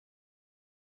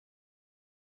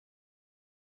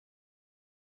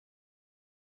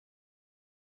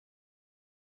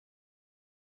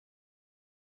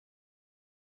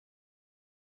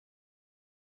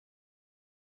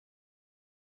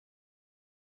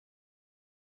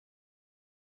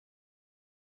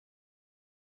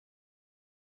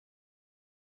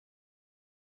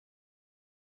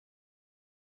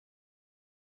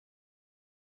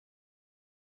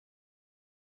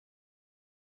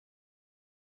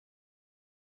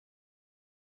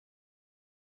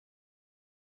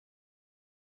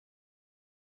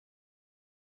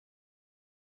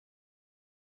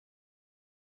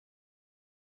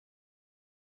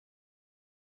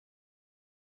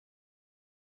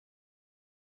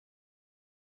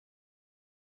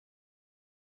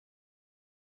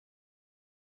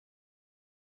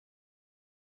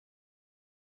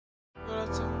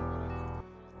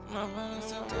My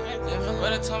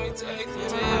brother told me take the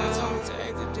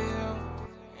deal.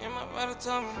 And my brother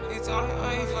told me, he told me,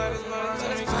 oh, you fight his body,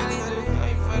 oh, you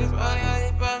fight his body, oh,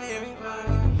 you body, everybody.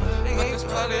 But this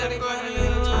probably everybody in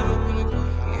the love up in the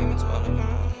court. Gave me 12 up in the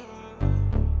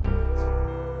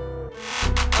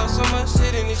so much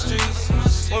shit in the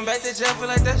streets. Went back to jail, feel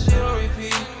like that shit on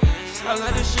repeat. I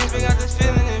love the streets, but got this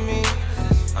feeling in me.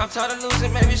 I'm tired of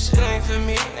losing, maybe shit ain't for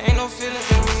me. Ain't no feelings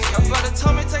in me. My brother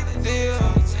told me take the deal.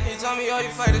 He told me, oh, you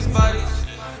fight his body.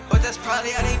 But that's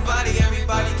probably how they body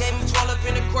everybody. Gave me 12 up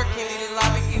in the court, can't leave the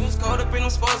lobby. He was cold up in them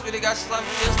sports, but they got sloppy.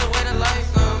 Just the way the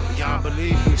life goes. Beyond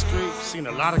belief in the streets, seen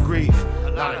a lot of grief.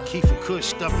 A lot of Keith and Kush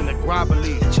stuffed in the grobber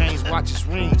leaf. Chains, watches,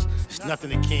 rings, it's nothing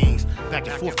to kings. Back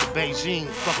and forth to Beijing,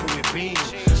 fucking with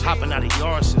beans. Hopping out of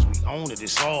yards since we own it,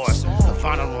 it's ours. The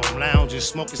final room lounges,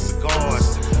 smoking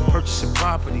cigars. Purchasing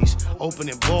properties,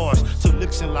 opening bars. Took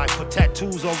licks in life, put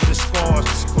tattoos over the scars.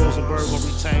 Rosenberg on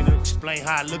retainer, explain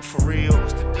how I look for real.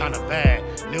 Kinda bad,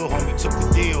 Lil homie took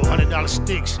the deal. $100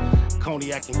 sticks,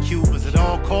 cognac and Cubans at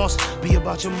all costs. Be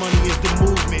about your money is the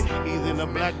movement. Either in a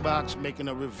black box, making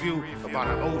a review about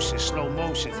an ocean, slow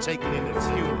motion, taking in the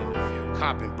view.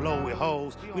 Cop and blow with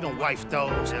hoes, we don't wife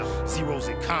those. Zeros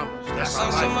and commas, that's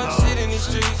our life. So much shit in the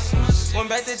streets. Went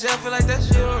back to jail, feel like that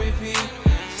shit on repeat.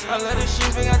 I love the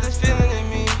streets, but got this feeling in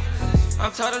me.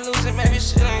 I'm tired of losing, maybe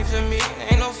shit ain't for me.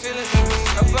 Ain't no feelings in me.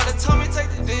 My brother told me take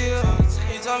the deal.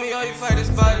 He told me, oh, you fight his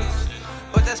body.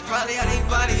 But that's probably how they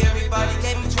body everybody.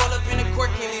 Gave me 12 up in the court,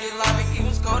 can't leave the lobby. He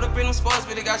was cold up in them sports,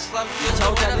 but they got sloppy.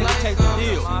 Told that nigga take the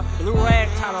deal. Blue rag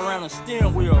tied around the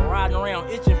steering wheel, riding around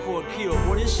itching for a kill.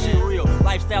 Boy, this shit real.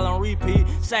 Lifestyle on repeat,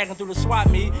 sagging through the swap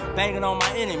meet, banging on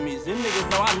my enemies. Them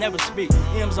niggas know I never speak.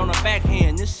 M's on the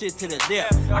backhand, this shit to the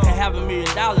depth. I can have $1 million,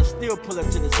 still pull up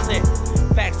to the set.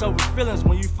 Facts over feelings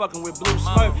when you fucking with Blue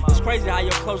Smurf. It's crazy how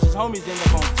your closest homies end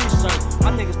up on t-shirts.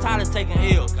 My niggas tired of taking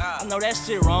L's. I know that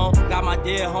shit wrong. Got my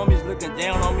dead homies looking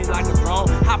down on me like a drone.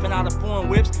 Hopping out of foreign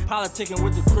whips, politicking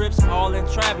with the Crips. All in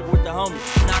traffic with the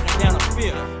homies, knocking down a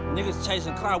fifth. Niggas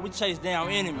chasing clout, we chase down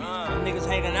enemies. Niggas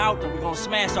hanging out, then we gon'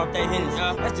 smash off their Hennessy.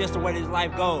 That's just the way this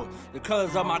life goes. The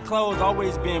colors of my clothes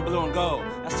always been blue and gold.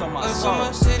 That's on my soul. So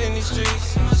much shit in these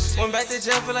streets. Went back to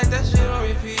jail, feel like that shit on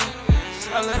repeat.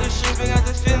 I love the streets, but got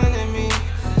this feeling in me.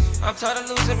 I'm tired of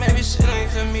losing, maybe shit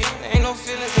ain't for me. Ain't no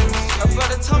feelings in me. My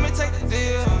brother told me take the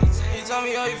deal. He told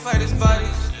me, oh, you fight his body.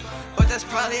 But that's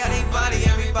probably how they body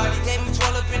everybody. Gave me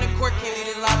 12 up in the court, can't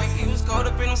leave the lobby. He was cold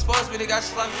up in them sports, but they got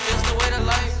sloppy. Just the way the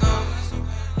life goes.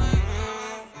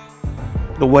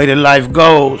 The way the life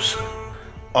goes.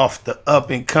 Off the up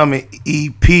and coming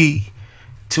EP.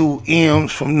 2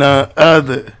 M's from none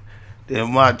other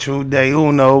than my true day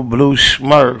uno, Blue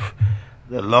Smurf.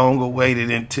 The long awaited,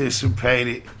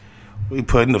 anticipated. We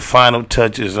putting the final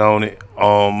touches on it.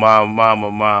 On my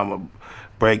mama.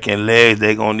 Breaking legs,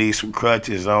 they gonna need some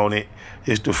crutches on it.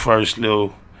 It's the first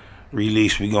little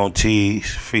release we gonna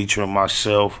tease, featuring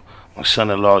myself, my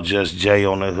son-in-law Just Jay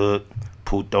on the hook,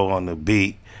 Puto on the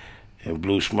beat, and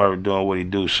Blue Smurf doing what he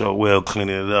do so well,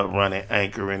 cleaning it up, running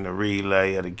anchor in the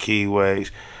relay of the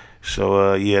keyways.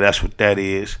 So yeah, that's what that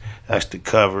is. That's the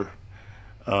cover.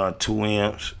 2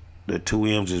 M's. The 2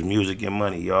 M's is music and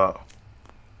money, y'all.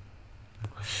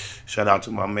 Shout out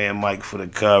to my man Mike for the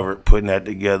cover, putting that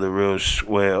together real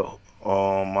swell.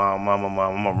 Oh, my mama,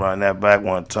 I'm gonna run that back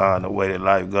one time, the way that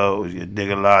life goes. You dig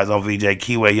lies on VJ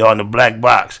Keyway, y'all in the black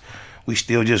box. We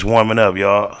still just warming up,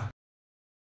 y'all.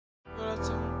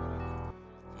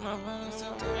 My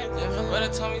brother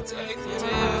told me take the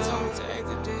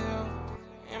deal.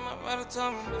 And my brother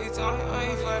told me, he told me, oh,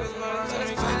 you fight his body, oh,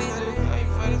 you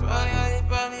fight his body, oh, you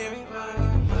body, everybody.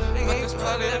 But this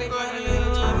probably everybody in the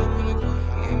love up in the court.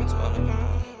 Gave me 12 up in the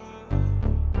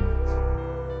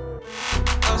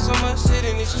so much shit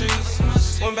in the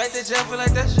streets. Went back to jail, feel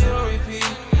like that shit on repeat.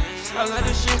 I love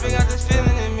the streets, but got this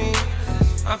feeling in me.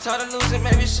 I'm tired of losing,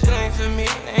 maybe shit ain't for me.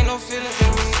 Ain't no feelings in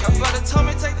me. My brother told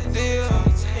me take the deal.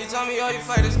 He told me, oh, you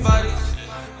fight his body.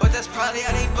 But that's probably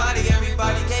how they body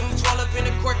everybody. Gave me 12 up in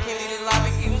the court, can't leave the lobby.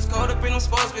 He was cold up in them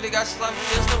sports, but they got sloppy.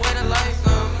 Just the way the life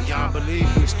goes. Beyond belief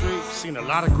in the streets, seen a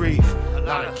lot of grief. A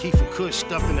lot of Keith and Kush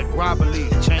stuffed in the grobber leaf.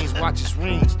 Chains, watches,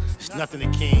 rings, it's nothing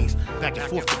to kings. Back and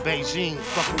forth to Beijing,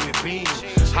 fucking with beans.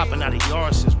 Hopping out of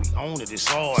yards since we own it, it's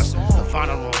ours. The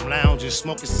final room lounges,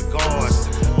 smoking cigars.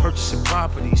 Purchasing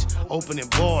properties, opening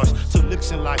bars. Took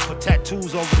licks in life, put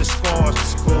tattoos over the scars.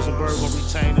 Rosenberg on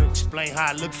retainer, explain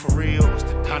how I look for real.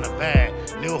 Kinda bad,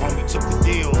 Lil homie took the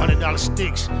deal. $100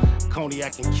 sticks,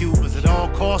 cognac and Cubans at all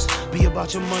costs. Be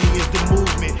about your money is the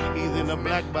movement. Either in a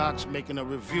black box, making a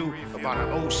review about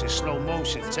an ocean, slow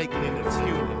motion, taking in the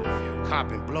view. Cop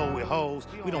and blow with hoes,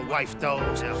 we don't wife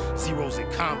those. Zeros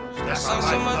and commas, that's I our saw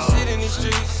so life much goes. shit in these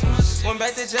streets. Went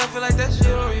back to jail, feel like that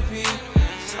shit on repeat.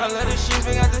 I love this shit,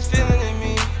 but got this feeling in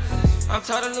me. I'm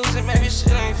tired of losing, maybe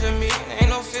shit ain't for me.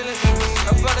 Ain't no feelings in me.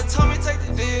 My brother told me take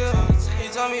the deal. He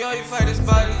told me all you fight is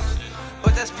bodies.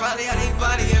 But that's probably how they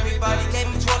body everybody. Gave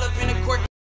me 12 up in the court.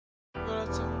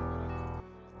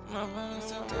 My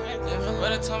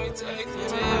brother told me take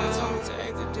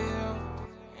the deal.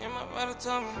 And my brother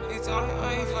told me, he told me, oh,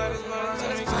 you fight his body.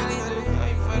 Told me, how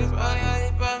you fight his body, how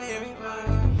you body everybody.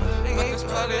 But that's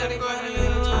probably how they body everybody. Gave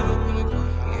me 12 up in the court.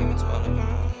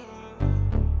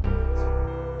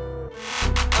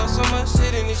 So much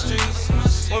shit in the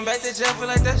streets. Went back to jail, feel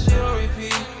like that shit on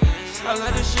repeat. I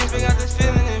love this shit, but got this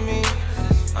feeling in me.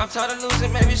 I'm tired of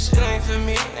losing, maybe shit ain't for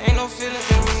me. Ain't no feelings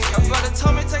in me. My brother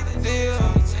told me take the deal.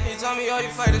 He told me all you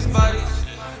fight is bodies.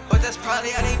 But that's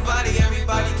probably how they body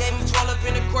everybody. Gave me 12 up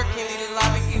in the court, can't leave the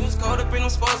lobby. He was caught up in them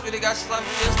sports, but they got sloppy.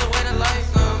 Just the way the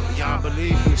life goes. Beyond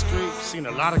belief in the streets, seen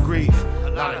a lot of grief.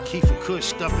 A lot of Keith and Kush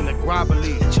stuff in the grobber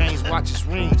leaf. Chains, watches,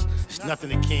 rings. It's nothing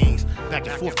to kings. Back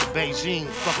and forth to Beijing,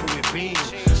 fucking with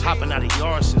beans. Hopping out of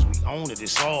yards since we own it,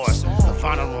 it's ours.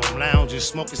 Havana room lounges,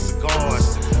 smoking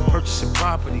cigars. Purchasing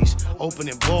properties,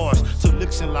 opening bars. Took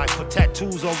licks in life, put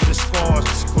tattoos over the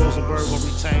scars. Rosenberg on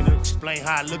retainer, explain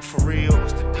how I look for real.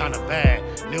 Kinda bad,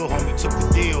 Lil homie took the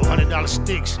deal. $100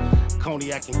 sticks,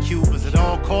 cognac and Cubans at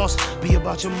all costs. Be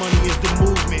about your money is the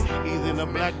movement. Either in a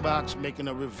black box, making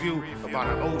a review about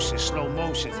an ocean, slow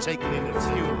motion, taking in the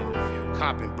view.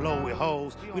 Cop and blow with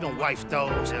hoes, we don't wife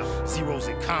those. Zeros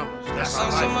and commas, that's I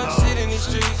our saw so life much goes. shit in these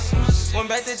streets. Went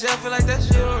back to jail, feel like that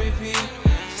shit on repeat.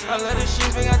 I love this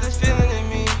shit, but got this feeling in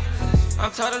me.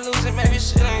 I'm tired of losing, maybe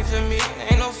shit ain't for me.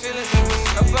 Ain't no feelings in me.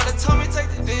 My brother told me take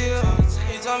the deal.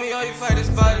 He told me all you fight is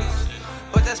bodies.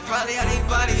 But that's probably how they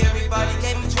body everybody.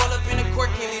 Gave me 12 up in the court,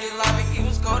 can't leave the lobby. He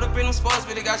was caught up in them sports,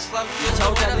 but they got sloppy.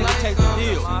 Told that nigga take the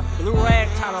deal. Blue rag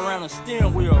tied around the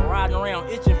steering wheel, riding around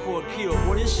itching for a kill.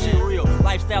 Boy, this shit real.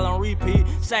 Lifestyle on repeat,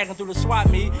 sagging through the swap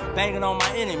meet, banging on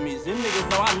my enemies. Them niggas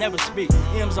know I never speak.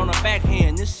 M's on the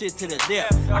backhand, this shit to the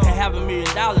depth. I can have $1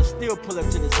 million, still pull up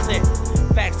to the set.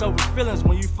 Facts over feelings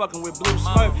when you fucking with Blue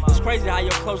Smurf. It's crazy how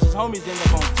your closest homies end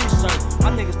up on t-shirts. My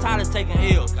niggas tired of taking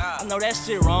L's. I know that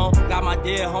shit wrong. Got my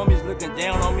dead homies looking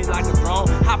down on me like a drone.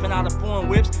 Hopping out of foreign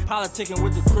whips, politicking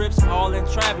with the Crips, all in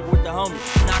traffic with the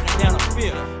homies, knocking down a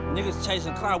field. Niggas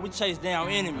chasing clout, we chase down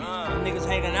enemies. Niggas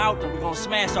hanging out, then we gon'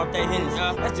 smash off their Hennessy.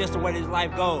 That's just the way this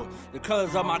life goes. The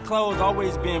colors of my clothes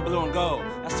always been blue and gold.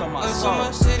 That's on my soul. So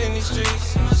much shit in these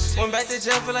streets. Went back to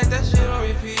jail, feel like that shit on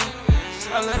repeat.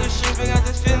 I love this shit, but got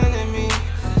this feeling in me.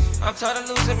 I'm tired of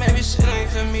losing, maybe shit ain't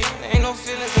for me. Ain't no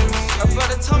feelings in me. My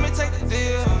brother told me take the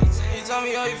deal. He told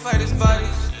me all you fight is bodies.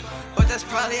 But that's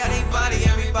probably how they body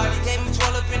everybody. Gave me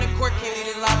 12 up in the court, can't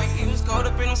leave the lobby. He was caught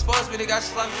up in them sports, but they got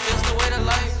sloppy. Just the way the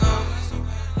life goes.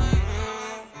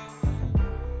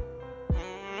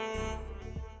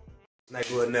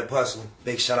 Nightwood Nip Hustle.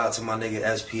 Big shout out to my nigga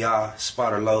SPI,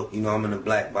 Spotter Low. You know I'm in the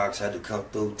black box, had to come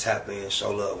through, tap in,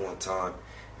 show love one time.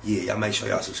 Yeah, y'all make sure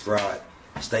y'all subscribe.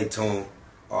 Stay tuned,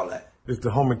 all that. It's the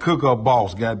homie Cook-Up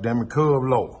Boss, goddammit, Cub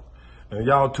Low. And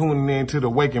y'all tuning in to the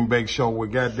Wake and Bake Show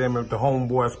with goddammit the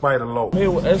homeboy Spider Low. I'm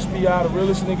here with SPI, the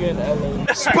realest nigga in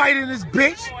LA. Spider this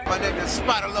bitch. My name is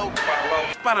Spider Low.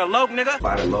 Spider Low, nigga.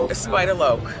 Spider Low. Spider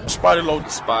Low. Spider Low.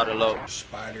 Spider Low.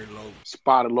 Spider Low.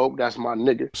 Spider Low, that's my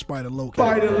nigga. Spider Low.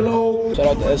 Spider Low. Shout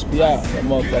out to SPI, that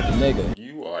motherfucking nigga.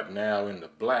 You are now in the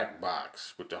black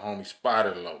box with the homie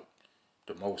Spider Low,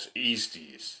 the most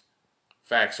eastiest.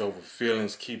 Facts over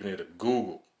feelings, keeping it a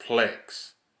Google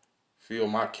Plex. Feel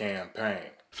my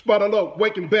campaign. Spider Low,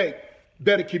 Wake and Bake.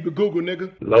 Better keep it Google,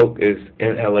 nigga. Loke is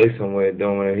in LA somewhere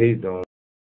doing what he's doing.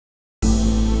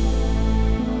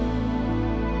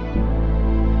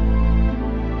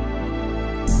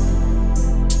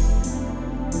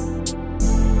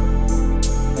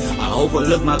 I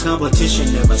overlook my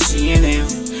competition, never seeing them.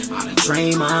 I done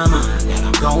train my mind that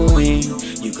I'm going.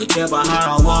 You could tell by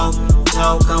how I walk,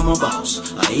 talk, I'm a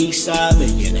boss. A east side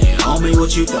millionaire, homie,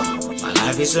 what you thought? My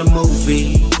life is a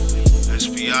movie.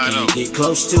 SPI Can't get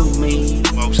close to me.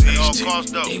 Most East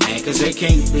cost though. They mad cause they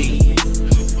can't be.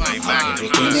 I'm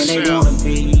everything that they wanna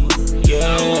be.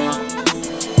 Yeah.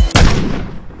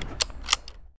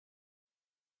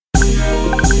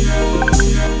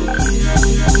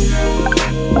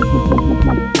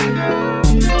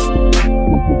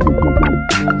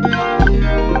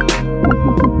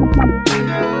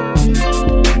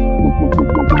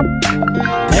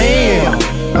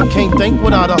 Can't think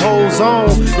without a whole zone.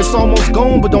 It's almost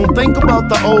gone, but don't think about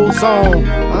the ozone.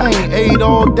 I ain't ate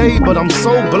all day, but I'm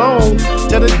so blown.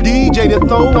 Tell the DJ to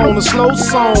throw on a slow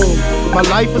song. My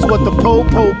life is what the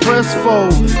po-po press for.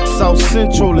 South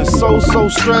Central is so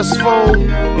stressful.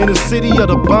 In the city of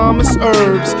the bombest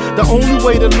herbs. The only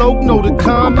way to loc know the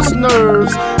calmest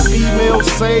nerves.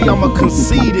 Females say I'm a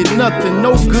conceited nothing,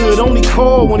 no good, only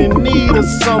call when in need of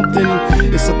something.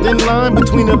 It's a thin line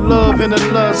between the love and the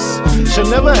lust. Should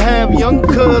never have young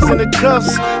cuz in the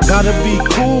cuffs. Gotta be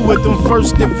cool with them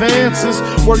first advances.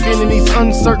 Working in these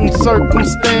uncertain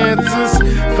circumstances.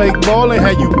 Fake ballin'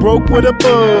 had you broke with a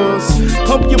buzz.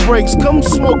 Pump your brakes, come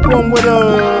smoke one with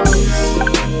us.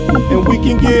 And we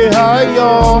can get high,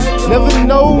 y'all. Never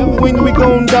know when we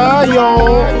gon' die,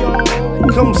 y'all.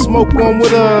 Come smoke one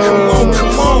with us.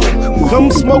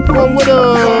 Come smoke one with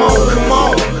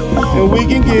us. And we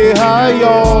can get high,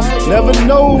 y'all. Never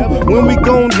know when we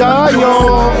gon' die,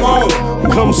 y'all.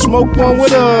 Come smoke one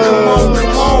with us.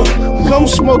 Come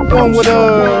smoke one with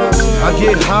us. I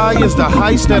get high as the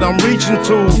heights that I'm reaching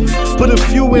to. Put a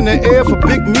few in the air for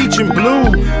Big Meech and Blue.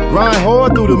 Grind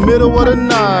hard through the middle of the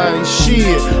night.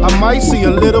 Shit, I might see a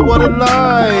little of the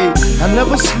light. I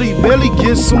never sleep, barely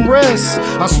get some rest.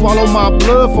 I swallow my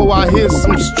blood before I hit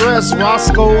some stress.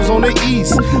 Roscoe's on the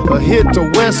east, a hit to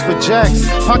west for jacks.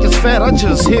 Pockets fat, I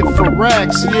just hit for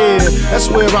racks. Yeah, that's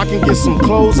where I can get some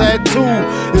clothes at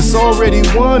too. It's already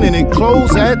 1 and it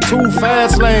close at 2.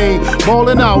 Fast lane,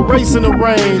 ballin' out, racing the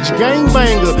range.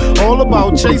 Gangbanger, all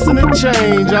about chasing the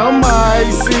change. I'm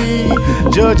icy,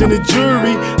 judge and the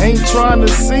jury. Ain't trying to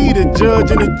see the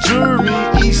judge and the jury.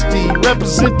 Eastie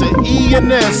represent the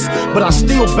E&S, but I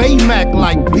still Baymac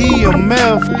like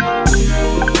BMF.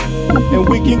 And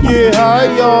we can get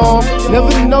high, y'all.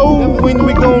 Never know when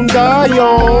we gon' die,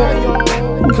 y'all.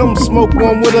 Come smoke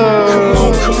one with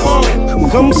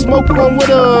us. Come smoke one with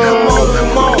us.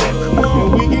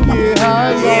 And we can get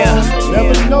high, y'all.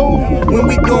 Never know when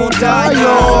we gon' die,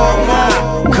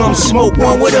 y'all. Come smoke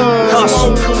one with us.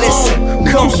 Listen,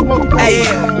 come smoke. Hey,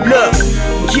 look.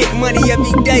 Get money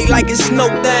every day like it's no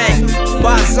thing.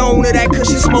 Buy a zone of that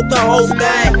cushion, smoke the whole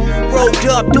thing. Rolled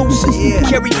up deuces,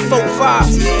 carry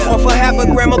 4-5. Off a half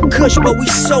a gram of kush, but we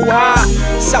so high.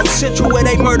 South Central where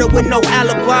they murder with no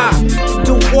alibi.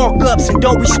 Do walk-ups and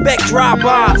don't respect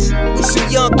drive-bys. We some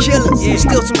young killers,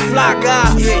 still some fly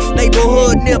guys.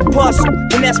 Neighborhood near Puzzle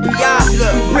and SPI.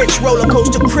 We rich roller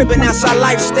coaster cribbing, that's our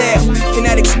lifestyle. And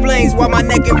that explains why my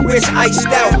neck and wrist iced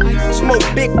out. Smoke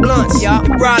big blunts,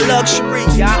 and ride luxury.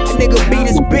 A nigga beat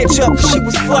his bitch up cause she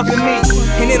was fucking me.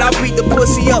 And then I beat the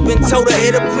pussy up and told her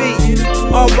it'll be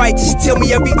alright, just tell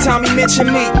me every time he mention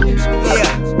me. Yeah,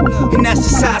 and that's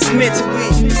just how it's meant to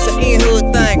be. It's an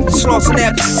in-hood thing, Slauson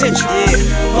after century.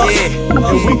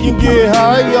 And we can get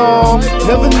high, y'all.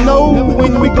 Never know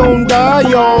when we gon' die,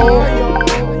 y'all.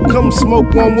 Come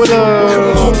smoke one with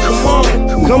us.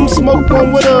 Come smoke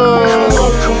one with us.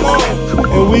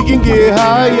 And we can get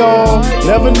high, y'all.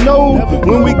 Never know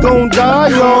when we gon' die,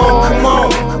 y'all.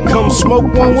 Come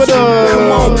smoke one with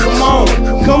us.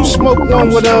 Come smoke one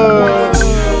with us.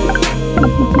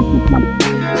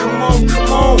 Come on,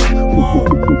 come on.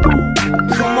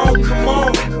 Come on, come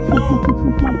on.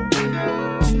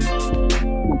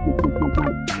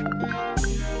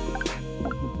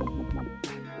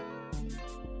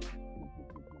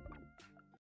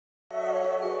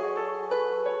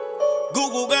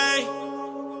 Google gang,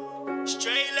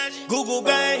 straight legend. Google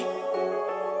gang,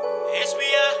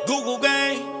 SBI. Google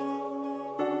gang,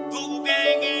 Google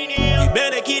gang in here. You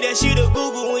better keep that shit up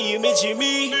Google when you mention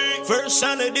me. First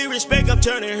sign of disrespect, I'm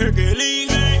turning Hercules.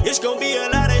 It's gonna be a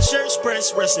lot of shirts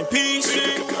pressed, rest in peace.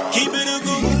 Keep it a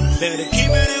Google, better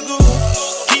keep it a Google.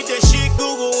 Keep that shit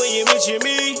Google when you mention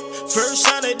me. First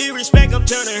sign of disrespect, I'm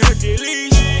turning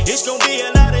Hercules. It's gonna be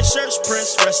a lot of shirts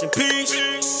pressed, rest in peace.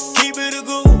 Keep it a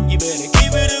Google, you better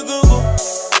keep it a Google.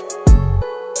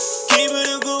 Keep it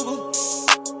a Google.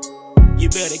 You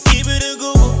better keep it a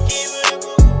Google.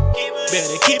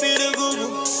 Better keep it a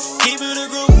Google. Keep it a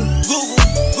Google.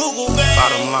 Google gang.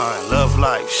 Bottom line, love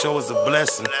life, show us a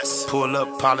blessing. Pull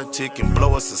up, politic, and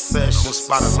blow us a session.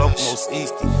 Spot a local most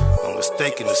easty. No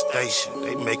mistaking the station.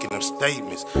 They making them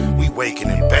statements. We waking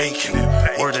and baking.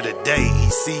 Word of the day,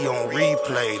 EC on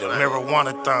replay. The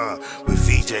marijuana-thon with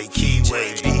VJ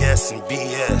Keyway, BS and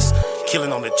BS.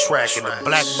 Killing on the track in the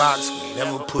black box. We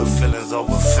never put feelings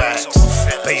over facts.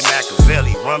 Bay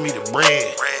Machiavelli, run me the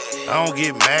bread. I don't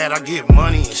get mad, I get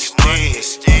money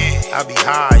instead. I be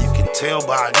high, you can tell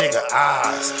by a nigga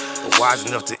eyes. But wise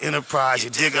enough to enterprise, you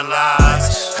dig a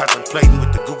lies. Contemplating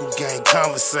with the Google gang,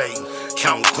 conversating.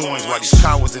 Counting coins while these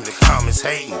cowards in the comments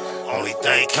hating. Only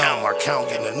thing count, my count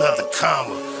getting another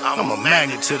comma. I'm a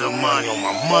magnet to the money on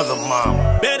my mother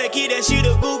mama. Better keep that shit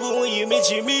a Google when you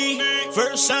mention me.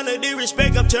 First sign of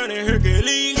disrespect, I'm turning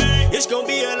Hercules. It's gonna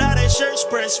be a lot of shirts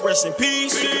pressed, rest in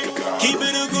peace. Keep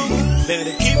it a Google,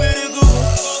 better keep it a Google.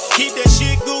 Keep that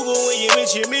shit Google when you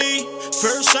mention me.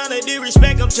 First sign of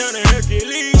disrespect, I'm turning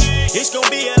Hercules. It's gonna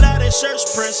be a lot of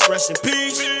shirts pressed, rest in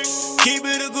peace. Keep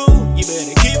it a Google, you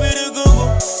better keep it a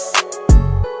Google.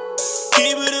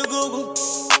 Keep it a Google.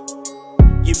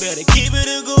 You better keep it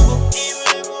a Google.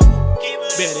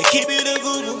 Better keep it a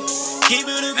Google. Keep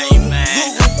it a Google.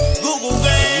 Google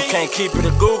gang. If you can't keep it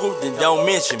a Google, then don't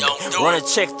mention me. Run a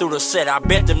check through the set, I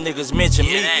bet them niggas mention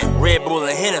me. Red Bull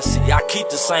and Hennessy, I keep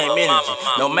the same energy.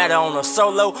 No matter on a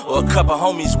solo or a couple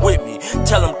homies with me.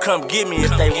 Tell them come get me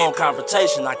if they want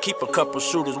confrontation. I keep a couple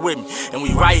shooters with me. And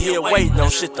we right here waiting on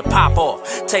shit to pop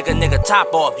off. Take a nigga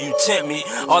top off, you tempt me.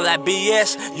 All that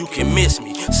BS, you can miss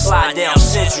me. Slide down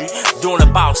Century, doing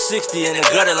about 60 in the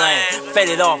gutter lane.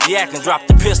 Faded off yak and drop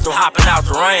the pistol, hopping out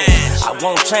the rain. I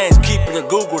won't change, keep it a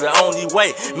Google the only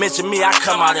way. Mention me, I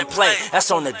come out and play. That's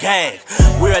on the gang.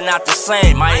 We are not the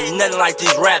same. I ain't nothing like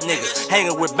these rap niggas.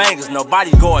 Hanging with bangers, no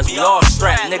bodyguards. We all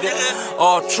strapped, nigga.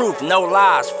 All truth, no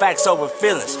lies. Facts over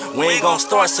feelings. We ain't gonna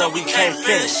start something we can't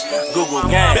finish. Google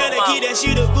gang. Better keep that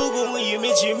shit a Google when you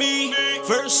mention me.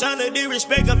 First sign of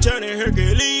disrespect, I'm turning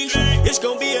Hercules. It's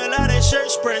gonna be a lot of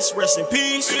shirts pressed, rest in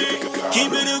peace.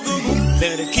 Keep it a Google.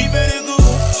 Better keep it a Google.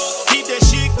 Keep that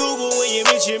shit Google when you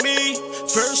mention me.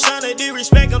 First sign of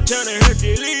disrespect, I'm turning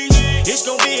Hercules. It's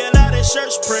gonna be a lot of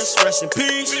shirts pressed, rest in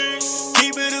peace.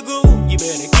 Keep it a Google, you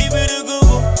better keep it a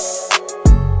Google.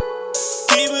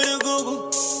 Keep it a Google.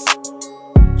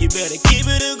 You better keep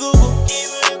it a Google.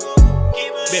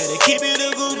 Better keep it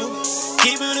a Google.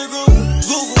 Keep it a Google.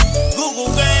 Google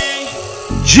gang.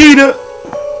 Jeter.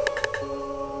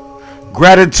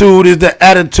 Gratitude is the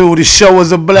attitude. The show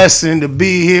is a blessing to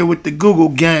be here with the Google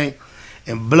gang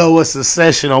and blow us a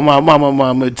session on my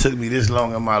mama. It took me this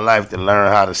long in my life to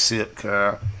learn how to sip,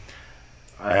 Carl.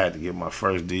 I had to get my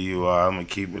first DUI. I'm going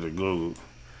to keep it a Google.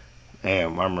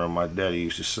 Damn, I remember my daddy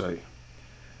used to say,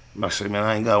 man,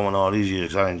 I ain't got one all these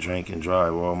years. I ain't drink and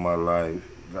drive all my life.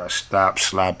 Got stopped,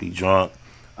 sloppy, drunk.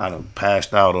 I done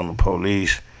passed out on the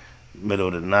police, middle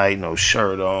of the night, no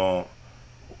shirt on.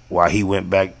 While he went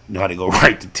back, how to go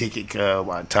write the ticket, cuz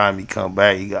by the time he come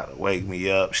back, he got to wake me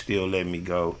up, still let me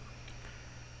go.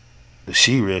 The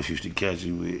sheriff used to catch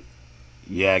you with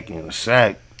yak in a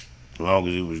sack, as long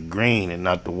as it was green and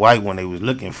not the white one they was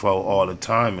looking for all the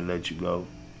time and let you go.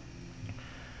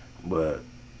 But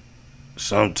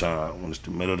sometimes when it's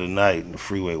the middle of the night and the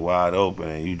freeway wide open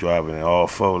and you driving in all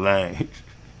 4 lanes,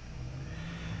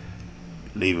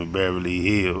 leaving Beverly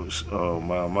Hills,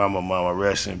 my mama,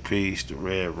 rest in peace, the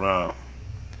Red Rum.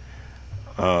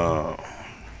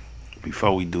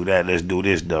 Before we do that, let's do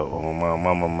this though, on my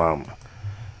mama.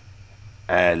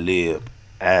 Ad-lib.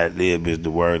 Ad-lib is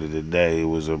the word of the day. It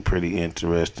was a pretty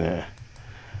interesting,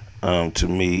 to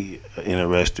me,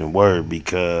 interesting word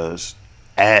because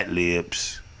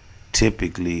ad-libs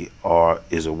typically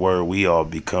is a word we all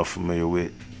become familiar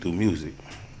with through music.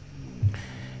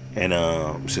 And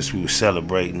since we were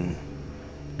celebrating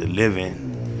the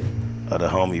living of the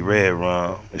homie Red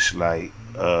Rum, it's like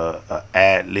a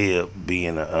ad-lib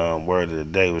being a word of the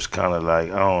day was kind of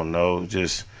like, I don't know,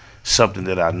 just something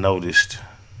that I noticed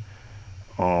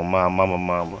on my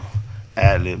mama.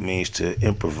 Ad-lib means to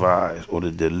improvise or to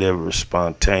deliver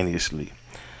spontaneously.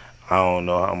 I don't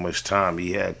know how much time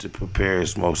he had to prepare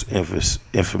his most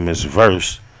infamous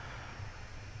verse,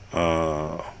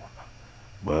 but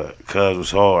cuz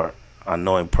was hard. I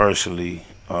know him personally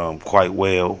quite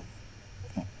well,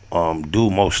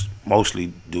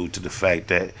 mostly due to the fact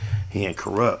that he and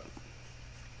Corrupt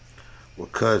were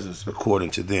cousins, according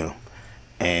to them.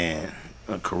 And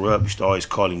Corrupt used to always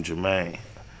call him Jermaine.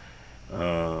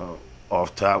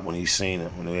 Off top when he seen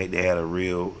him, when they had a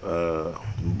real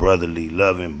brotherly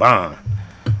loving bond.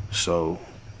 So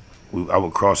I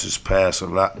would cross his path a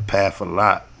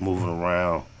lot, moving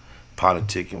around,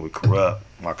 politicking with Corrupt.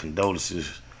 My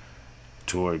condolences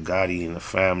toward Gotti and the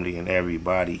family and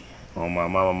everybody on my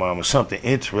mama. Something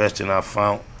interesting I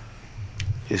found.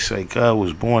 It's like I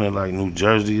was born in like New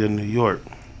Jersey or New York.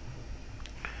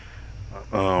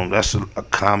 That's a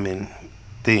common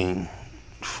thing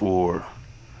for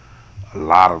a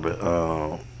lot of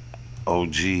the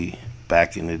OG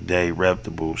back in the day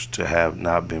reputables to have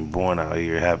not been born out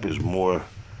here. It happens more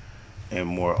and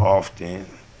more often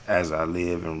as I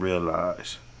live and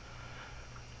realize.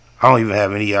 I don't even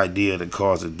have any idea the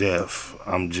cause of death.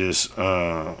 I'm just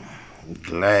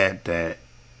glad that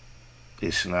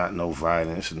it's not no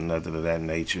violence and nothing of that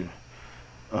nature.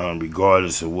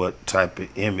 Regardless of what type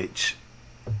of image,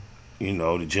 you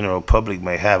know, the general public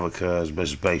may have of Cuz, but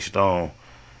it's based on,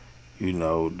 you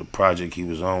know, the project he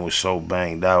was on was so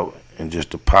banged out, and just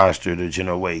the posture, the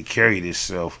general way he carried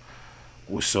himself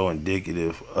was so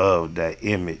indicative of that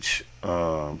image.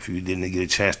 If you didn't get a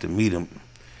chance to meet him,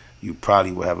 you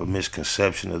probably would have a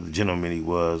misconception of the gentleman he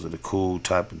was, or the cool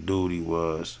type of dude he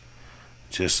was.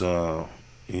 Just, you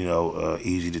know,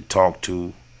 easy to talk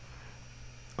to,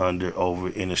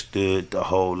 understood the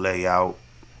whole layout.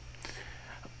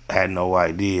 Had no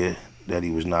idea that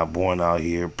he was not born out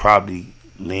here. Probably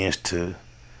lends to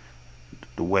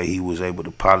the way he was able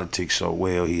to politic so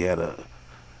well. He had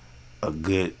a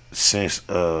good sense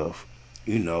of,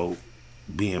 you know,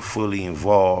 being fully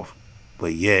involved,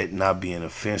 but yet not being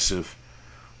offensive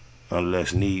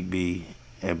unless need be,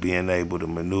 and being able to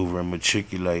maneuver and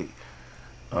matriculate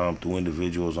through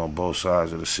individuals on both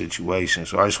sides of the situation.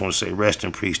 So I just want to say rest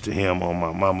in peace to him on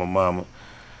my mama.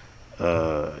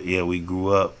 Yeah, we grew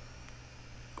up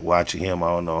watching him. I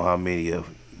don't know how many of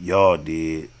y'all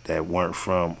did that weren't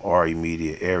from our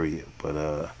immediate area,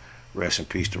 but rest in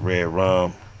peace to Red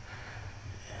Rum.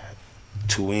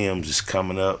 2M's is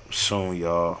coming up soon,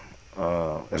 y'all.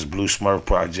 That's Blue Smurf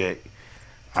Project.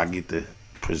 I get to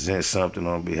present something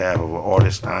on behalf of an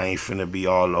artist. I ain't finna be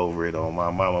all over it on my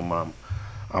mama.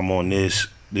 I'm on this.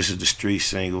 This is the street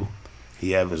single.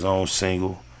 He have his own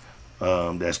single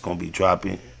that's gonna be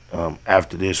dropping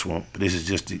after this one. But this is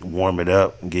just to warm it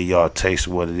up and give y'all a taste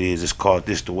of what it is. It's called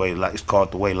The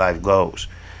Way Life Goes,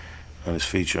 and it's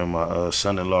featuring my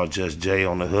son-in-law Just Jay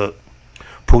on the hook.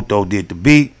 Puto did the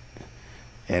beat,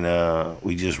 and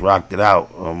we just rocked it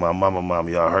out. My mama,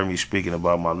 y'all heard me speaking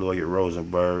about my lawyer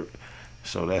Rosenberg,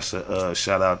 so that's a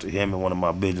shout out to him and one of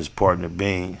my business partner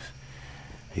Beans.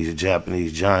 He's a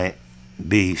Japanese giant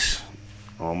beast.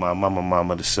 On my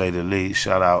mama to say the least.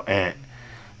 Shout out Ant.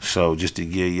 So just to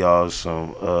give y'all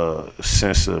some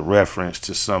sense of reference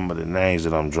to some of the names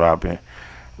that I'm dropping.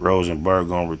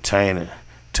 Rosenberg on retainer.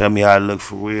 Tell me how it look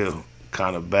for real.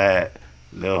 Kind of bad.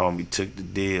 Little homie took the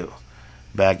deal.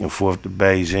 Back and forth to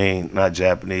Beijing. Not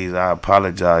Japanese. I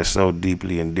apologize so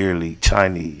deeply and dearly.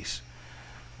 Chinese.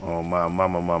 On my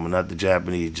mama, not the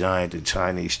Japanese giant, the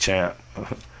Chinese champ.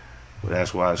 But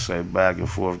that's why I say back and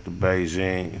forth to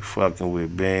Beijing, fucking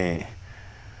with Ben.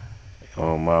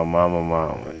 Oh, my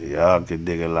mama, y'all could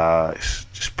dig a lies.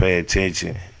 Just pay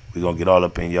attention. We gonna get all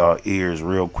up in y'all ears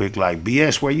real quick. Like,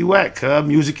 BS, where you at, cuz?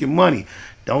 Music and money.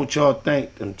 Don't y'all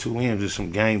think them 2M's is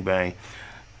some gangbang?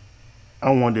 I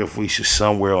wonder if we should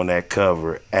somewhere on that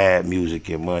cover add music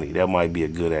and money. That might be a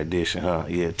good addition, huh?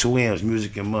 Yeah, 2M's,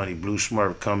 music and money. Blue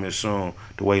Smurf coming soon.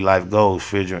 The Way Life Goes,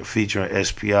 featuring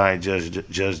SPI and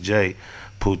Just Jay.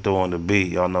 Puto on the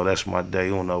beat. Y'all know that's my day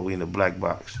uno. We in the black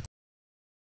box.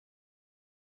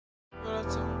 My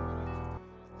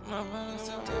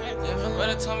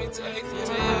brother told me take the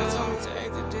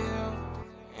deal.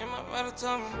 And my brother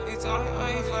told me, he told me, oh,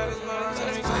 you fight his body.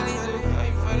 He told me, how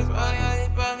you fight his body, how you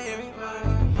body, everybody.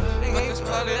 Make this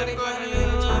party, everybody, you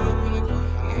love it.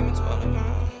 Give me 12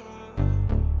 pounds.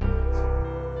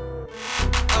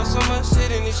 I'm so much shit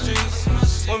in these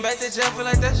streets. Went back to jail, feel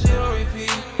like that shit on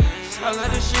repeat. I love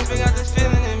this shit, got this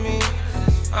feeling in me.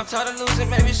 I'm tired of losing,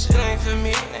 maybe shit ain't for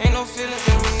me. Ain't no feelings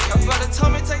in me. My brother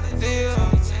told me take the deal.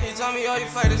 He told me, oh, you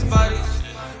fight his body.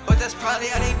 But that's probably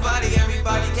how they body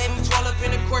everybody. Gave me 12 up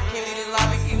in the court, can't leave the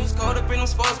lobby. He was cold up in them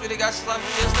sports, but they got sloppy.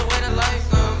 Just the way the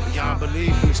life goes. Y'all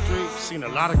believe in the streets, seen a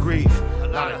lot of grief. A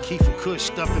lot of Keith and Kush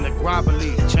stuffed in the grabber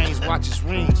leaf. Chains, watches,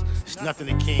 rings, it's nothing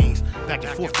to kings. Back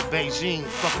and forth to Beijing,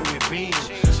 fucking with beans.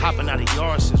 Hopping out of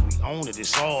yards since we own it,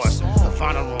 it's ours. The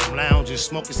final room lounges,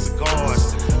 smoking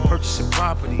cigars. Purchasing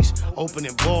properties,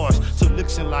 opening bars. Took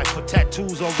licks in life, put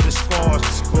tattoos over the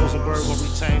scars. Rosenberg on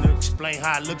retainer, explain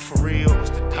how it looked for real.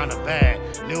 Kinda bad,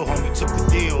 Lil homie took the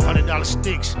deal. $100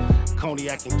 sticks,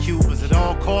 cognac and Cubans at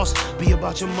all costs. Be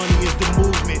about your money is the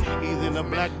movement. Either in a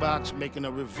black box, making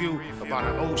a review about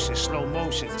an ocean, slow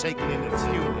motion, taking in the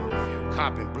view.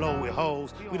 Cop and blow with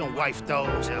hoes, we don't wife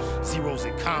those. Zeros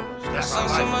and commas, that's how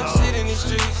so life much goes. shit in these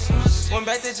streets. Went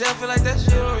back to jail, feel like that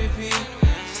shit on repeat.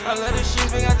 I love this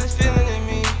shit, got this feeling in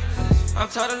me. I'm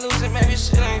tired of losing, maybe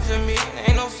shit ain't for me.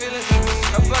 Ain't no feelings in me.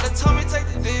 My brother told me take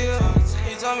the deal.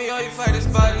 He told me, oh, you fight his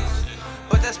body.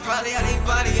 But that's probably how they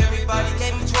body everybody.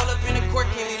 Gave me 12 up in the court,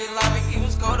 can't leave the lobby. He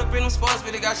was caught up in them sports,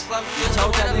 but they got sloppy.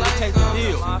 Told that nigga take the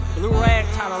deal. Blue rag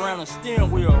tied around the steering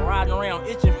wheel, riding around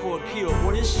itching for a kill.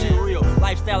 Boy, this shit real.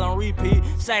 Lifestyle on repeat,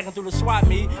 sagging through the swap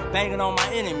meet, banging on my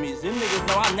enemies. Them niggas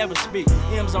know I never speak.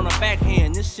 M's on the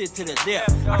backhand, this shit to the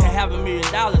depth. I can have $1 million,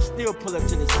 still pull up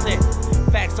to the set.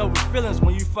 Facts over feelings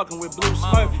when you fucking with Blue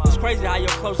Smurf. It's crazy how your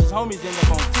closest homies end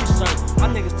up on t-shirts. My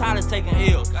niggas tired of taking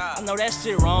L's. I know that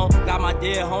shit wrong. Got my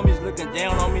dead homies looking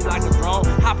down on me like a drone.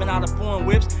 Hopping out of foreign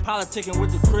whips, politicking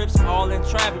with the Crips, all in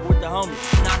traffic with the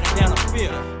homies, knocking down a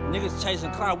fifth. Niggas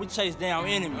chasing clout, we chase down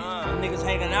enemies. Niggas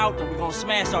hanging out, then we gon'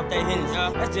 smash off their Hennessy.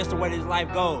 That's just the way this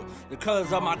life goes. The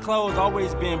colors of my clothes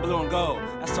always been blue and gold.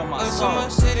 That's on my soul. So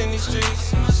much shit in these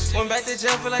streets. Went back to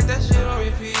jail, feel like that shit on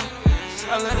repeat.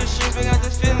 I let the streets bring out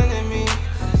this feeling in me.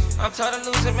 I'm tired of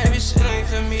losing, maybe shit ain't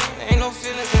for me. Ain't no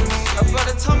feelings in me. My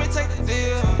brother told me take the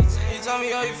deal. He told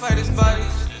me, oh, you fight his body.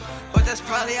 But that's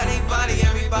probably how they body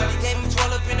everybody. Gave me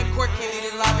 12 up in the court, can't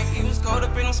leave the lobby. He was caught up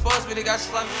in them sports, but they got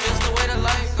sloppy. Just the way the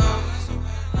life goes.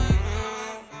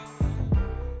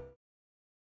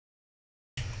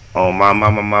 Oh, my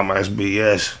mama,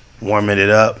 SBS. Warming it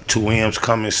up. 2 M's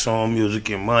coming soon. Music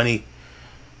and money.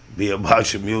 Be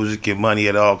about your music and money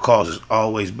at all costs. It's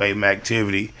always BAME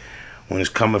activity when it's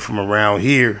coming from around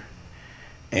here.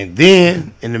 And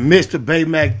then, in the midst of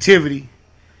BAME activity,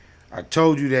 I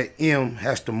told you that M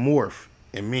has to morph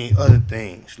and mean other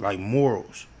things like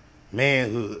morals,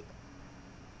 manhood.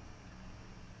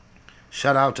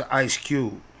 Shout out to Ice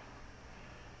Cube.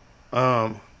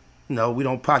 No, we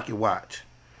don't pocket watch.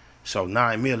 So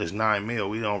 9 mil is 9 mil.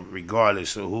 We don't,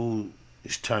 regardless of who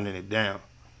is turning it down.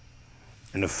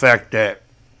 And the fact that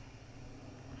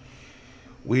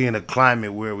we in a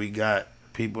climate where we got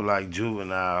people like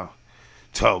Juvenile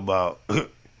talk about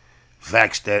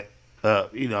vax that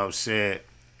up, you know what I'm saying,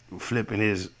 flipping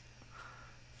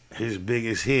his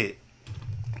biggest hit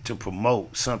to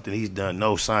promote something he's done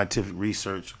no scientific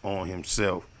research on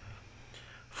himself.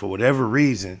 For whatever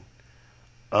reason,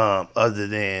 other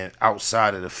than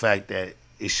outside of the fact that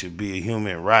it should be a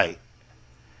human right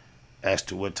as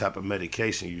to what type of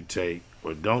medication you take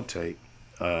or don't take,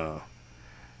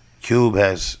 Cube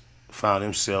has found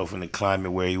himself in a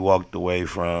climate where he walked away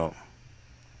from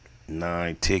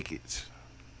 9 tickets.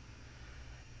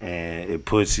 And it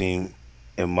puts him,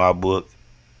 in my book,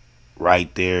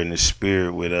 right there in the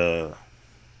spirit with the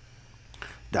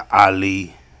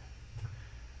Ali.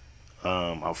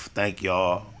 I thank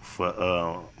y'all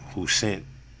for who sent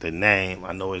the name.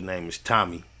 I know his name is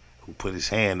Tommy, who put his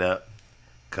hand up.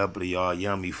 A couple of y'all,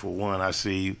 Yummy for one, I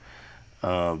see you,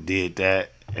 did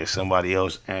that. And somebody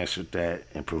else answered that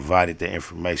and provided the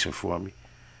information for me.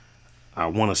 I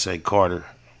want to say Carter,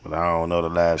 but I don't know the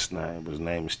last name. But his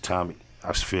name is Tommy.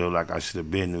 I feel like I should have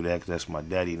been knew that because that's my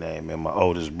daddy name and my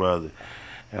oldest brother.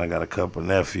 And I got a couple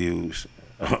nephews.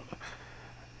 At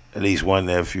least one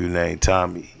nephew named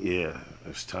Tommy. Yeah,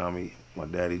 that's Tommy. My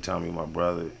daddy, Tommy, my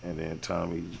brother, and then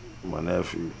Tommy, my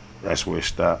nephew. That's where it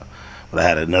stopped. But I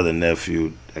had another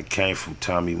nephew that came from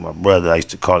Tommy, my brother. I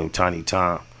used to call him Tiny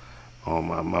Tom. Oh,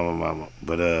 my mama.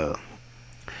 But,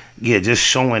 yeah, just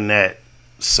showing that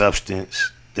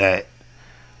substance, that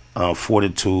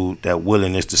fortitude, that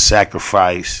willingness to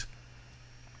sacrifice.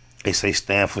 They say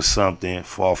stand for something,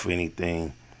 fall for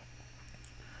anything.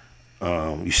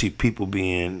 You see people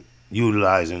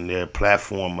utilizing their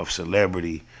platform of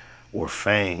celebrity or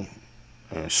fame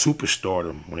and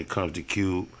superstardom when it comes to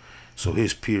Cube. So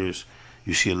his peers,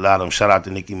 you see a lot of them. Shout out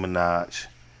to Nicki Minaj.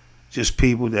 Just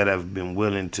people that have been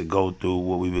willing to go through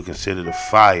what we would consider the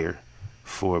fire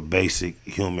for a basic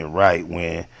human right,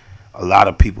 when a lot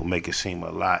of people make it seem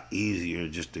a lot easier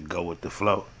just to go with the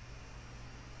flow.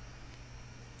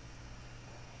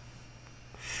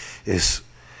 It's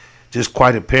just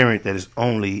quite apparent that it's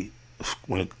only,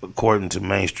 according to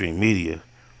mainstream media,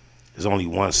 there's only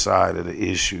one side of the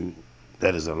issue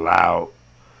that is allowed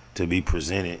to be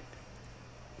presented.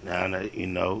 Now, you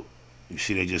know, you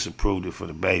see they just approved it for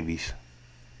the babies.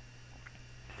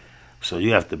 So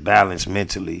you have to balance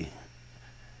mentally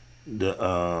the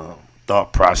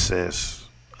thought process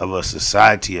of a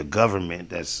society, a government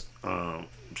that's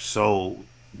so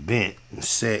bent and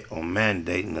set on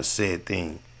mandating a said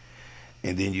thing.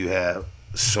 And then you have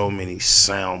so many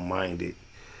sound-minded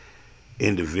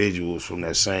individuals from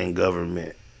that same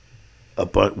government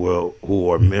who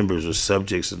are members or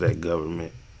subjects of that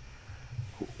government,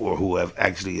 or who have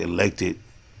actually elected,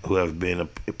 who have been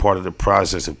a part of the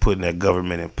process of putting that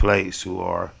government in place, who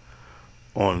are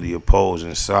on the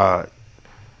opposing side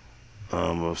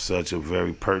of such a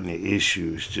very pertinent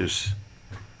issue. It's just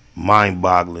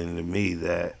mind-boggling to me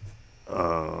that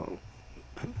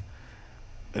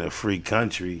in a free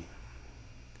country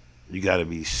you got to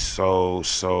be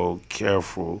so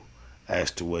careful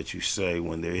as to what you say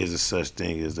when there is a such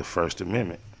thing as the First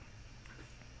Amendment.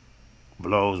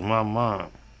 Blows my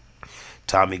mind.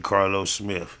 Tommy Carlos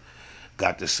Smith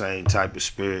got the same type of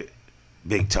spirit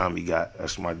Big Tommy got.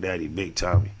 That's my daddy, Big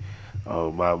Tommy.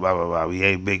 Oh, blah, blah, blah, blah. We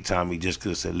ain't Big Tommy just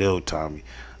because it's a little Tommy.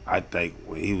 I think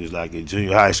when he was like in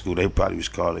junior high school, they probably was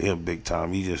calling him Big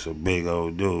Tommy. He's just a big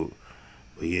old dude.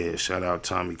 But yeah, shout out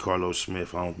Tommy Carlos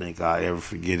Smith. I don't think I'll ever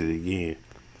forget it again.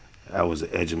 That was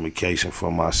an education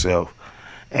for myself.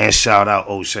 And shout out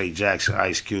O'Shea Jackson,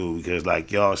 Ice Cube, because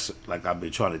like y'all, like I've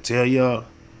been trying to tell y'all,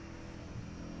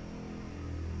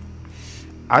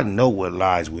 I know what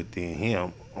lies within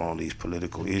him on these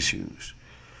political issues.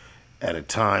 At a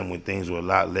time when things were a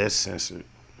lot less censored,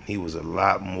 he was a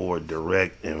lot more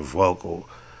direct and vocal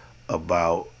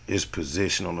about his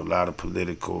position on a lot of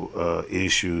political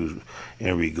issues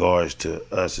in regards to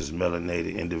us as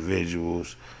melanated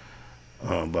individuals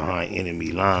behind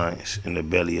enemy lines in the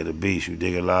belly of the beast, you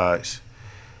dig a lies?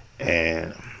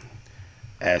 And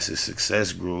as his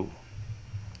success grew,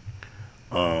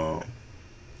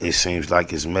 it seems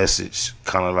like his message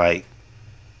kind of like,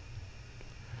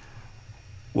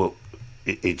 well,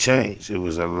 it changed. It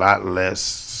was a lot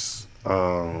less,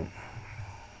 how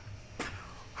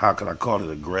can I call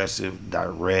it, aggressive,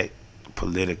 direct,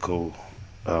 political.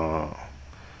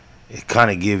 It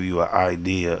kind of give you an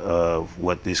idea of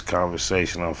what this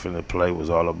conversation I'm finna play was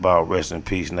all about. Rest in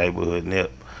peace, Neighborhood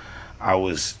Nip. I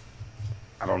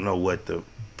don't know what the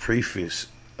preface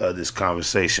of this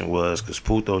conversation was, because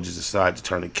Puto just decided to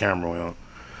turn the camera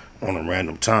on a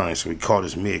random time, so he caught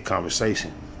us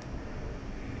mid-conversation.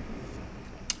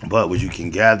 But what you can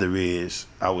gather is,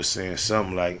 I was saying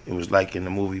something like, it was like in the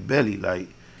movie Belly, like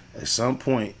at some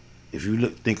point, if you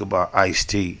think about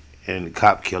Ice-T and the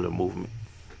cop killer movement,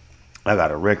 I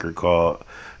got a record called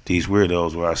These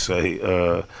Weirdos where I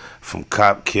say, from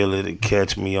cop killer to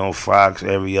Catch Me on Fox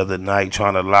every other night,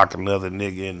 trying to lock another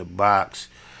nigga in the box,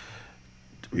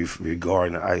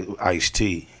 regarding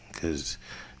Ice-T, because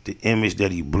the image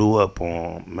that he blew up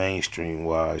on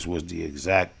mainstream-wise was the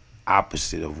exact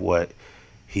opposite of what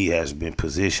he has been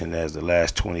positioned as the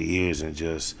last 20 years, and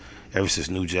just ever since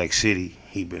New Jack City,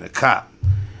 he been a cop,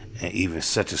 and even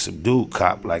such a subdued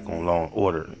cop like on Law and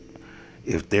Order.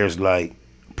 If there's like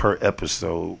per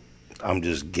episode, I'm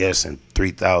just guessing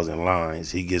 3,000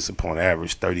 lines, he gets upon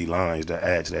average 30 lines to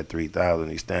add to that 3,000.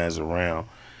 He stands around,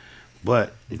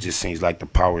 but it just seems like the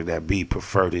powers that be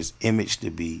preferred his image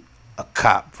to be a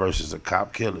cop versus a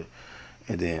cop killer.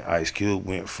 And then Ice Cube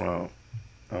went from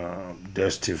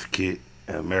Death Certificate,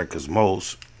 America's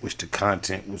Most, which the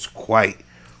content was quite,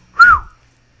 whew,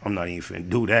 I'm not even finna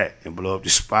do that and blow up the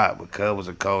spot because was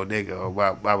a cold nigga, or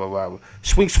blah, blah, blah, blah.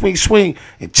 Swing, swing, swing,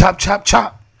 and chop, chop,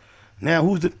 chop. Now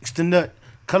who's the nut?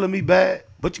 Color me bad,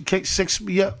 but you can't sex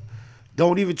me up.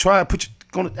 Don't even try to put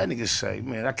your, that nigga say,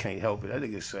 man, I can't help it. That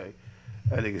nigga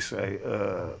say,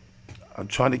 I'm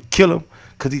trying to kill him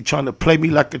because he trying to play me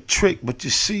like a trick, but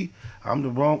you see, I'm the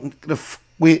wrong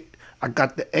with. I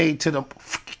got the A to the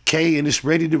K and it's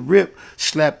ready to rip.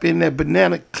 Slap in that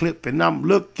banana clip and I'm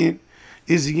looking.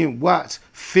 Izzy and Watts,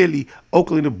 Philly,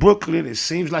 Oakland, and Brooklyn. It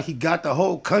seems like he got the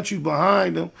whole country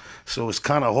behind him, so it's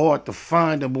kind of hard to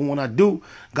find him. But when I do,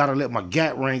 gotta let my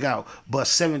gat ring out. But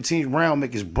 17th round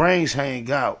make his brains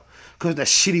hang out. Because that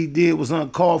shit he did was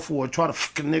uncalled for. Try to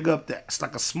fuck a nigga up, that's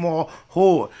like a small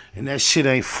whore. And that shit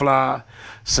ain't fly.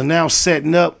 So now I'm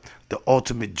setting up the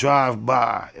ultimate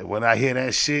drive-by. And when I hear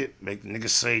that shit, make the nigga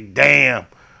say, damn,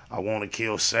 I want to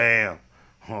kill Sam.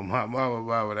 Oh, my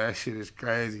mama, that shit is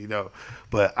crazy, though.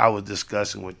 But I was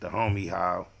discussing with the homie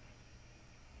how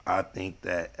I think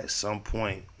that at some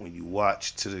point when you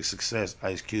watch to the success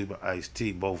Ice Cube and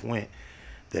Ice-T both went,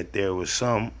 that there was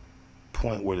some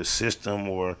point where the system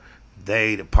or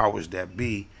they, the powers that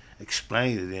be,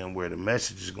 explain to them where the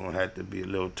message is going to have to be a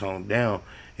little toned down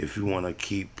if you want to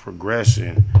keep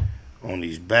progressing on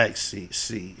these back seats.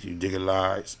 You dig a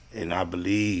lies? And I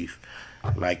believe,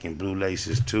 like in Blue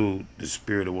Laces 2, the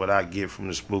spirit of what I get from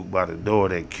the Spook by the Door,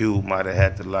 that Cube might have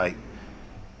had to like,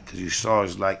 because you saw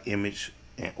his like image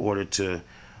in order to,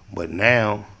 but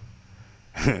now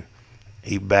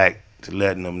he back to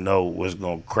letting them know what's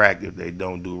going to crack if they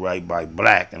don't do right by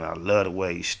black. And I love the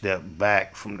way he stepped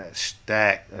back from that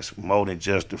stack. That's more than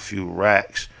just a few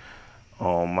racks.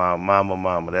 Oh, my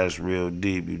mama, that's real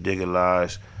deep. You dig a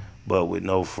lies? But with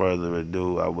no further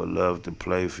ado, I would love to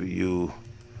play for you,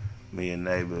 me and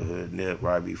Neighborhood Nip,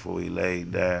 right before he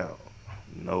laid down.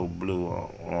 No blue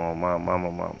on my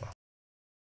mama.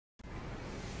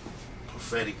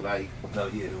 prophetic, like. No,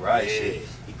 yeah, the riot shit.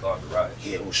 He called the riot.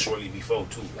 Yeah, it was shortly before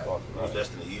too. Like, it was less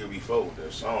than a year before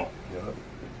their song. Yeah.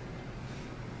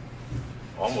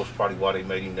 Almost probably why they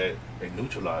made him that. They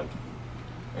neutralized him.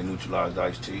 They neutralized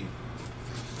Ice-T.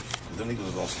 Them niggas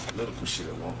was on some political shit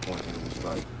at one point and it was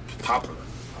like popular.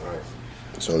 All right.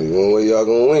 It's only one way y'all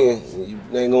gonna win. You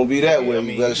ain't gonna be that way.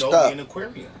 You better stop. In the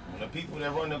aquarium. When the people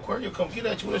that run the aquarium come get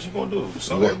at you, what you gonna do?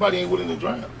 So everybody ain't willing to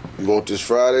drown. You want this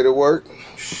Friday to work?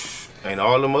 Ain't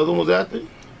all them other ones out there?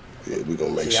 Yeah, we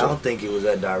gonna make sure. I don't think it was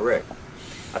that direct.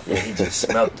 I think he just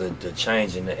smelt the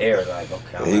change in the air. Like,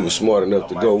 okay. He was smart enough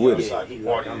to go with it. Yeah, he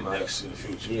like, I'm out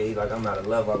of, yeah, he like, I'm out of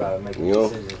level. I gotta make a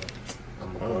decision.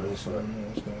 I'm gonna go this way.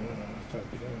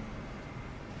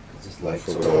 It's like,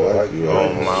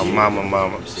 my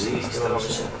mama.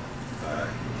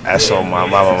 That's on my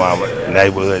mama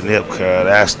neighborhood nip, cuz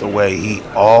that's the way he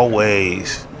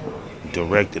always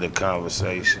directed a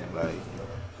conversation. Like,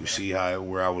 you see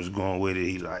where I was going with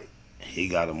it, he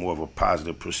got a more of a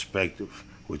positive perspective,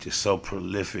 which is so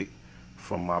prolific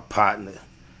from my partner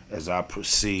as I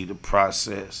proceed the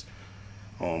process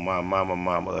on my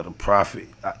mama of the prophet.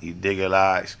 You dig it,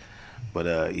 eyes?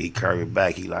 But he carried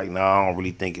back. He like, no, I don't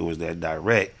really think it was that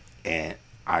direct. And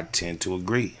I tend to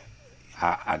agree.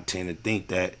 I tend to think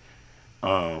that,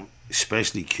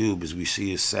 especially Cube, as we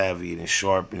see as savvy and as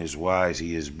sharp and as wise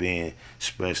he has been,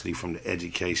 especially from the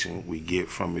education we get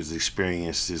from his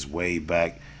experiences way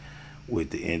back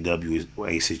with the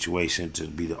NWA situation, to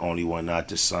be the only one not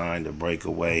to sign, to break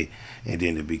away, and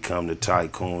then to become the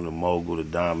tycoon, the mogul, the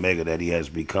Don Mega that he has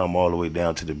become, all the way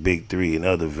down to the Big Three and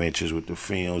other ventures with the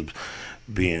films,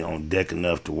 being on deck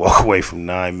enough to walk away from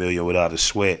 9 million without a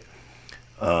sweat.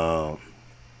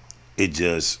 It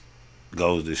just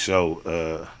goes to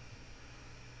show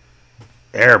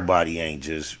everybody ain't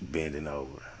just bending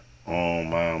over. Oh,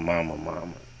 my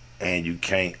mama. And you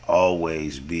can't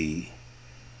always be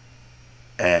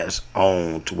as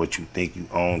on to what you think you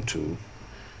own to.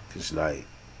 Cause like,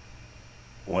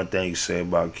 one thing you say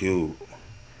about Cube,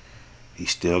 he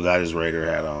still got his Raider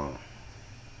hat on.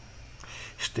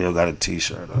 Still got a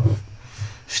t-shirt on.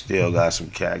 Still got some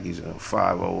khakis and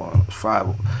 501s,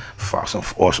 some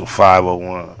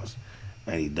 501s.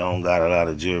 And he don't got a lot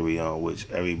of jewelry on, which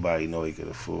everybody know he could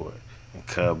afford. And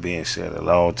Cub Ben said a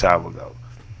long time ago,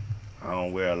 I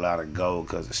don't wear a lot of gold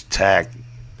because it's tacky.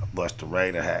 I bust a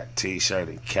Raider hat, t-shirt,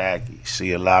 and khaki.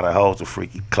 See a lot of hoes with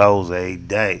freaky clothes every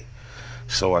day.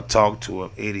 So I talk to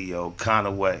him, idiot kind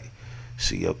of way.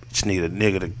 See, I just need a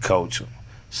nigga to coach him.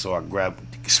 So I grab him,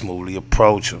 smoothly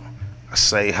approach him. I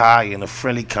say hi in a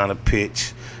friendly kind of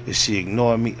pitch. If she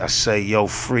ignore me, I say, yo,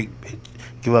 freak, bitch,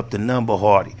 give up the number,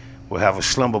 hardy. We'll have a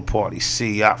slumber party.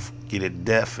 See, I get it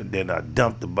deaf and then I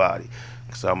dump the body.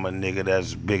 Cause I'm a nigga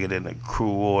that's bigger than the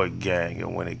crew or gang.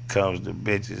 And when it comes to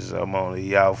bitches, I'm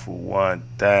only out for one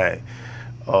thing.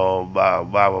 Oh, blah.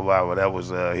 That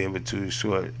was him too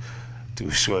short.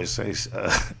 Too short, say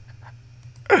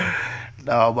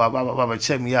No, but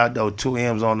check me out though. 2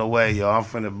 M's on the way, yo. I'm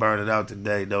finna burn it out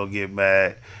today. Don't get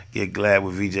mad. Get glad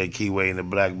with VJ Keyway in the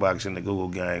Black Box and the Google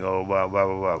Gang. Oh, blah. My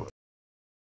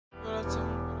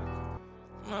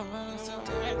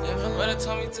brother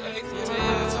told me to take the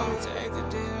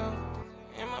deal.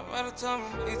 And my brother told me,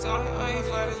 he told me, oh, you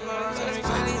fight his body. He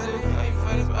told me, oh, you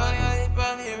fight his body, how you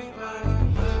body everybody.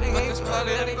 But this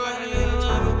party, everybody in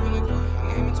love.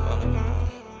 Give me 12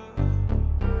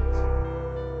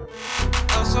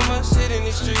 so much shit in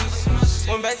the streets.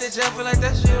 Went back to jail, feel like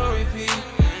that shit on repeat.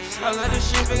 I love this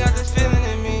shit, but got this feeling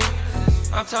in me.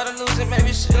 I'm tired of losing,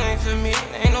 maybe shit ain't for me.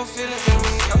 Ain't no feelings in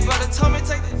me. My brother told me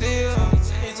take the deal.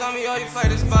 He told me all you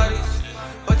fight is bodies.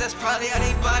 But that's probably how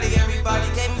they body everybody.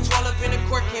 Gave me 12 up in the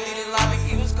court, can't leave the lobby.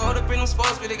 He was cold up in them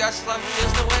sports, but they got sloppy.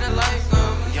 Just the way the life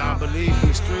goes. Beyond belief in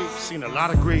the streets, seen a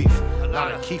lot of grief. A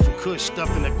lot of Kiefer Kush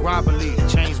stuffed in the grabber leaf.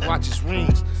 Chains, watches,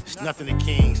 rings. It's nothing to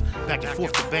kings. Back and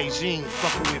forth to Beijing,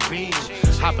 fucking with beans.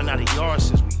 Hopping out of yards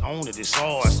since we own it, it's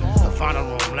ours. Havana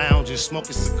room lounges,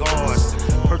 smoking cigars.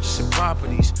 Purchasing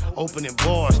properties, opening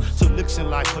bars. Took licks in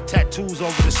life, put tattoos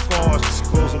over the scars.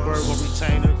 Rosenberg on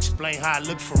retainer, explain how I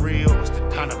look for real.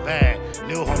 Kinda bad,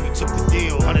 Lil homie took the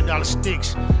deal. $100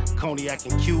 sticks, cognac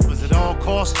and Cubans at all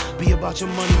costs. Be about your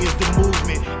money is the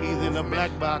movement. Either in a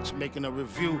black box, making a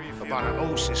review about an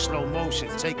ocean, slow motion,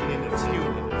 taking in the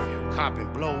view. Cop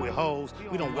and blow with hoes,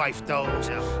 we don't wife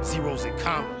those. Zeros and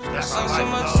commas, that's how life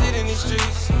goes. So much shit in these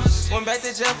streets. Went back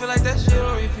to jail, feel like that shit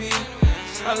on repeat.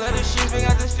 I love this shit, but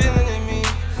got this feeling in me.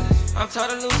 I'm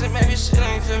tired of losing, maybe shit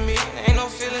ain't for me. Ain't no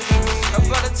feelings in me. My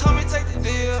brother told me take the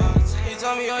deal. He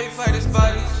told me all you fight is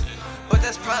bodies. But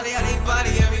that's probably how they body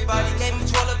everybody. Gave me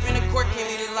 12 up in the court, can't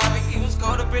leave the lobby. He was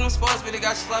caught up in them sports, but they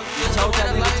got sloppy. Told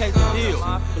that nigga take the deal.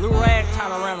 Blue rag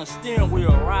tied around the steering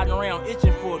wheel, riding around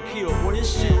itching for a kill. Boy,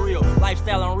 this shit real.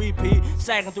 Lifestyle on repeat,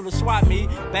 sagging through the swap meet,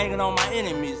 banging on my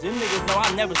enemies. Them niggas know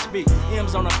I never speak.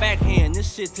 M's on the backhand,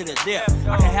 this shit to the depth.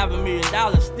 I can have $1 million,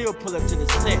 still pull up to the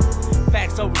set.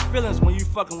 Facts over feelings when you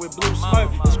fucking with Blue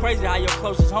Smurf. It's crazy how your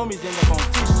closest homies end up on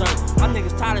t-shirts. My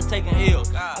niggas tired of taking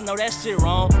L's. I know that shit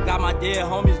wrong. Got my dead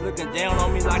homies looking down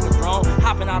on me like a drone.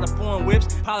 Hopping out of foreign whips,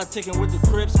 politicking with the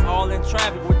Crips, all in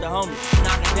traffic with the homies,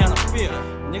 knocking down a fifth.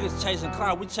 Niggas chasing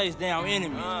clout, we chase down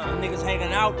enemies. Niggas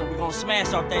hanging out, then we gon'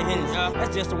 smash off their Hennessy.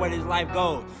 That's just the way this life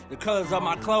goes. The colors of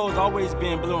my clothes always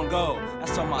been blue and gold.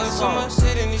 That's on my soul. So much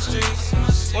shit in these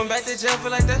streets. Went back to jail,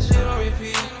 feel like that shit on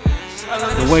repeat.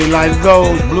 The way life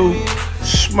goes, Blue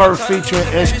Smurf featuring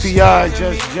SPI,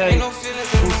 Just Jay,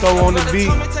 who throw on the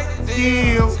beat,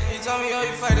 deal,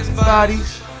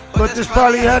 bodies, but this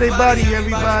probably how they body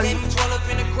everybody.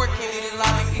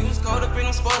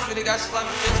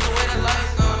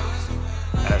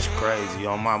 That's crazy.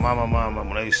 On my mama,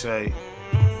 when they say,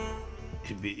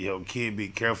 yo kid, be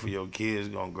careful, your kid's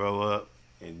gonna grow up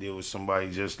and deal with somebody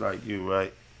just like you,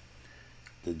 right?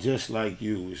 The just like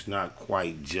you is not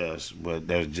quite just, but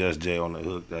that's Just Jay on the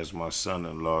hook. That's my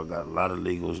son-in-law. Got a lot of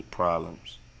legal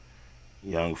problems.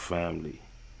 Young family.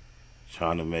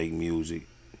 Trying to make music.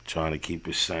 Trying to keep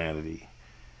his sanity.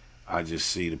 I just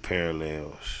see the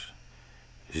parallels.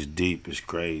 It's deep. It's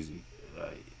crazy.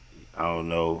 Like, I don't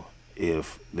know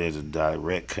if there's a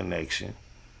direct connection.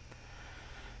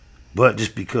 But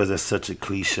just because that's such a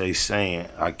cliche saying,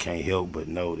 I can't help but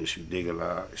notice, you dig a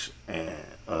lot. And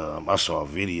I saw a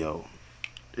video.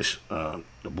 This the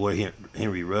boy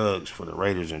Henry Ruggs for the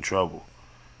Raiders in trouble.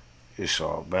 It's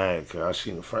all bad because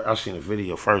I seen the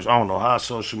video first. I don't know how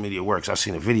social media works. I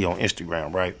seen a video on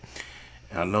Instagram, right?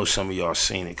 And I know some of y'all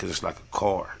seen it because it's like a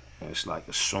car. And it's like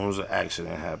as soon as an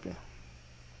accident happened,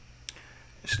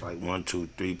 it's like 1, 2,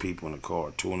 3 people in the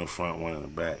car, 2 in the front, 1 in the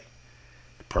back.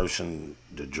 Person,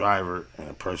 the driver and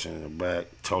the person in the back,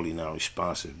 totally not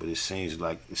responsive. But it seems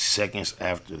like seconds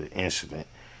after the incident,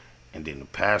 and then the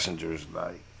passengers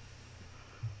like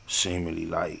seemingly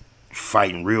like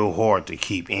fighting real hard to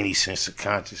keep any sense of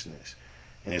consciousness.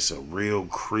 And it's a real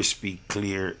crispy,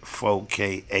 clear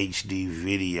 4K HD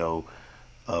video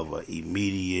of an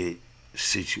immediate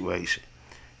situation.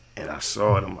 And I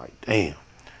saw it, I'm like, damn.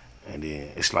 And then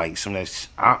it's like some of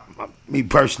that, me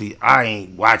personally, I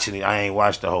ain't watching it. I ain't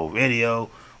watched the whole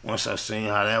video. Once I seen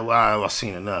how that was, I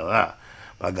seen another.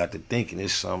 But I got to thinking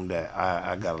it's something that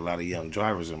I got a lot of young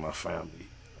drivers in my family.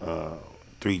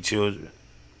 3 children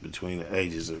between the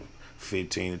ages of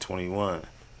 15 and 21.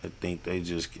 I think they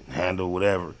just can handle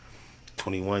whatever.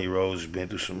 21-year-olds been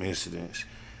through some incidents.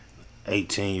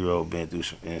 18-year-old been through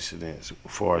some incidents.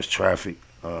 As far as traffic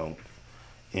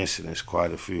incidents,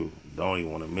 quite a few. Don't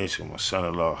even want to mention my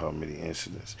son-in-law how many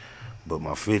incidents. But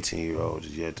my 15-year-old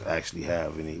is yet to actually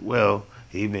have any. Well,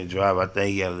 he been driving. I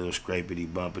think he had a little scrapity,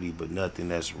 bumpity, but nothing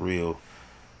that's real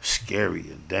scary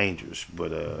or dangerous.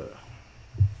 But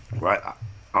right,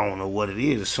 I don't know what it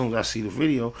is. As soon as I see the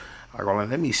video, I go like,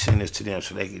 let me send this to them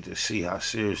so they can just see how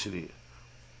serious it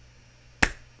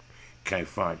is. Can't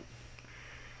find it.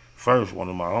 First, one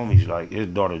of my homies, like, his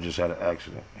daughter just had an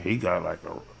accident. He got like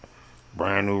a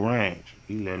brand new Range.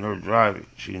 He letting her drive it.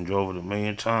 She done drove it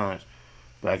 1,000,000 times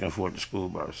back and forth to school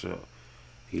by herself.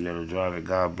 He let her drive it.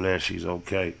 God bless, she's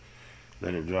okay.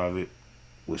 Let her drive it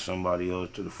with somebody else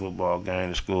to the football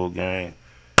game, the school game.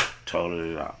 Told her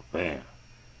it out. Bam.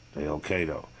 They okay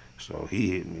though. So he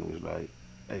hit me and was like,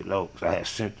 hey, Lokes, I had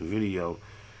sent the video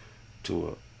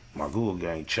to my Google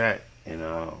gang chat and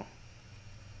on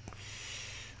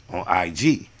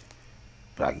IG.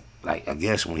 But I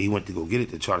guess when he went to go get it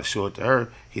to try to show it to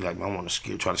her, he like, man, I want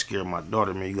to try to scare my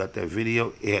daughter. Man, you got that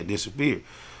video? It had disappeared.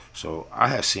 So I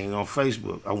had seen it on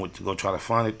Facebook. I went to go try to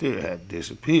find it there. It had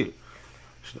disappeared.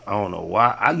 So I don't know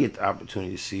why I get the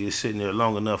opportunity to see it sitting there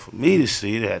long enough for me to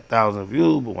see it. It had 1,000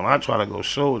 views, but when I try to go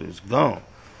show it, it's gone.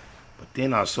 But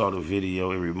then I saw the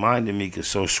video. It reminded me because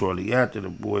so shortly after, the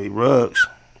boy Ruggs,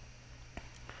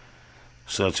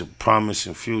 such a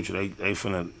promising future. They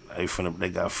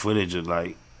got footage of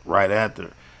like right after,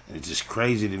 and it's just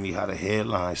crazy to me how the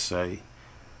headlines say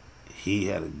he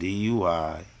had a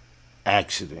DUI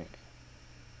accident.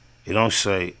 It don't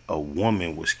say a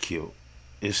woman was killed.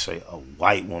 It say a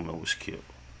white woman was killed.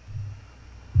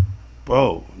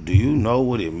 Bro, do you know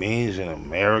what it means in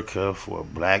America for a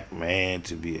black man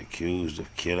to be accused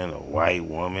of killing a white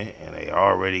woman, and they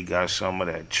already got some of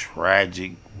that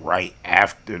tragic right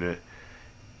after the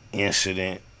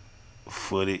incident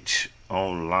footage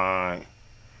online?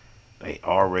 They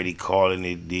already calling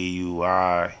it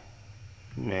DUI.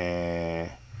 man,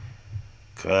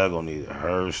 cuz gonna need a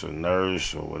hearse, a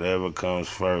nurse, or whatever comes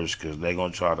first, because they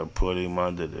gonna try to put him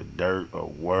under the dirt or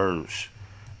worse.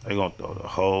 They gonna throw the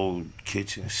whole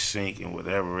kitchen sink and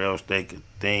whatever else they could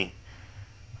think.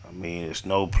 I mean, it's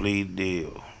no plea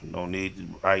deal. No need to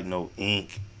write no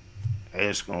ink. They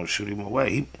just gonna shoot him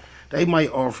away. They might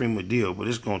offer him a deal, but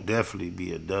it's gonna definitely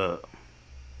be a dub.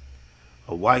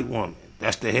 A white woman.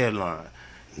 That's the headline.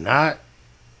 Not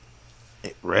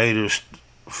Raiders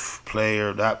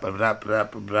player,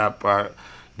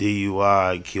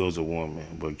 DUI kills a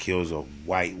woman, but kills a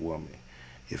white woman.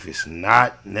 If it's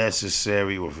not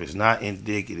necessary or if it's not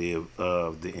indicative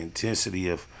of the intensity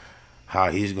of how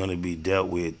he's going to be dealt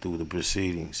with throughout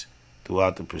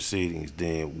the proceedings,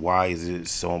 then why is it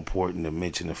so important to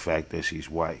mention the fact that she's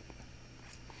white?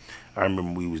 I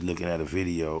remember we was looking at a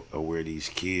video of where these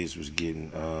kids was getting,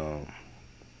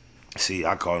 see,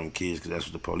 I call them kids because that's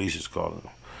what the police is calling them,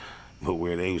 but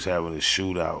where they was having a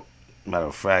shootout. Matter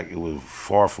of fact, it was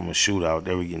far from a shootout.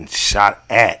 They were getting shot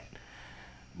at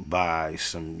by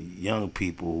some young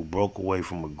people who broke away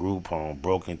from a group home,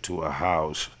 broke into a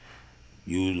house,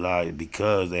 utilized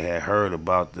because they had heard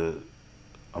about the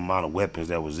amount of weapons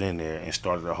that was in there, and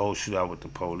started a whole shootout with the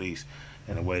police.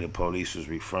 And the way the police was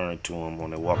referring to them on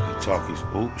their walkie-talkies,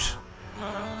 the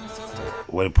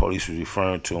way the police was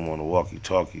referring to them on the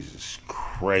walkie-talkies is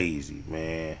crazy,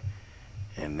 man.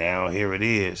 And now here it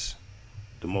is.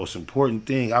 The most important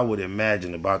thing I would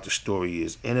imagine about the story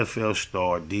is NFL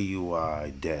star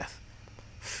DUI death,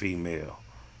 female,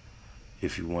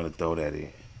 if you want to throw that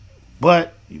in.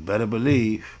 But you best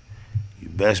believe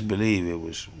it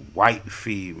was white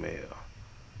female.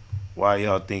 Why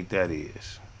y'all think that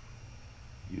is?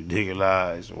 You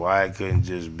digitalize why it couldn't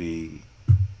just be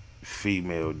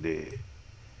female dead.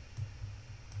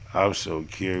 I'm so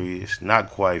curious,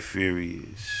 not quite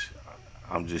furious.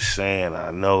 I'm just saying,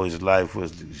 I know his life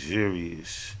was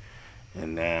luxurious,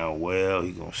 and now, well,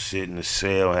 he gonna sit in the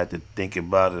cell and have to think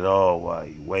about it all while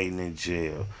he waiting in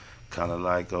jail. Kind of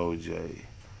like OJ.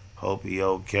 Hope he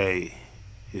okay.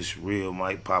 It's real,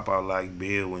 might pop out like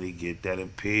Bill when he get that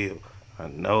appeal. I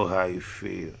know how you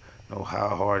feel. Know how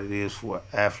hard it is for an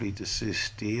athlete to sit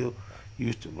still.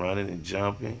 Used to running and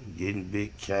jumping, getting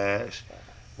big cash.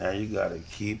 Now you gotta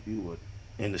keep you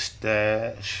in the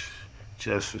stash.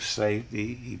 Just for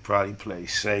safety, he probably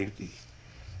plays safety.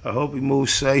 I hope he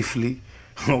moves safely.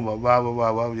 Oh my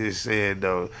Baba, I'm just saying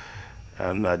though,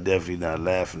 I'm definitely not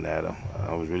laughing at him.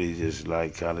 I was really just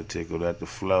like kind of tickled at the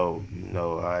flow. You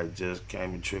know, I just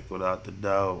came and trickled out the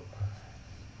door.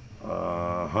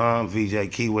 VJ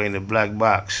Keyway in the black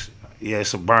box. Yeah,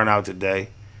 it's a burnout today.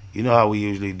 You know how we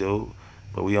usually do,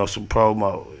 but we on some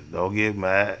promo. Don't get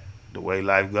mad. The way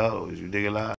life goes, you dig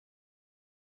a lot.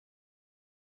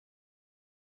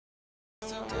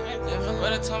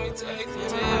 Told me take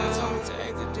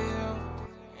the deal.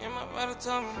 And my brother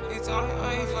told me, he told me,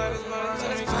 oh, you fight his body,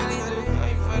 how you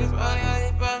fight his body, how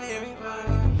you body, everybody.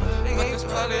 But this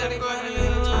probably everybody in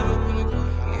the love up in the car.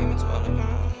 Gave me 12 up in the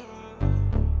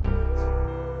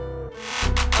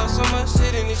so much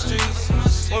shit in the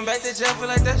streets. Went back to jail, feel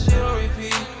like that shit on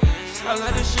repeat. I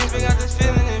love the streets, but got this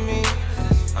feeling in me.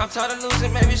 I'm tired of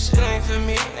losing, maybe shit ain't for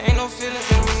me. Ain't no feelings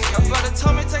in me. My brother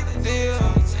told me take the deal.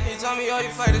 He told me, oh, you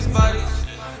fight his body.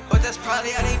 But that's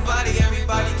probably how they body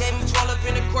everybody. Gave me 12 up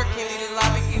in the court, can't leave the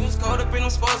lobby. He was cold up in them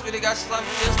sports, but they got sloppy.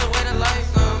 Just the way the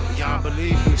life goes. Beyond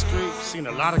belief in the streets, seen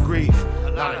a lot of grief.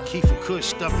 A lot of Keith and Kush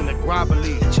stuffed in the grobber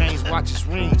leaf. Chains, watches,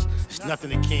 rings. It's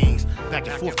nothing to kings. Back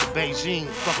and forth to Beijing,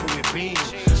 fucking with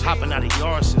beans. Hopping out of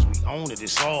yards since we own it,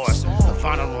 it's ours. The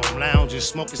final room lounges,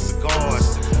 smoking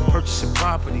cigars. Purchasing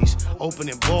properties,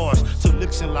 opening bars. Took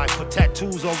licks in life, put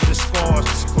tattoos over the scars.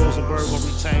 Rosenberg on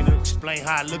retainer, explain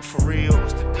how it looked for real.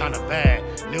 Kinda bad,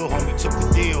 Lil homie took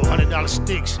the deal. $100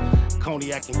 sticks,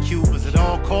 cognac and Cubans at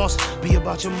all costs. Be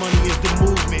about your money is the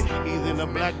movement. Either in a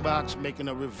black box, making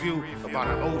a review about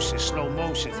an ocean, slow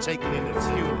motion, taking in the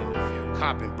view.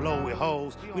 Cop and blow with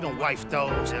hoes, we don't wife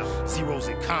those. Zeros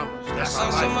and commas, that's how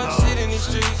life goes. So much shit in the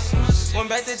streets. Went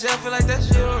back to jail, feel like that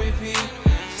shit on repeat.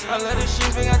 I love the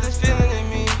streets, but got this feeling in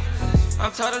me.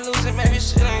 I'm tired of losing, maybe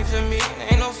shit ain't for me.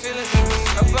 Ain't no feelings in me.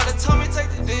 My brother told me take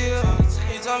the deal.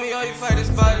 He told me, oh, you fight his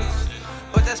body.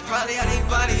 But that's probably how they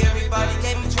body everybody.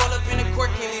 Gave me 12 up in the court,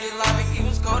 can't leave the lobby. He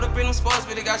was cold up up in them sports,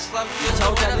 but they got sloppy. Just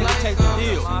Told that nigga take the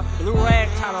deal. Blue rag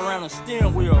tied around the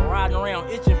steering wheel, riding around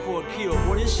itching for a kill.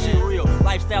 Boy, this shit real.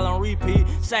 Lifestyle on repeat,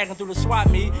 sagging through the swap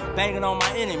meet, banging on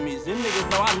my enemies. Them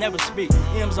niggas know I never speak.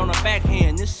 M's on the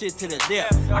backhand, this shit to the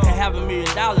depth. I can have $1 million,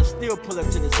 still pull up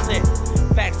to the set.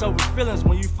 Facts over feelings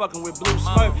when you fucking with Blue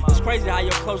Smurf. It's crazy how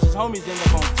your closest homies end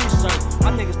up on t-shirts.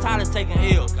 My niggas tired of taking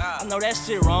L's. I know that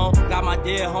shit wrong. Got my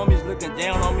dead homies looking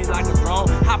down on me like a drone.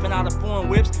 Hopping out of foreign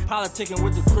whips, politicking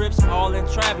with the Crips, all in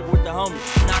traffic with the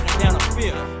homies, knocking down a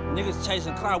fear. Niggas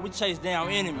chasing clout, we chase down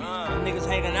enemies. Niggas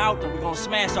hanging out, then we gon'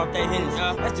 smash off that Hennessy.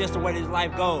 That's just the way this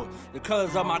life goes. The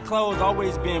colors of my clothes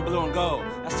always been blue and gold.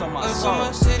 That's on my soul. So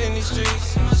much shit in these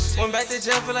streets. Went back to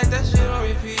jail, feel like that shit on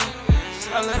repeat.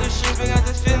 I love the streets, but got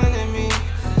this feeling in me.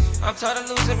 I'm tired of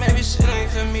losing, maybe shit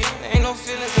ain't for me. There ain't no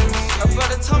feelings in me. My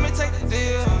brother told me take the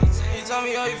deal. He told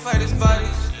me all you fight is bodies.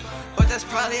 But that's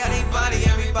probably how they body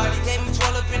everybody. Gave me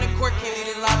 12 up in the court, can't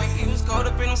leave the lobby. He was caught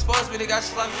up in them sports, but they got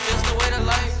sloppy. Just the way the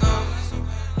life goes.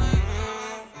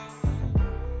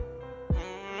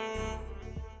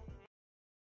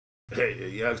 Hey, the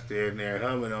youngster in there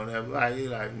humming on that bike, he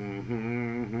like,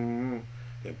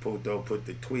 Then Puto put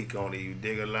the tweak on it, you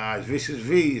dig a lies. Vicious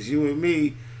V's, you and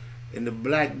me in the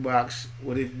black box.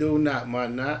 What it do not, my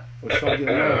not? What's on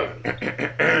your mind?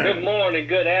 Good morning,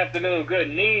 good afternoon, good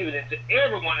evening to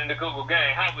everyone in the Google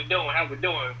gang. How we doing? How we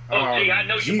doing? Oh, gee, I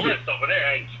know you're blessed over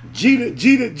there, ain't you?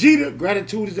 Jeter.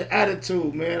 Gratitude is the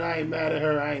attitude, man. I ain't mad at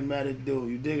her. I ain't mad at dude.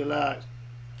 You dig a lies?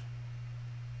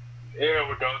 There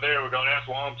we go. That's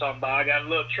what I'm talking about. I got a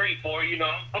little treat for you. You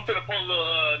know, I'm finna pull a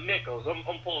little nickels. I'm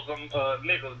pull some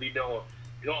nickels be doing.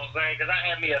 You know what I'm saying? Because I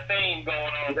had me a theme going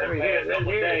on for the past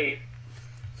couple days.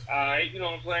 You know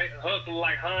what I'm saying? Hustle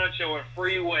like Honcho and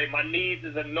Freeway. My needs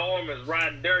is enormous.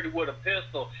 Riding dirty with a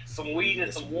pistol. Some weed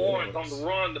and some warrants on the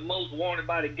run. The most wanted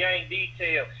by the gang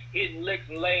detail. Hitting licks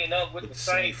and laying up with the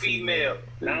same female.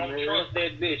 Now I don't trust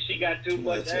that bitch. She got too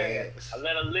much ass. I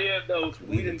let her live though.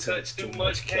 We done touched too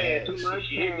much cash.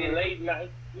 She hit me late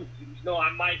night. You know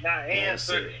I might not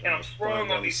answer. And I'm sprung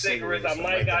on these cigarettes. I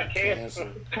might got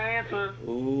cancer.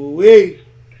 Ooh-wee.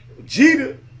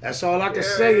 Jeter. That's all I can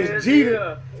say is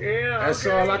Jeter. That's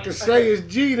all I can say is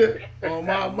Jeter. On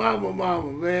my mama,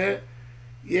 man.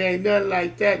 Yeah, ain't nothing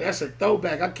like that. That's a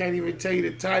throwback. I can't even tell you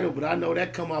the title, but I know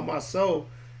that come out my soul.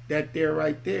 That there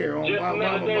right there. On just my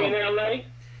mama. In LA?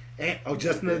 And,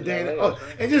 just another day. Oh,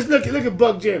 and just look at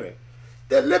Buck Jenner.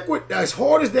 That liquid, as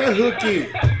hard as that hook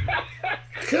is.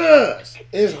 Cuz,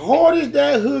 as hard as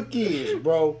that hook is,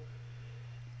 bro.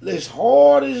 As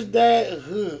hard as that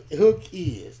hook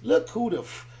is. Look who the...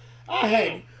 I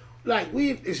had, like,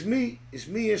 it's me and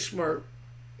Smurf.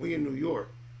 We in New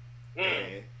York.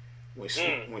 And when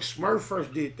Smurf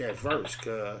first did that verse,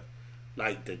 cuz,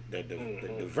 like,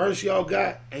 the verse y'all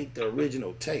got ain't the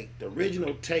original take. The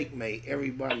original take made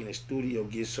everybody in the studio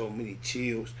get so many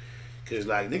chills. Cause,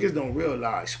 like, niggas don't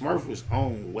realize Smurf was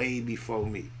on way before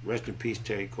me. Rest in peace,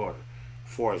 Terry Carter.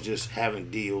 As far as just having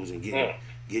deals and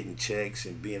getting checks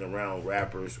and being around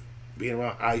rappers, being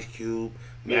around Ice Cube,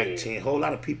 Mac 10, whole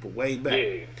lot of people way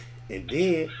back. And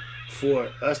then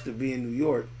for us to be in New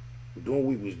York, doing what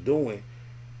we was doing,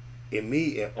 and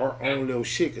me and our own little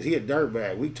shit, because he a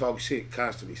dirtbag. We talk shit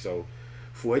constantly. So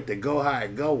for it to go how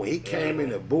it go, when he came in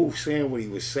the booth saying what he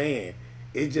was saying,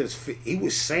 it just fit. He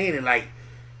was saying it like,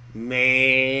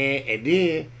 man, and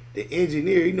then the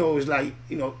engineer, you know, was like,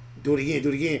 you know, do it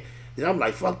again. Then I'm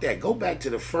like, fuck that, go back to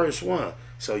the first one.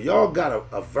 So y'all got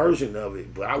a version of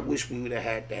it, but I wish we would have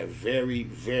had that very,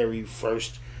 very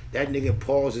first. That nigga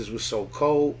pauses was so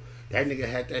cold. That nigga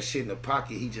had that shit in the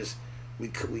pocket. He just, we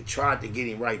tried to get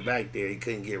him right back there. He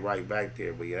couldn't get right back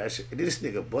there. But yeah, that shit, this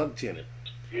nigga Buck Jenner.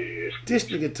 This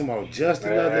nigga tomorrow just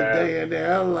another day in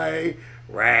LA.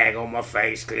 Rag on my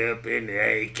face, clip in the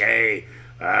AK.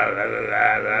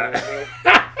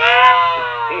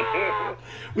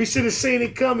 We should have seen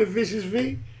it coming, Vicious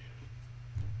V.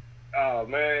 Oh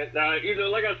man, now you know,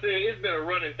 like I said, it's been a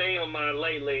running thing on mine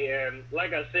lately, and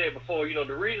like I said before, you know,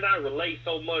 the reason I relate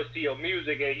so much to your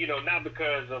music, and you know, not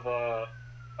because of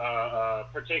a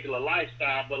particular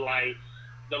lifestyle, but like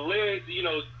the lyrics, you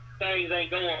know, things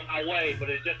ain't going my way, but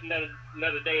it's just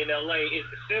another day in LA. It's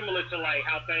similar to like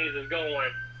how things is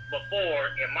going before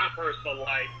in my personal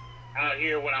life out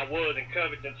here when I was in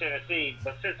Covington, Tennessee.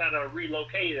 But since I done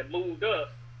relocated and moved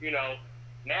up, you know,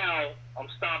 now I'm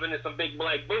stomping in some big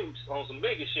black boots on some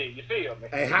bigger shit. You feel me?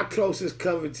 Hey, how close is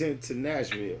Covington to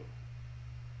Nashville?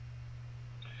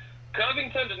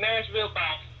 Covington to Nashville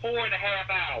about 4.5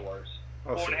 hours.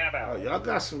 Oh, 4.5 hours. Oh, y'all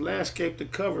got some landscape to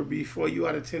cover before you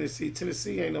out of Tennessee.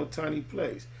 Tennessee ain't no tiny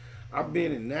place. I've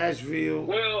been in Nashville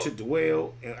to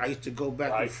dwell, and I used to go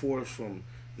back and forth from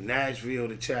Nashville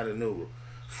to Chattanooga.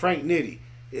 Frank Nitty,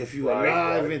 if you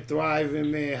alive and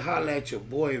thriving, man, holla at your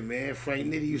boy, man. Frank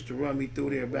Nitty used to run me through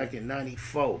there back in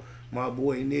 '94. My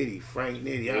boy Nitty, Frank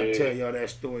Nitty. I'll tell y'all that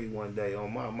story one day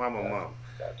on my mama.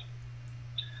 Gotcha.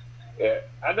 Yeah,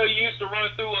 I know you used to run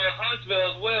through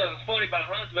Huntsville as well. It's funny about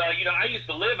Huntsville. You know, I used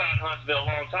to live out in Huntsville a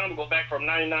long time ago, back from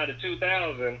 '99 to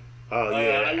 2000. Oh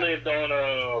yeah. I lived on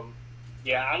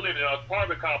I lived in an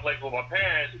apartment complex with my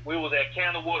parents. We was at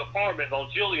Candlewood Apartments on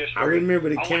Julia Street. I remember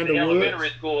the Candlewood. I went to elementary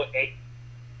school.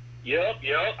 Yep.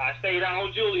 I stayed out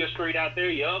on Julia Street out there.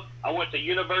 Yep. I went to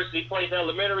University Place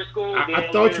Elementary School. I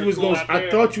thought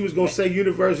you was gonna say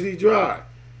University Drive.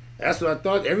 That's what I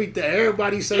thought.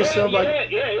 Everybody say something.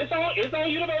 It's on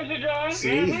University Drive.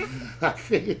 See, I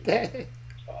figured that.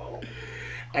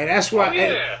 And that's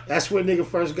why. That's when nigga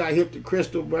first got hip to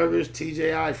Crystal Burgers,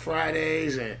 TJI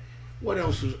Fridays, and what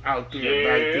else was out there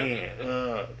back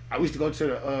then? I used to go to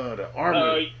the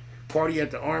Armory, party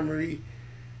at the Armory.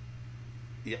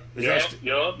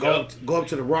 Go up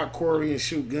to the rock quarry and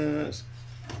shoot guns.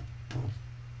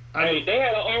 They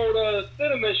had an old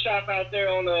cinnamon shop out there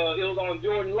on it was on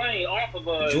Jordan Lane off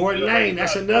of Jordan Lane.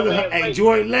 That's another.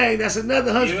 Jordan Lane. That's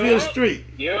another Huntsville street.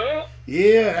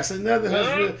 Yeah, that's another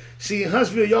Huntsville. See, in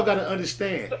Huntsville, y'all got to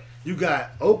understand. You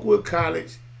got Oakwood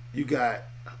College. You got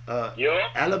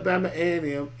Alabama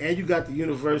A&M, and you got the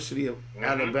University of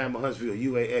Alabama Huntsville,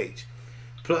 UAH,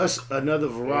 plus another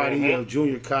variety of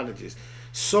junior colleges.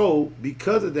 So,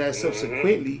 because of that,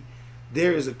 subsequently,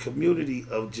 there is a community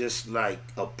of just like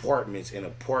apartments and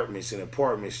apartments and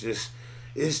apartments.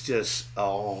 It's just a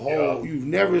whole. You've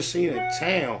never seen a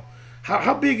town.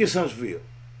 How big is Huntsville?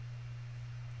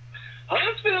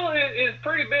 Huntsville is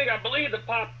pretty big. I believe the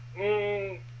pop.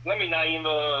 Let me not even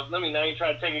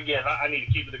try to take a guess. I need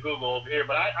to keep it to Google over here,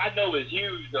 but I know it's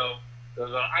huge though.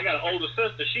 Cause I got an older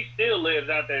sister. She still lives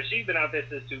out there. She's been out there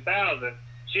since 2000.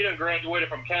 She done graduated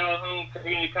from Calhoun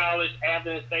Community College,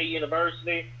 Athens State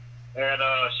University, and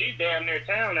she's damn near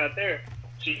town out there.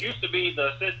 She used to be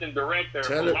the assistant director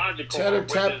for Logicor.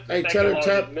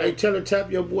 Tell her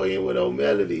tap your boy in with old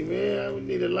Melody, man. I would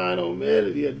need a line on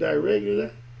Melody, a direct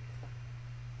regular.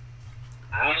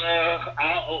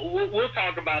 We'll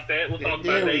talk about that. We'll talk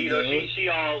about that. You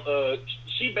know,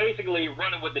 she basically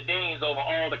running with the deans over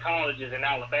all the colleges in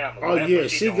Alabama. Oh yeah,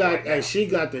 she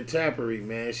got the tappery,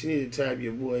 man. She need to tap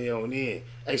your boy on in.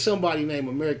 Hey, somebody named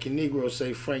American Negro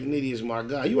say Frank Nitty is my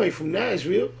guy. You ain't from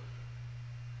Nashville.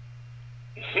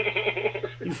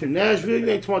 You from Nashville? You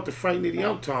ain't talking about the Frank Nitty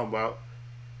I'm talking about.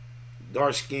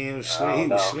 Dark skin, slim. He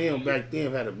was slim back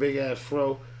then. Had a big ass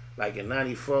fro, like in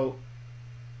 '94.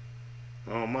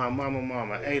 Oh my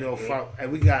mama, 805. Hey,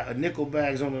 we got a nickel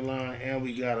bags on the line, and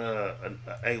we got a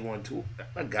 812.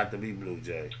 I got to be Blue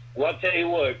Jay. Well, I'll tell you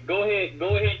what. Go ahead, do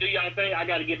y'all thing. I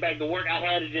got to get back to work. I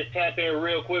had to just tap in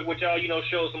real quick with y'all. You know,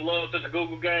 show some love to the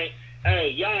Google gang.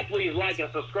 Hey, y'all, please like and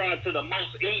subscribe to the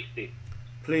Most Easty.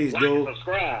 Please like do. And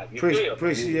subscribe.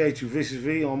 Appreciate you, Vicious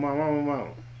V, on my mama.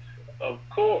 Of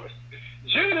course.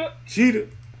 Cheetah.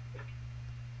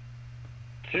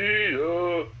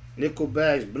 Nickel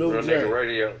bags, Blue Real Jay. Nigga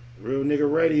Radio. Real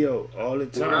Nigga Radio, all the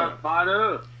time. What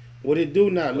up? What it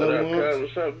do now, little ones?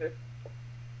 What's up, Nick?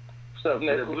 What's up,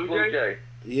 Nick? Blue Jay?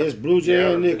 Yes, Blue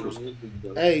Jay and Nichols.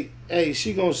 Hey,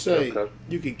 she gonna say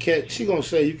you can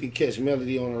catch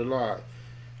Melody on her live.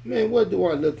 Man, what do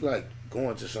I look like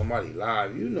going to somebody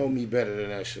live? You know me better than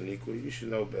that, Shaniqua. You should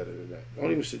know better than that. Don't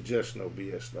even suggest no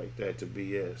BS like that to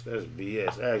BS. That's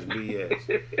BS. Ask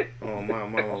BS. Oh, my.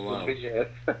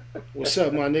 What's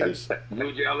up, my niggas?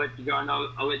 Blue Jay, I'll let you go.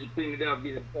 I'll let you clean it up.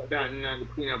 Get it down in the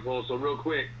cleanup bowl. So real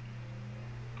quick,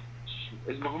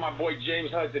 it's for my boy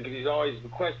James Hudson because he's always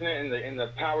requesting it in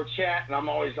the power chat, and I'm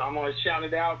always shouting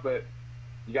it out. But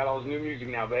you got all this new music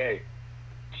now, but hey.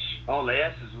 All the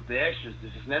S's with the extras,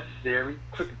 this is necessary.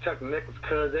 Quick and Tuck and Nichols,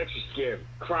 cuz extra scary.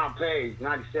 Crime pays,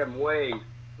 97 ways,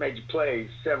 major plays,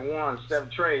 7-1, 7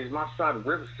 trays. My side of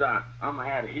Riverside, I'ma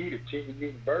have a heater, TV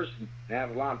University,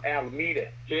 Avalon, Alameda,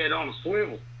 head on a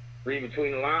swivel. Read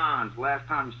between the lines, last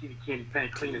time you see the candy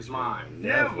paint clean his mind.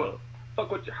 Never.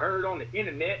 Fuck what you heard on the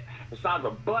internet. Besides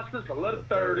the busters, I love the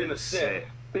third in the set.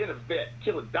 Been a vet,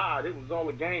 killer died, it was all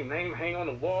a game. Name hang on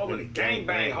the wall in the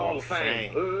Gangbang Hall of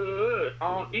Fame.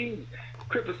 On ease,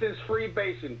 Cripple since free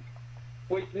basing.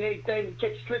 Wasting anything to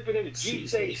catch you slipping in the G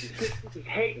station. Sisters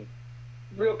hating.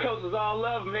 Real coasters all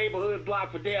love, neighborhood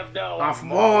block for Death Dog. I'm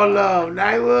from all love.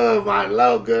 Nightwood, my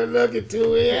low, good looking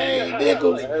to it. Hey,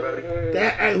 Nichols.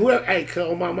 Hey,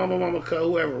 my mama,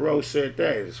 whoever wrote said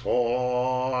that is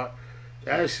hard.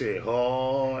 That shit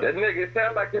hard. That nigga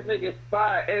sound like that nigga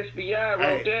Spy. SBI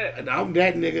wrote that. I'm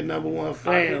that nigga #1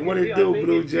 fan. What it do,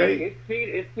 Blue Jay?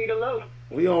 It's Peter Lowe.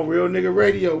 We on Real Nigga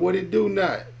Radio. What it do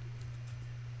not?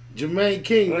 Jermaine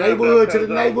King, neighborhood to the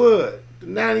neighborhood. The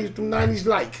 90s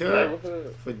like, cuz.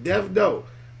 For Def Doe.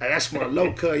 Hey, that's my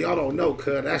low, cuz. Y'all don't know,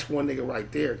 cuz. That's one nigga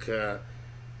right there, cuz.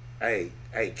 Hey,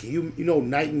 can you know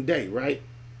night and day, right?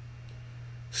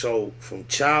 So from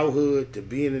childhood to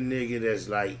being a nigga that's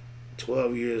like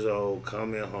 12 years old,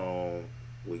 coming home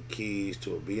with keys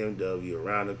to a BMW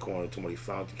around the corner to when he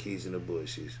found the keys in the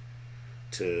bushes,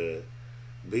 to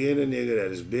being a nigga that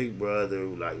his big brother,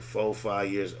 like 4 or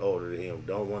 5 years older than him,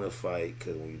 don't want to fight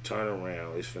because when you turn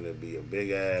around, it's finna be a big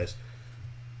ass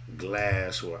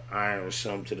glass or iron or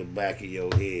something to the back of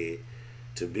your head,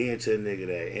 to being to a nigga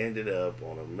that ended up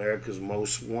on America's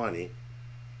Most Wanted,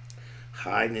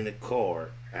 hiding in a car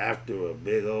after a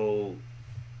big old,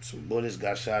 some bullets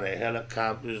got shot at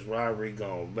helicopters, robbery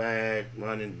gone back,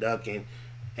 running, ducking.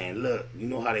 And look, you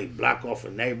know how they block off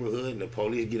a neighborhood and the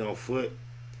police get on foot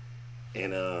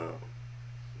and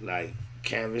like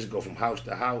canvas go from house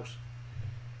to house?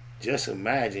 Just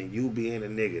imagine you being a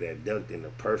nigga that ducked in the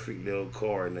perfect little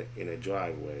car in a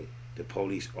driveway. The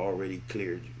police already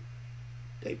cleared you.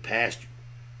 They passed you.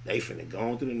 They finna go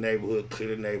on through the neighborhood,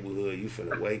 clear the neighborhood. You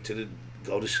finna wait till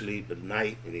go to sleep at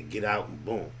night and then get out and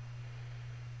boom.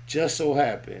 Just so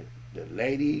happened, the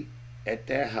lady at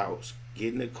that house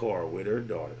get in the car with her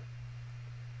daughter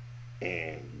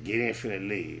and get in finna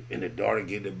leave. And the daughter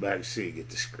get in the back seat, get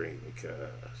to screaming because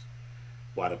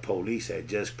while the police had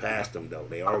just passed them though,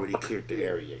 they already cleared the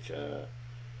area.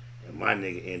 And my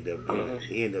nigga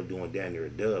ended up doing down there a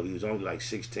dub. He was only like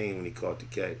 16 when he caught the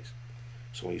case.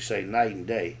 So when you say night and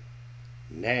day,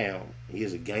 now he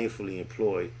is a gainfully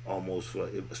employed almost for,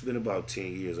 it's been about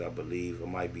 10 years, I believe. I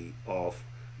might be off,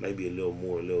 maybe a little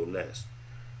more, a little less.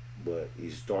 But he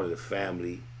started a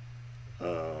family.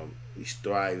 He's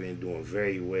thriving, doing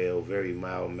very well, very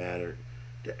mild-mannered.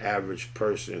 The average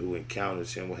person who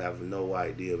encounters him will have no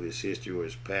idea of his history or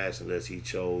his past unless he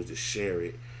chose to share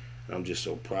it. And I'm just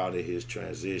so proud of his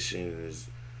transition and his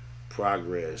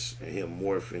progress and him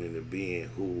morphing into being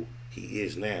who he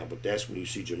is now. But that's when you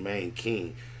see Jermaine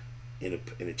King in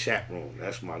the chat room.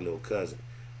 That's my little cousin,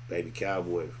 Baby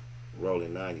Cowboy,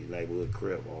 rolling 90s, neighborhood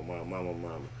crib on my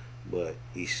mama. But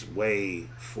he's way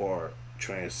far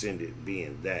transcended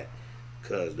being that.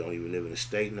 Cuz don't even live in the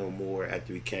state no more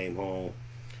after he came home.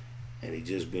 And he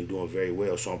just been doing very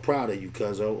well. So I'm proud of you,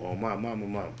 cuzzo, on my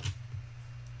mama.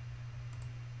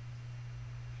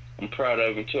 I'm proud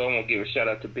of him too. I want to give a shout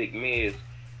out to Big Miz.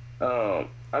 I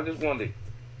just wanted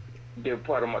to give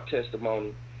part of my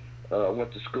testimony.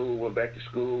 Went to school, went back to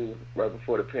school right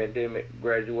before the pandemic,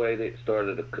 graduated,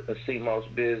 started a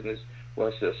CMOS business,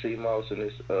 went to CMOS and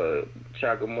this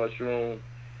chaga mushroom,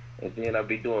 and then I'll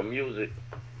be doing music,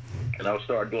 and I'll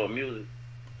start doing music.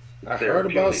 I heard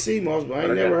about CMOS, but I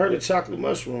ain't never heard of chocolate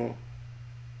mushroom.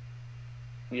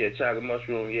 Yeah, chaga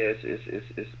mushroom. Yeah,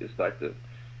 it's like the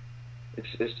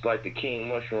it's like the king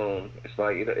mushroom. It's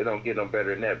like it don't get no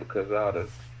better than that because all the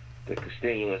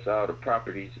constituents, all the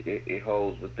properties it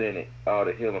holds within it, all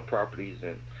the healing properties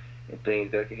and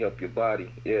things that can help your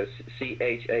body. Yes,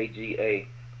 CHAGA,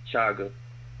 chaga,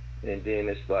 and then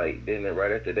it's like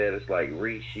right after that it's like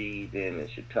reishi, then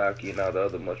it's shiitake and all the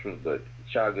other mushrooms, but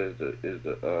chaga is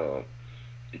the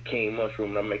king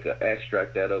mushroom. And I make an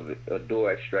extract out of it, a dual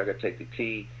extract. I take the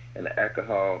tea and the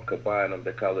alcohol and combine them.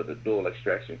 They call it a dual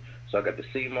extraction. So I got the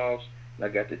CMOS and I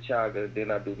got the chaga.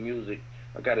 Then I do music.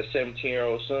 I got a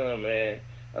 17-year-old son, man.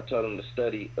 I told him to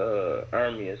study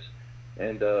Hermes,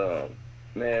 and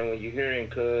man, when you hear him,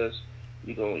 cuz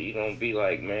you gonna be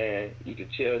like, man, you can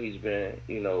tell he's been,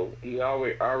 he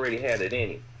already had it in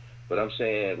him. But I'm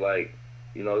saying, like,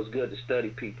 it's good to study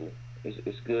people.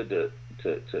 It's good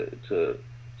to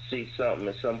see something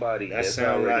in somebody That that's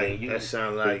sound already like in you. that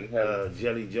sound like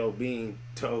Jelly Joe Bean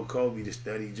told Kobe to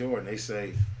study Jordan. They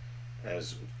say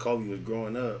as Kobe was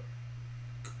growing up,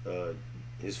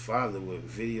 his father would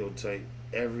videotape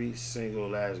every single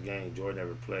last game Jordan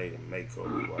ever played and make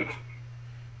Kobe watch it.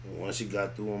 And once he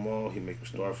got through them all, he'd make him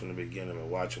start from the beginning and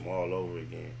watch them all over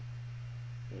again.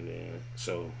 And then,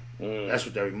 so that's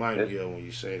what that reminded me of when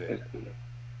you say that.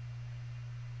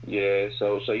 Yeah,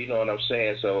 so you know what I'm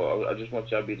saying. So I just want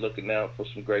y'all to be looking out for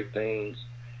some great things,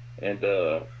 and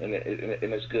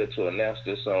it's good to announce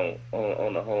this on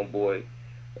the Homeboy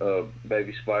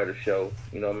Baby Spider show.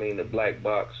 You know what I mean? The Black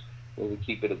Box, where we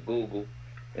keep it a Google,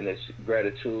 and it's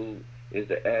gratitude is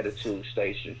the attitude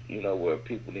station. Where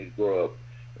people need to grow up.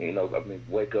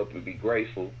 Wake up and be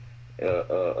grateful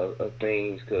of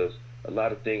things, because a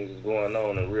lot of things is going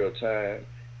on in real time,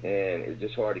 and it's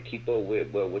just hard to keep up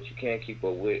with. But what you can keep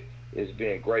up with is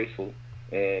being grateful,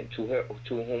 and to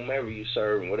whomever you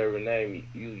serve and whatever name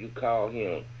you call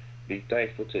him, be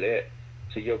thankful to that,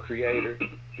 to your Creator.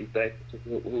 Be thankful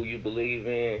to who you believe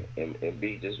in, and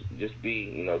be just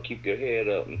be, you know, keep your head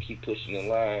up and keep pushing in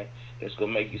line. It's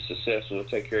gonna make you successful and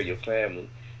take care of your family.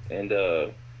 And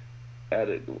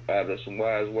out of some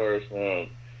wise words from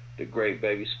the great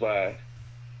Baby Spy,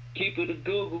 keep it a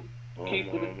Google.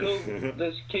 Keep it a Google.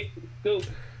 Let's keep it a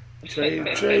Google.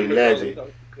 Trey Legend.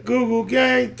 Google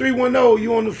gang 310.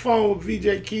 You on the phone with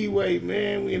VJ Keyway,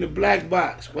 man. We in the black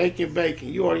box, waking bacon.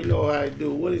 You already know how I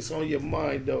do. What is on your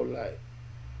mind though, like?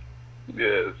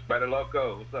 Yeah, Spider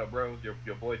Loco. What's up, bro?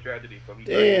 Your boy Tragedy from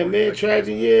Damn, man,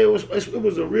 Tragedy. Yeah, it was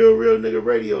a real nigga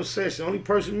radio session. Only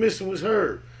person missing was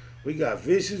her. We got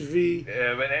Vicious V.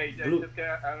 Yeah, but hey,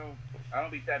 I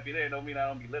don't be tapping in. Don't mean I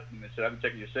don't be listening and shit. I be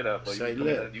checking your shit up. So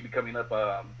you be coming up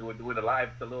doing the live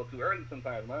a little too early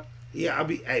sometimes, man. Yeah,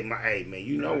 hey man,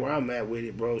 you know where I'm at with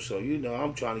it, bro. So you know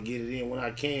I'm trying to get it in when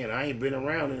I can. I ain't been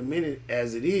around in a minute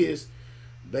as it is,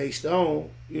 based on,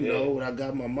 you know, when I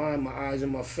got my mind, my eyes,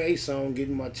 and my face on,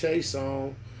 getting my chase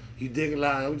on. You dig a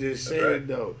lot. I'm just saying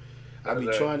though. I be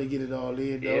trying to get it all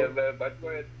in though. Yeah, man, but go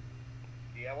ahead.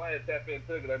 Yeah, I wanted to tap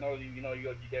into it because I know you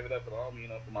gave it up for the homie,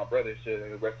 for my brother and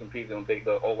shit. Rest in peace, and take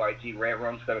the OYG Rant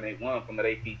Rum 781 from that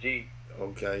APG.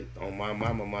 Okay, on my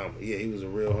mama. Yeah, he was a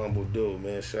real humble dude,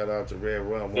 man. Shout out to Red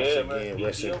Rum once again.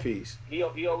 Rest in peace. He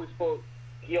always spoke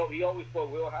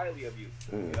real highly of you.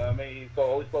 You know what I mean? He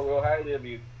always spoke real highly of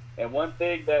you. And one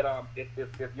thing that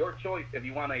if your choice, if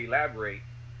you want to elaborate,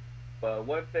 but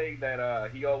one thing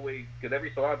that he always, because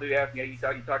every so often he asked me, you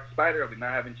talk to Spider, I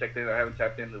haven't checked in, I haven't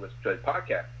tapped into his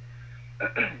podcast,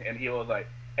 and he was like,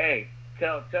 hey,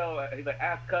 he's like,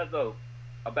 ask Cuzzo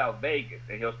about Vegas,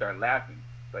 and he'll start laughing.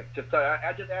 Like,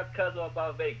 I just asked Cuzzo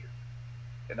about Vegas,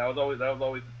 and that was always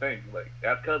the thing. Like,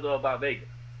 ask Cuzzo about Vegas.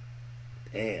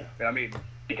 Damn. And I mean,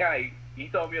 he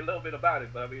told me a little bit about it,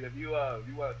 but I mean, if you want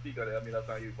to speak on it, I mean, that's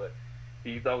on you. But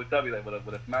he's always told me that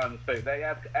with a smile on his face. Hey,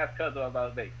 ask Cuzzo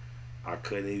about Vegas. I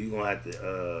couldn't. You gonna have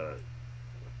to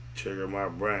trigger my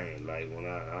brain. Like when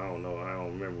I don't know. I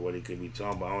don't remember what he could be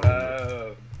talking about.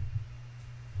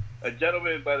 A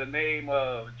gentleman by the name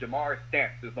of Jamar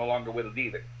Stamps is no longer with us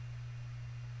either.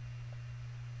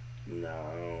 No,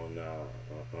 I don't know.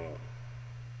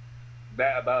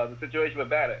 About the situation with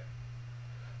Badass.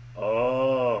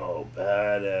 Oh,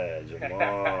 Badass,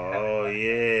 Jamal. Oh,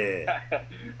 yeah.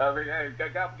 I mean, hey,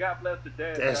 God bless the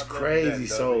dead. That's crazy.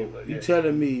 So, you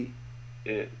telling me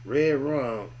Red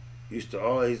Rum used to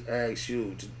always ask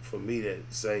you for me to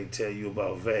tell you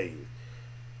about Vegas.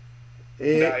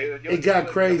 It got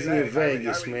crazy in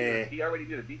Vegas, man. He already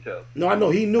knew the details. No, I know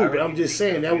he knew, but I'm just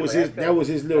saying that was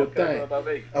his little thing.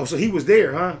 Oh, so he was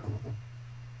there, huh?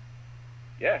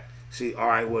 Yeah. See, all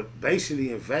right,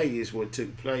 basically in Vegas, what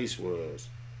took place was,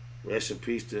 rest in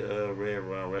peace to Red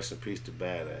Rum, rest in peace to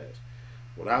Badass.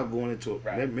 Without going into it,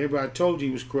 remember I told you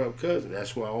he was Corrupt Cousin.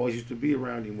 That's who I always used to be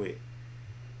around him with.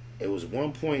 It was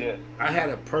one point, I had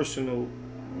a personal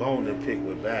bone to pick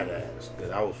with Badass,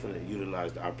 because I was going to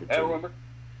utilize the opportunity.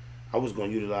 I was going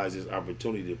to utilize this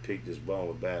opportunity to pick this bone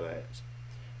with Badass.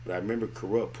 But I remember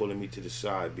Corrupt pulling me to the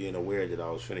side, being aware that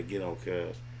I was finna get on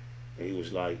Cuz. And he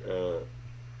was like,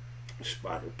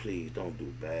 Spider, please don't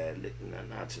do bad.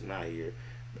 Not tonight here.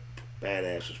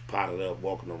 Badass was potted up,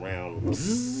 walking around.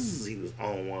 He was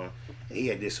on one. And he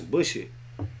had did some bullshit.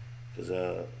 Because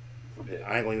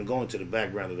I ain't going to even go into the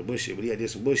background of the bullshit, but he had did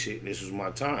some bullshit. And this was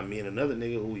my time. Me and another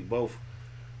nigga who we both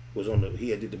was on he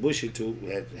had did the bullshit to, we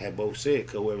had both said,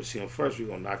 cuz whoever see him first, we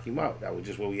going to knock him out. That was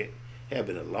just what we had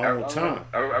been a long time.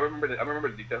 I remember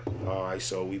the details. All right,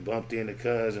 so we bumped into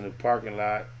Cuz in the parking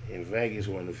lot in Vegas,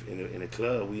 or in the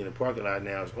club. We in the parking lot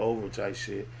now. It's over type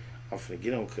shit. I'm finna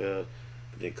get on Cuz,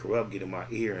 but then Corrupt get in my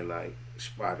ear and like,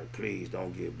 Spider, please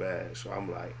don't get bad. So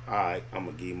I'm like, all right, I'm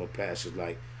gonna give him a pass. It's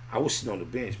like I was sitting on the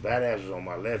bench. Badass was on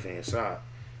my left hand side.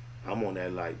 I'm on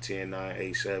that like 10-9,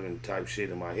 8-7 type shit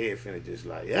in my head, finna just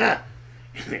like, yeah.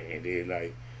 And then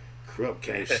like Corrupt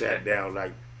came, sat down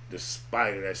like the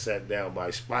Spider that sat down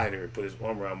by Spider and put his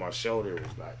arm around my shoulder. It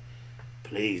was like,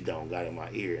 please don't, got in my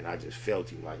ear. And I just felt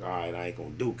him like, all right, I ain't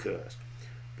gonna do Cuz.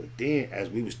 But then as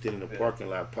we was still in the parking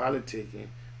lot politicking,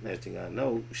 next thing I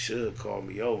know, Suge called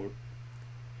me over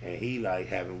and he like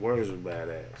having words with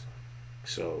Badass.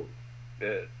 So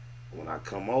when I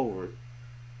come over,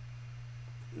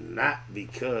 not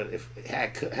because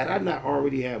had I not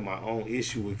already had my own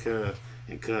issue with Cuz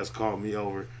and Cuz called me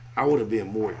over, I would have been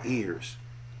more ears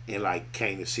and like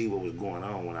came to see what was going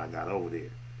on when I got over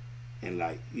there. and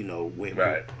like, you know,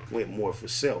 went more for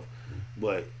self.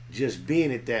 But just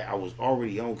being at that, I was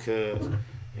already on Cuz,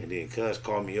 and then Cuz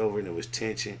called me over and there was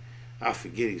tension. I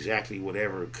forget exactly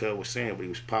whatever Cuz was saying, but he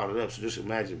was powdered up. So just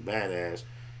imagine Badass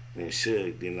and then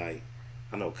Suge. Then like,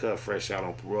 I know Cuz fresh out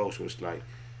on parole, so it's like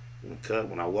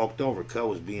when I walked over, Cuz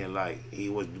was being like, he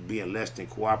was being less than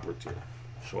cooperative.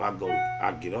 So I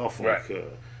get off on Cuz.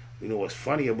 You know what's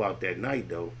funny about that night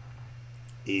though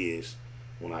is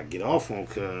when I get off on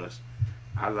Cuz,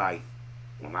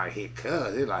 when I hit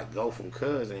Cuz, it like go from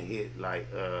Cuz and hit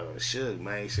like Suge,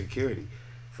 man, security.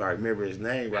 If I remember his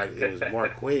name right, it was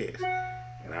Marquez.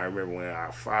 And I remember when I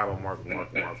followed Mark,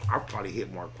 I probably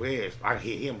hit Marquez. I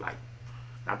hit him like,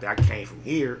 not that I came from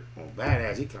here on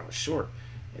Badass, he kind of short.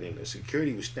 And then the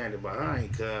security was standing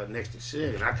behind Cuz next to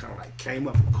Suge, and I kind of like came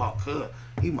up and caught Cuz.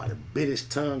 He might have bit his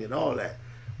tongue and all that.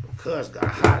 But Cuz got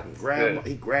hot and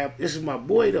grabbed, this is my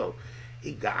boy though.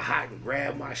 He got hot and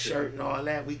grabbed my shirt and all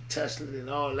that. We tussled and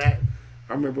all that.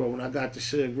 I remember when I got to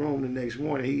Suge room the next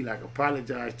morning, he like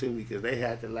apologized to me because they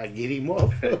had to like get him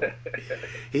off.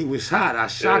 He was hot. I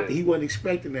shocked him. He wasn't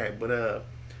expecting that. But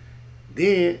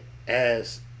then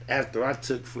after I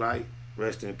took flight,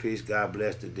 rest in peace, God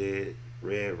bless the dead,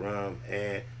 Red Rum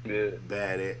and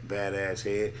Badass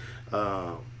Head.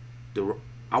 I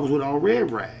was with all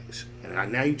Red Rags.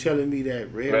 And now you telling me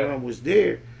that Red Rum was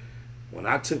there. When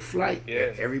I took flight,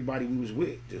 everybody we was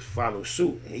with just followed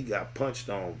suit, and he got punched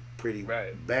on pretty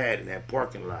bad in that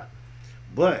parking lot.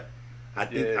 But I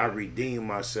think I redeemed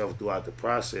myself throughout the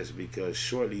process because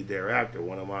shortly thereafter,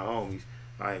 one of my homies,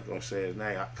 I ain't gonna say his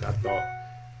name, I thought,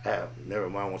 never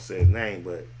mind, I won't say his name,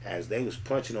 but as they was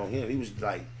punching on him, he was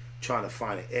like trying to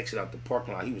find an exit out the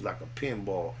parking lot. He was like a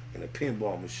pinball in a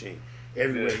pinball machine.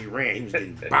 Everywhere he ran, he was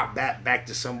getting bopped back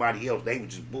to somebody else. They were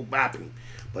just bopping him.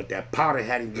 But that powder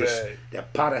had him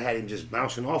just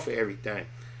bouncing off of everything.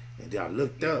 And then I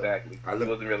looked up. He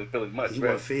wasn't really feeling much. He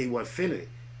wasn't feeling it.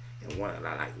 And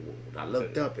I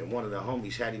looked up, and one of the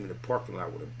homies had him in the parking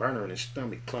lot with a burner in his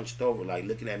stomach, clenched over, like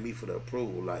looking at me for the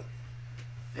approval, like.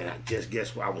 And I just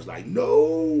guess what I was like,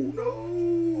 no.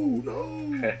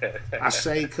 I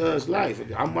saved Cuz life.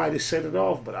 I might have set it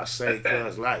off, but I saved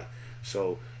Cuz life.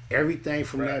 So everything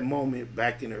from that moment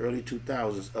back in the early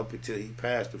 2000s up until he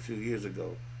passed a few years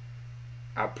ago,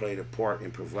 I played a part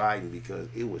in providing because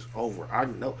it was over. I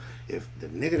know if the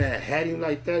nigga that had him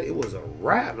like that, it was a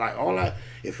wrap. Like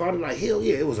if I was like, hell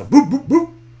yeah, it was a boop, boop,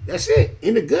 boop. That's it.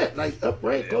 In the gut, like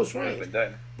upright, close range.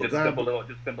 Just simple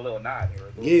little nod here.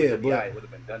 It would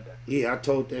have been done. Yeah, I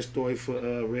told that story for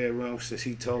Red Rum since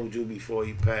he told you before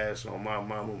he passed on my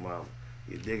mama.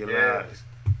 You dig lies.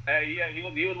 Hey, yeah, he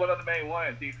was one of the main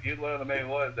ones. He was one of the main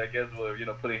ones that guess were,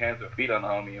 putting hands and feet on the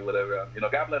homie or whatever.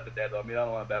 God bless the dead though. I mean, I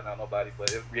don't want to bad on nobody, but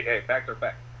hey, facts are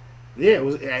facts. Yeah, it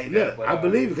was. Hey, look, I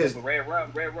believe because Red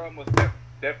Rum was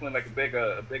definitely like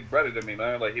a big brother to me,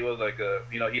 man. Like he was like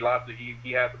he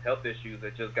had some health issues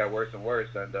that just got worse and worse,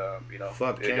 and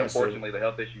unfortunately the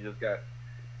health issue just got,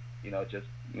 he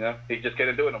just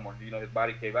couldn't do it no more. His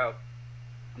body gave out.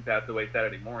 He passed away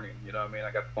Saturday morning. You know what I mean?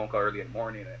 I got the phone call early in the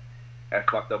morning, and that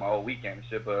fucked up my whole weekend and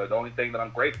shit. But the only thing that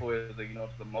I'm grateful is that,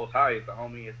 it's the Most High. Is the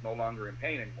homie is no longer in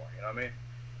pain anymore. You know what I mean?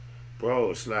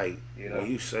 Bro, it's like when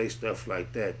you say stuff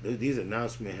like that, these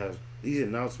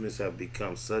announcements have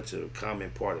become such a common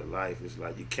part of life. It's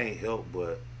like you can't help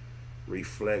but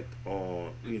reflect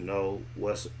on,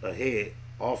 what's ahead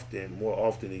more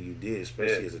often than you did,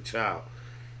 especially as a child.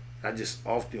 I just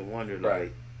often wonder,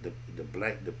 like,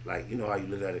 like, how you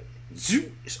look at it,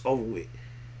 it's over with.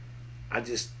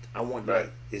 I wonder,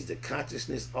 like, is the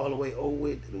consciousness all the way over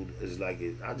with? It's like,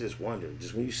 I just wonder.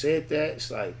 Just when you said that,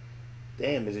 it's like,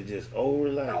 damn, is it just over,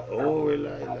 or is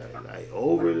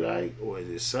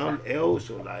it something else,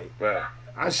 or like,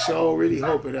 I sure really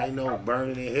hope it ain't no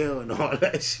burning in hell and all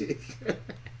that shit.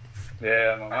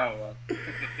 Yeah, my mama.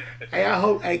 Hey, I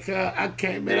hope, I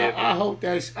can't, man, I hope,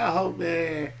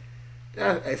 man,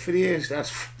 if it is, that's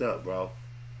fucked up, bro.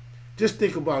 Just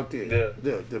think about this. Yeah.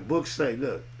 The book say,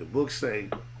 the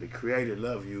Creator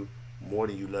love you more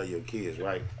than you love your kids,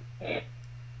 right?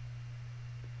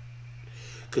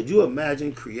 Could you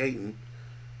imagine creating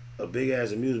a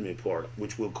big-ass amusement park,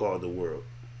 which we'll call the world,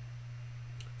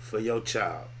 for your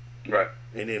child? Right.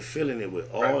 And then filling it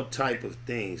with all type of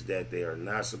things that they are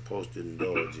not supposed to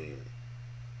indulge in.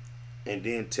 And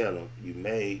then tell them you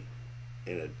made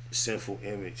in a sinful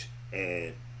image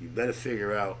and you better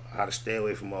figure out how to stay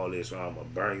away from all this or I'm going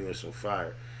to burn you in some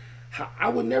fire. I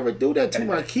would never do that to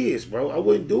my kids, bro. I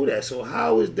wouldn't do that. So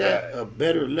how is that a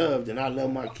better love than I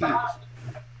love my kids?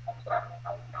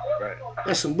 Right.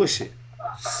 That's some bullshit.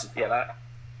 Yeah,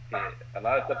 a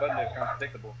lot of stuff under there is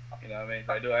contradictable. You know what I mean?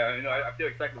 I feel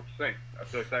exactly what you're saying. I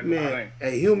feel exactly what you're saying.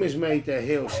 Hey, humans made that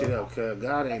hell shit up, cuz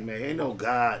God ain't made. Ain't no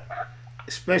God,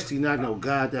 especially not no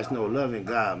God that's no loving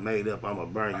God made up, I'm going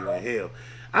to burn you in hell.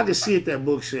 I can see it, that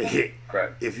book said,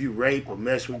 right. If you rape or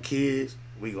mess with kids,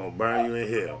 we going to burn you in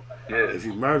hell. Yeah. If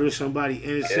you murder somebody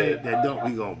innocent that don't,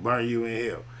 we going to burn you in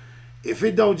hell. If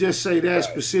it don't just say that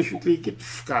specifically, get the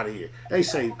fuck out of here. They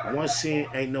say one sin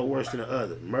ain't no worse than the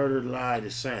other. Murder, lie,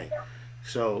 the same.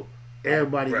 So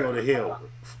everybody go to hell.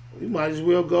 We might as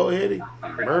well go ahead and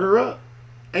murder up.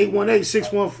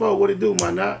 818-614, what it do,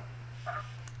 my knot?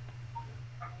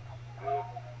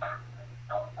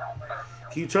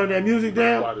 Can you turn that music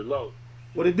down?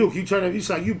 What it do? Can you turn that? You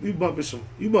sound you bumping some.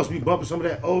 You must be bumping some of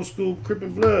that old school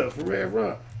Crippin' Blood for Red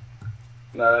Rum.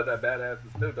 No, that badass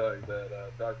is Snoop Dogg,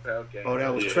 that Dark Pound Gang. Oh,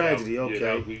 that was Tragedy. Okay.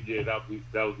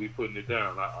 That was me putting it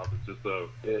down. I was just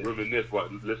reminisce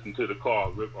listening to the car,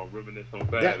 reminisce on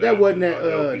bad. That wasn't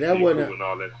that. That wasn't. And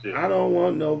all that shit. I don't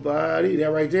want nobody.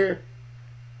 That right there.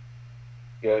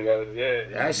 Yeah.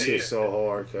 That shit's so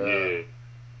hard. Yeah.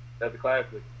 That's a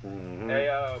classic. Mm-hmm. Hey,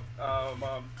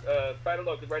 Spider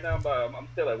Low, because right now I'm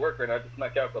still at work right now. I just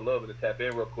snuck out for a little bit to tap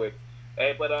in real quick.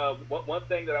 Hey, but one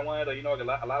thing that I wanted to,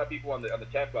 a lot of people on the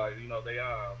chat box, they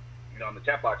on the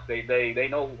chat box, they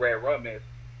know who Red Rum is.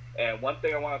 And one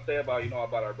thing I want to say about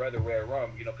our brother Red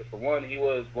Rum, because for one, he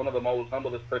was one of the most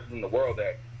humblest persons in the world.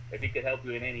 That if he could help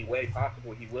you in any way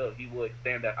possible, he will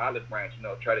extend that olive branch,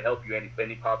 try to help you in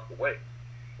any possible way.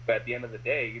 But at the end of the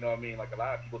day, like a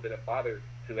lot of people didn't bother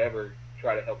to ever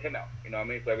try to help him out.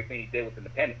 So everything he did was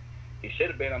independent. He should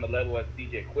have been on the level as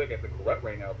DJ Quick as the Corrupt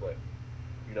right now, but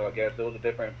I guess it was a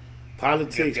different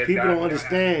politics. People don't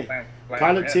understand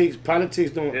politics.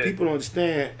 People don't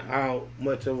understand how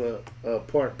much of a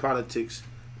part politics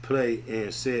play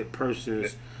in said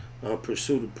person's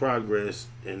pursuit of progress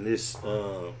in this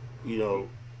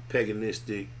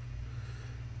paganistic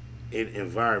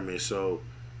environment. So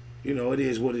it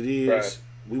is what it is. Right.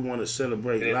 We want to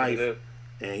celebrate life,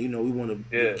 and we want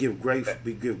to give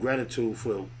gratitude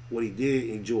for what he did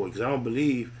enjoy. Because I don't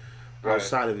believe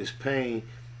outside of his pain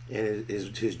and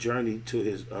his journey to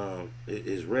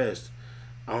his rest,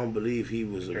 I don't believe he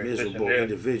was a miserable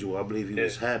individual. I believe he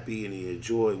was happy and he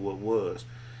enjoyed what was,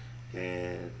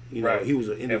 and he was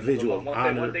an individual of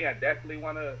honor. One thing I definitely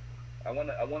want to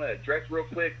address real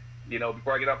quick,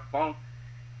 before I get off the phone,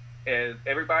 is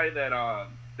everybody that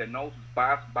knows who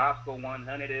Bosco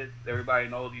 100 is. Everybody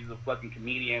knows he's a fucking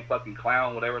comedian, fucking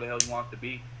clown, whatever the hell he wants to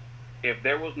be. If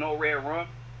there was no Red Rum,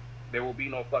 there will be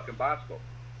no fucking Bosco.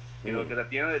 Because at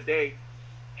the end of the day,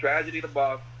 Tragedy the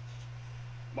Boss,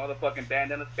 motherfucking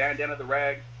Bandana the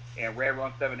Rags, and Red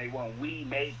Rum 781, we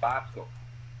made Bosco.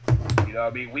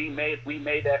 We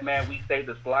made that man. We saved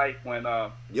his life when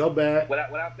y'all bad. What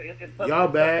I say, it's public, y'all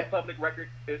bad. It's public record.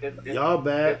 Y'all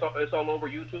bad. It's all over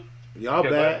YouTube. Y'all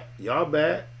bad. Y'all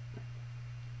bad.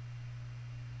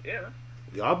 Yeah.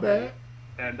 Y'all bad.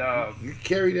 And you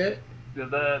carry that.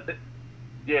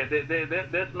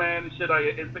 This man shit.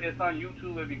 It's on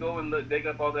YouTube. If you go and dig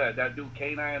up all that dude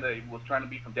K9 that was trying to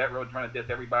be from Death Row, trying to diss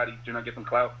everybody, trying to get some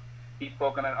clout. He's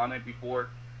spoken on it before.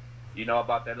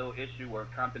 About that little issue where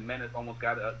Compton Menace almost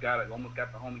got the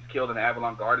homies killed in the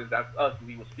Avalon Gardens. That's us who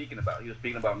he was speaking about. He was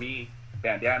speaking about me,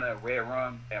 Bandana, Red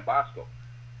Rum, and Bosco.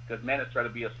 Because Menace tried to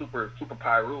be a super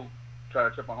Pyru, try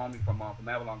to trip a homie from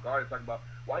Avalon Gardens, talking about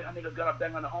why y'all niggas gotta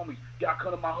bang on the homies. Y'all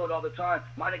come to my hood all the time.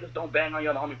 My niggas don't bang on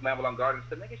y'all, the homies from Avalon Gardens.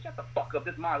 Said, nigga, shut the fuck up.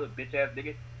 This my hood, bitch ass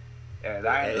nigga. And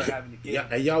I ain't having the kids. Yeah,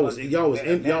 and y'all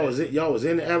was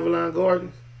in the Avalon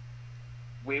Gardens.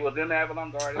 We was in the Avalon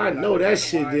Gardens. I know that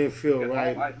shit didn't feel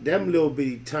right. Them little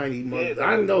bitty tiny mother.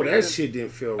 I know that shit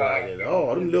didn't feel right at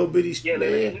all. Them little bitty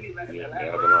man.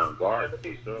 Avalon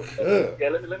Gardens.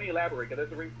 Let me elaborate, because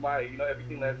that's the reason why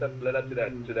everything led up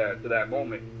to that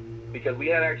moment. Because we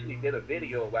had actually did a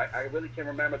video. I really can't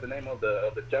remember the name of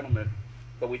the gentleman,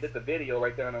 but we did the video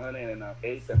right there on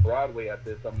 108th and Broadway at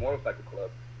this motorcycle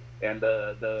club. And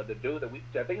the dude I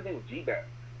think his name was G-Band,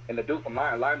 and the dude from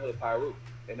Limehood Pyru,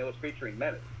 and it was featuring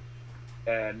Menace.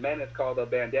 And Menace called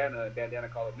up Bandana, and Bandana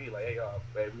called me like, hey,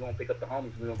 we gonna pick up the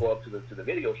homies. We gonna go up to the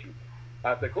video shoot.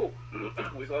 I said, cool.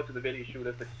 We go to the video shoot.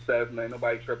 It's a success, man.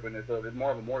 Nobody tripping. It's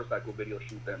more of a motorcycle video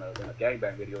shoot than a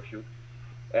gangbang video shoot.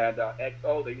 And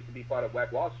XO, they used to be part of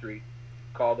Whack Wall Street,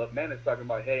 called up Menace talking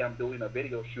about, hey, I'm doing a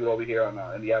video shoot over here in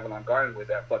the Avalon Garden with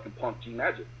that fucking punk G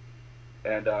Magic.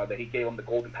 And that he gave him the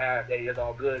golden pass. Hey, it's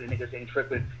all good. The niggas ain't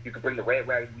tripping. You can bring the Red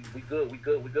Rags. We good.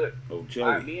 Oh,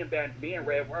 Joey. Me and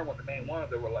Red Worm were the main ones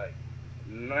that were like,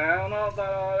 nah, I don't know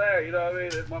about all that. You know what I mean?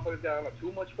 This motherfucker's got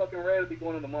too much fucking red to be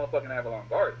going in the motherfucking Avalon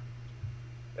Garden.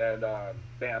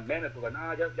 And Menace was like,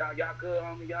 nah, y'all good,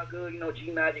 homie, y'all good. You know,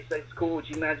 G Magic said it's cool.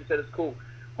 G Magic said it's cool.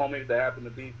 Homies that happen to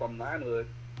be from Limehood,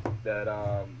 that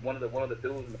one of the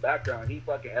dudes in the background, he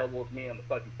fucking elbows me on the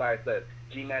fucking side, said,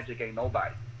 G Magic ain't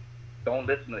nobody. Don't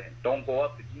listen to him. Don't go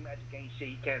up to G Magic ain't shit.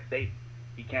 He can't save you.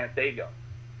 He can't save y'all.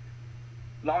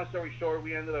 Long story short,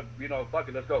 we ended up, you know, fuck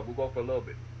it, let's go. We'll go for a little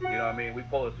bit. You know what I mean?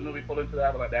 As soon as we pull into the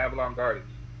Avalon Gardens.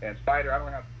 And Spider, I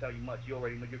don't have to tell you much. You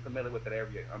already know, you're familiar with that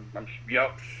area.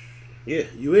 Yup. Yeah,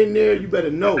 you in there, you better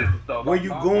know So where you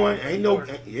going. Ain't no,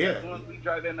 yeah. As soon as we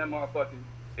drive in that motherfucker,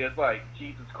 it's like,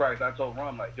 Jesus Christ. I told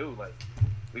Ron, like, dude, like,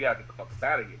 we got to get the fuck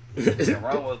out of here. And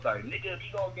Ron was like, nigga, if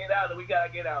you gonna get out, then we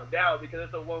gotta get out now because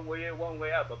it's a one way in, one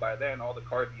way out. But by then, all the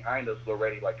cars behind us was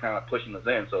already, like, kind of pushing us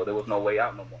in, so there was no way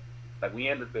out no more. Like, we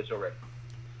in this bitch already.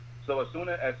 So as soon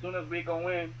as we go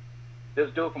in, this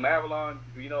dude from Avalon,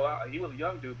 you know, he was a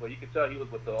young dude, but you could tell he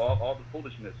was with all the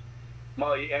foolishness.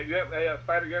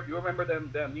 Spider, you remember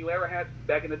them New Era hats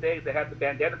back in the days that had the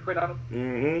bandana print on them?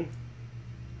 Mm-hmm.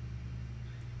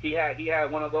 He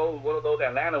had one of those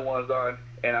Atlanta ones on,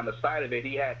 and on the side of it,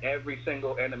 he had every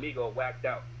single Enemigo whacked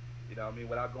out. You know what I mean?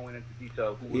 Without going into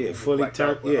detail. Fully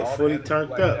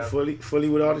turned up. Fully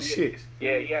with all the shit.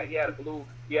 Yeah, he had a blue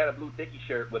Dickie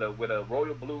shirt with a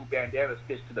royal blue bandana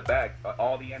stitched to the back.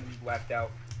 All the enemies whacked out.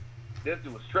 This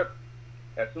dude was tripping.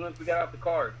 As soon as we got out the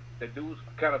car, the dudes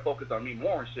kind of focused on me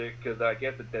more and shit, because I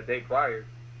guess that day prior,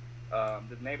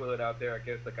 this neighborhood out there, I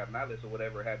guess the Carnales or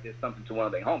whatever, had did something to one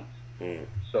of their homies. Mm.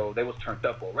 So they was turned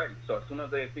up already. So as soon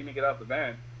as they see me get out the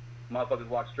van, motherfuckers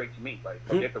walk straight to me. Like,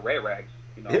 forget the red rags.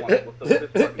 You know, I want what's this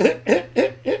for?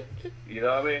 You know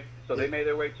what I mean? So they made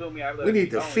their way to me. We need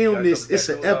to film this. It's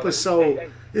an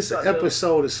episode. It's an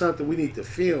episode of something we need to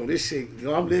film. This shit, you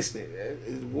know, I'm listening.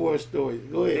 It's war stories.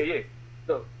 Go ahead.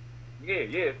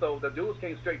 Yeah. So the dudes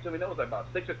came straight to me. There was like about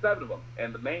 6 or 7 of them.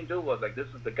 And the main dude was like, this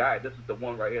is the guy. This is the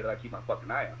one right here that I keep my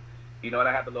fucking eye on. You know, and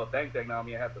I had the little thing on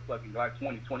me. I had the fucking Glock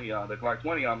 20 on. The Glock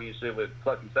 20 on me and shit with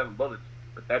fucking 7 bullets,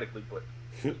 pathetically, but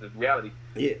it's reality.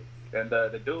 Yeah. And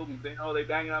the dude, you know, they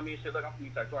banging on me and shit. Like, I'm from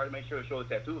Eastside Torrance. Make sure to show the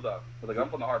tattoos off. I was like,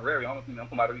 I'm from the Harbor area. I'm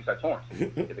from out of Eastside Torrance.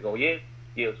 They go, yeah.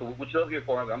 So what you here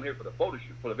for? I was like, I'm here for the photo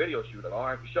shoot, for the video shoot. Like, all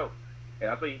right, for sure. And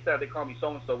that's what he said. They call me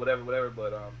so-and-so, whatever.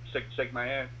 But shake my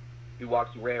hand. He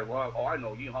walks to Red Rum. Oh, I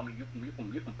know you, homie.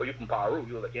 You from Paru.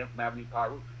 You was like, yeah, I'm from Avenue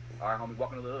Paru. All right, homie,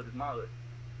 walking to the hood. This is my hood.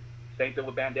 Same thing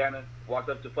with bandana. Walked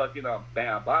up to fucking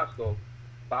Bosco.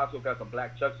 Bosco got some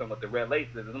black chucks on with the red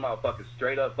laces. This motherfucker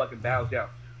straight up fucking bows down.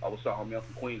 Oh, what's up, homie? I'm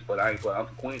from Queens, but I'm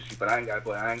from Queens Street, but I ain't got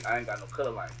no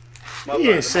color line. He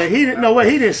didn't say he didn't. No way.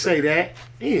 He didn't say that.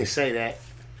 He didn't say that.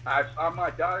 On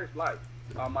my daughter's life,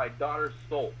 on my daughter's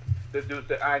soul, this dude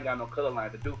said I ain't got no color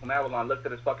line. The dude from Avalon looked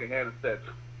at his fucking hand and said,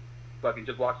 fucking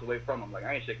just walks away from him. Like,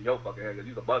 I ain't shaking your fucking hand because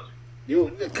you's a buster.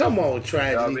 You come on,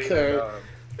 Tragedy, cuz.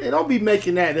 Hey, don't be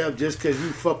making that up just because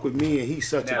you fuck with me and he's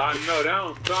such a. I know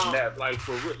that don't sound like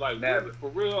for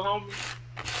real, homie.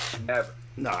 Never.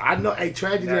 No, I know. Hey,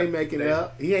 Tragedy ain't making it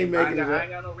up. He ain't making it up. I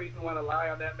ain't got no reason to want to lie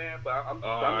on that, man. But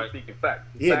I'm speaking facts.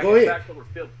 Yeah, go ahead.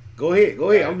 Go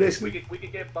ahead. I'm listening. We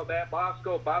could get that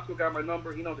Bosco. Bosco got my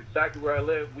number. He knows exactly where I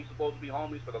live. We supposed to be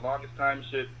homies for the longest time.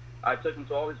 Shit. I took him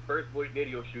to all his first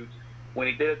video shoots. When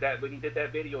he did that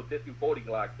video, Disney 40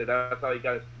 Glock, that's how he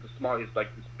got his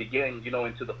beginning, you know,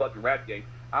 into the fucking rap game.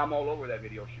 I'm all over that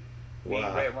video shoot. Wow. Me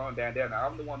and Red Ron bandana.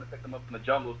 I'm the one that picked him up from the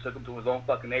jungle, took him to his own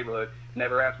fucking neighborhood,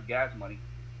 never asked for gas money.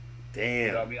 Damn.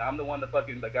 You know what I mean? I'm the one that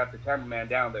fucking got the cameraman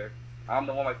down there. I'm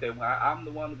the one like that. I'm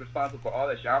the one responsible for all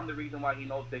that shit. I'm the reason why he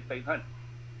knows Big Face Hunting.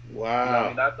 Wow. You know what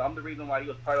I mean? I'm the reason why he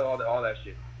was part of all that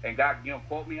shit. And God, you know,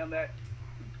 quote me on that.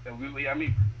 And really, I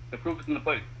mean, the proof is in the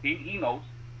pudding. He knows.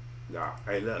 Nah,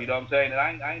 hey, look. You know what I'm saying? And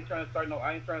I ain't trying to start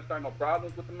no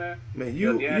problems with the man. Man,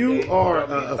 you are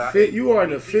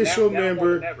an official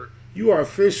member. You are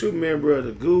official member of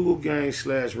the Google Gang /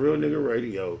 Real Nigga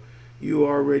Radio. You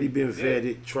already been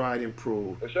vetted, tried, and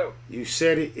proved. For sure. You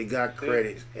said it. It got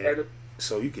credits,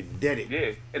 so you can dead it.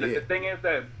 Yeah. And the thing is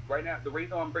that right now, the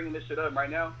reason I'm bringing this shit up right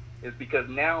now is because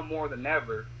now more than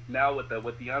ever, now with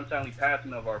the untimely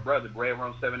passing of our brother, Brad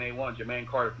Run 781, Jermaine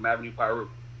Carter from Avenue Piru.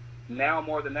 Now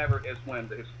more than ever is when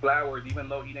his flowers, even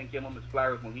though he didn't give him his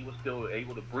flowers when he was still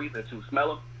able to breathe and to smell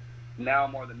them, now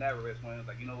more than ever is when it's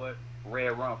like, you know what,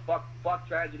 Red Rum, fuck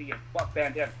Tragedy and fuck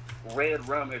Bandana. Red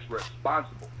Rum is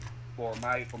responsible for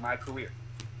my career.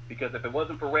 Because if it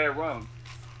wasn't for Red Rum,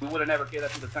 we would have never get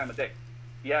up to the time of day.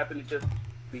 He happened to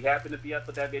be up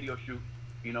with that video shoot,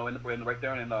 you know, right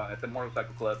there at the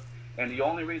motorcycle club. And the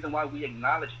only reason why we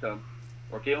acknowledged him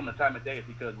or gave him the time of day is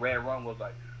because Red Rum was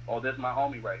like, oh, this is my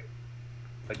homie right here.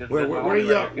 Where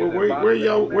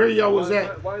y'all was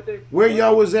at? Where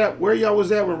y'all was at? Where y'all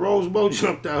was at when Rose Mo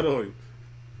jumped out on you?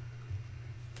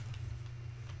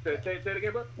 Say it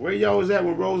again, bro. Where y'all was at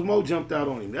when Rose Mo jumped out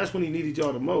on him? That's when he needed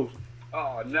y'all the most.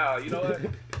 Oh no, you know what?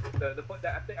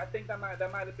 I think that might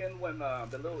have been when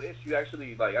the little issue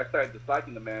actually, like, I started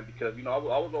disliking the man because, you know, I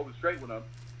was always straight with him,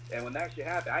 and when that shit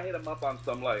happened, I hit him up on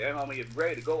some like, hey homie, if you're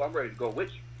ready to go, I'm ready to go with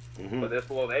you. But this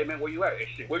fool, hey man, where you at? Hey,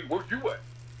 shit, where you at?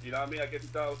 You know what I mean? I guess he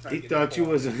thought I was trying to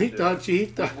get He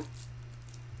thought.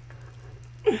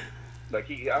 Like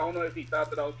I don't know if he thought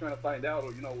that I was trying to find out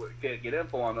or, you know, get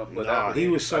info on him. But no, he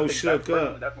was so shook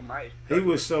up. He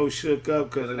was so shook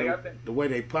up because of the way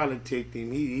they politicked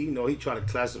him. He you know, he tried to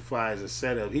classify as a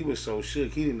setup. He was so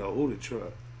shook he didn't know who to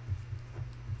trust.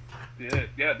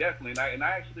 Yeah, definitely. And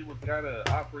I actually was kind of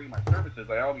offering my services.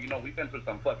 Like, oh, you know, we've been through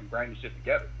some fucking grimy shit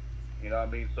together. You know what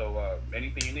I mean? So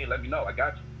anything you need, let me know. I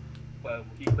got you. But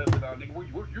he said, nigga, where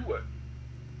you at?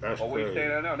 That's or where you crazy.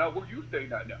 staying at now? No, where you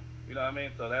staying at now? You know what I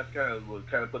mean? So that's kind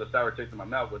of put a sour taste in my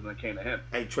mouth when it came to him.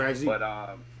 Hey, Trazy.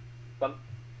 But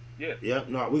yeah. Yep.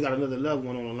 No, we got another loved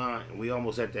one on the line, and we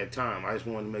almost at that time. I just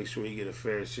wanted to make sure he get a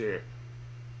fair share.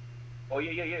 Oh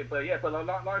yeah. But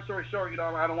long story short, you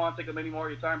know, I don't want to take up any more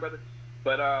of your time, brother.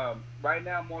 But right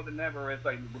now, more than ever, it's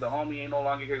like the homie ain't no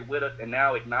longer here with us, and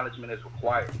now acknowledgement is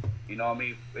required. You know what I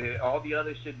mean? All the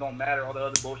other shit don't matter. All the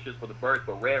other bullshit's for the birth,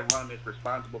 but Red Rum is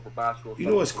responsible for Bosco. You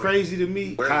know what's crazy to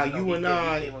me? How you and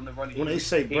I, when they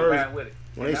say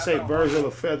birds of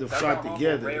a feather flock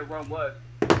together. Red Rum was.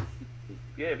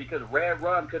 Yeah, because Red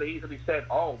Rum could have easily said,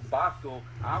 "Oh, Bosco,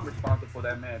 I'm responsible for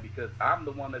that man because I'm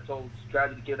the one that told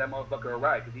Strategy to give that motherfucker a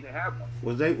ride because he didn't have one."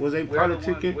 Was they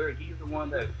politicking? Where he's the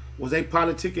one that. Was they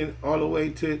politicking all the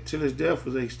way till his death?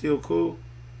 Was they still cool?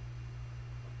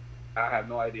 I have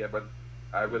no idea, brother.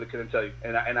 I really couldn't tell you,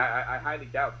 and I highly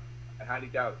doubt it. I highly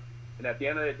doubt it. And at the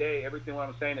end of the day, everything what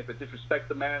I'm saying, if it disrespects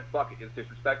the man, fuck it. It's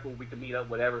disrespectful. We can meet up,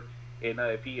 whatever. And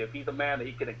if he's a man that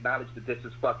he can acknowledge that this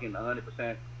is fucking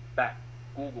 100% fact.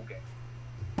 Google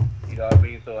game. You know what I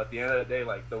mean? So at the end of the day,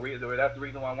 like that's the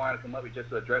reason why I wanted to come up here just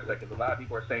to address that, because a lot of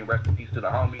people are saying rest in peace to the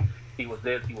homie. He was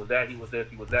this, he was that, he was this,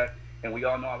 he was that, and we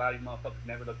all know a lot of these motherfuckers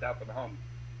never looked out for the homie.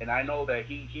 And I know that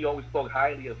he always spoke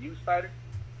highly of you, Spider.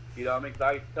 You know what I mean? Because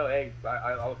I used to tell, hey,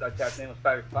 I tapped in with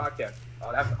Spider's podcast.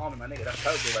 Oh, that's the homie, my nigga. That's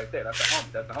Thursday right there. That's the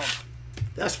homie. That's the homie.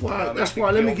 That's why. That's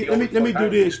why. Let me do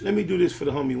this. Let me do this for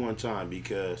the homie one time,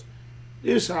 because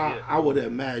this how I would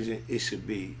imagine it should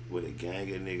be with a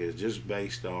gang of niggas, just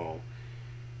based on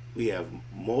we have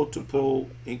multiple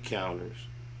encounters.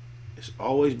 It's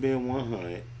always been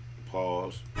 100.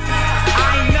 Pause.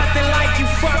 I ain't nothing like you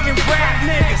fucking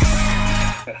rap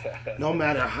niggas. No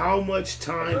matter how much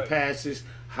time passes,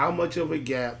 how much of a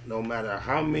gap, no matter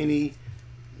how many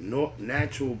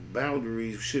natural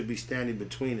boundaries should be standing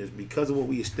between us, because of what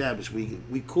we established,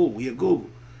 we cool, we a Google.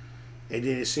 And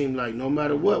then it seemed like no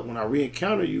matter what, when I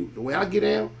re-encounter you, the way I get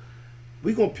down,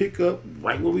 we gonna pick up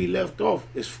right where we left off,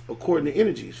 is according to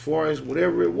energy, as far as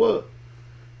whatever it was.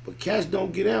 But cats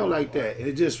don't get down like that, and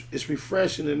it's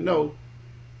refreshing to know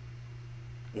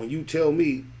when you tell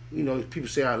me, you know, people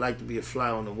say I like to be a fly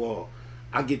on the wall.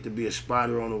 I get to be a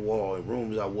spider on the wall in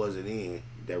rooms I wasn't in.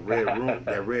 That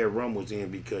red rum was in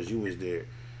because you was there,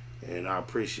 and I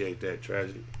appreciate that.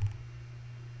 Tragedy.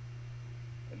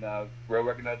 And real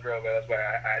recognize real, man. That's why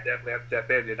I definitely have to tap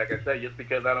in. Like I said, just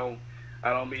because I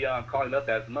don't be calling up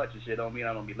as much and shit, don't mean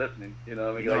I don't be listening. You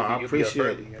know what I mean? No, like, I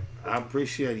appreciate it. I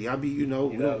appreciate it. We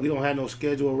don't have no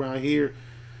schedule around here.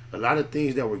 A lot of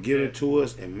things that were given to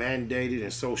us and mandated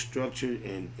and so structured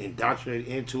and indoctrinated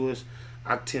into us,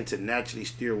 I tend to naturally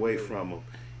steer away from them.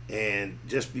 And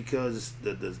just because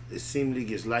it seemingly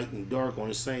gets light and dark on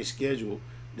the same schedule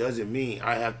doesn't mean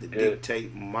I have to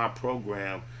dictate my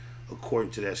program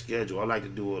according to that schedule. I like to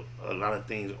do a lot of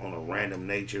things on a random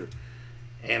nature.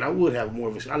 And I would have more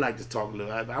of I like to talk a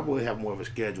little, I would have more of a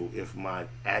schedule if my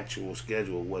actual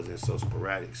schedule wasn't so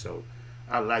sporadic. So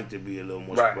I like to be a little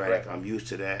more sporadic. I'm used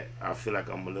to that. I feel like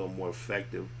I'm a little more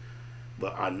effective.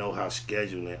 But I know how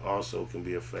scheduling also can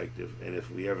be effective. And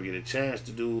if we ever get a chance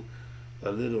to do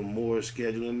a little more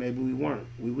scheduling, maybe we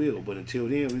will. But until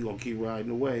then, we're going to keep riding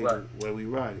the way where we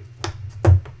ride it.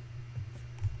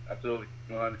 Absolutely.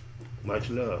 100.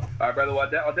 Much love. All right, brother. Well,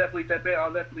 I'll definitely tap in.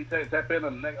 I'll definitely tap in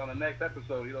on the next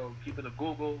episode. You know, keep it a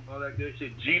Google, all that good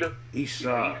shit. Jeter. East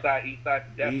side for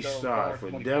Death East side for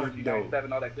Death Doe.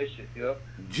 All that good shit. You know.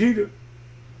 Jeter.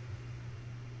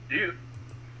 Jeter.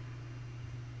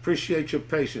 Appreciate your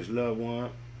patience, loved one.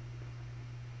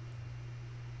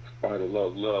 Spider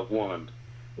love one.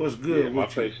 What's good? Yeah, my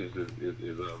with you? patience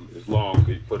is long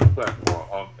for the platform.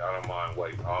 I don't mind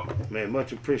waiting. Man,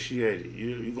 much appreciated.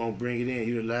 You gonna bring it in?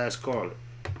 You the last caller.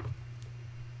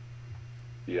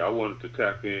 Yeah, I wanted to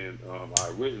tap in. I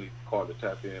originally called to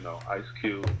tap in on Ice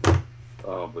Cube,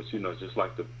 but you know, just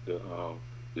like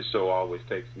the show always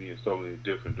takes me in so many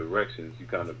different directions. You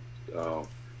kind of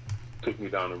took me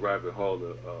down the rabbit hole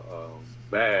of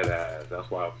Badass. That's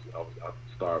why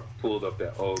I pulled up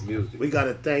that old music. We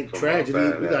gotta thank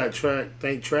Tragedy. We gotta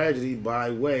thank Tragedy by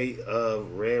way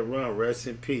of Red Rum. Rest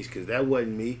in peace, because that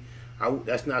wasn't me.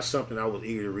 That's not something I was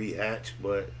eager to rehatch.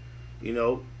 But you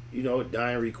know,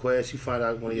 dying request. You find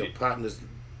out one of your partners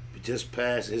just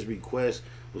passed. His request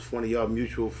was one of y'all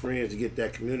mutual friends to get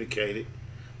that communicated.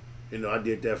 You know, I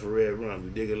did that for Red Rum. You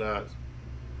dig it, Lodge?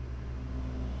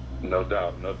 No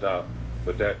doubt, no doubt.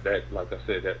 But that like I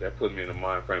said, that put me in the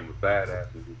mind frame of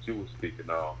Badasses that you were speaking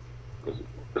on.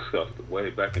 Because way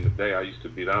back in the day, I used to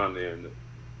be down there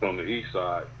from the east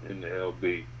side in the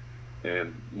LB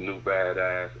and knew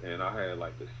Badass, and I had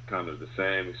like this kind of the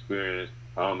same experience.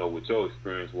 I don't know what your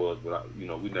experience was, but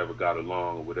we never got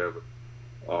along or whatever,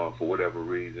 for whatever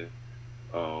reason.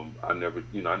 I never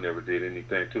did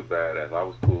anything too Badass. I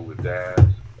was cool with Daz,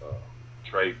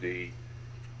 Trey D,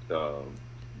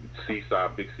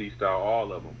 Seaside, Big C-Style,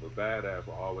 all of them. But Badass,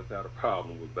 I always had a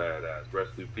problem with Badass.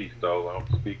 Rest in peace, though. I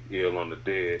don't speak ill on the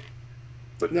dead.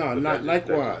 But not likewise.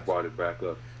 That just brought it back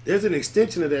up. There's an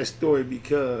extension of that story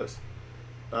because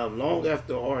long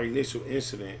after our initial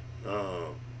incident,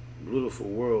 Beautiful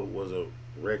World was a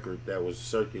record that was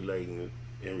circulating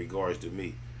in regards to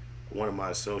me. One of my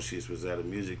associates was at a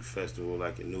music festival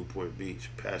like in Newport Beach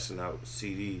passing out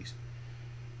CDs,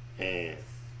 and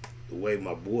the way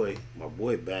my boy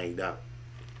banged out,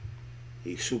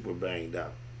 he super banged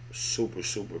out, super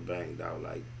banged out,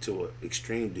 like to an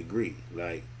extreme degree,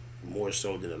 like more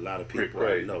so than a lot of people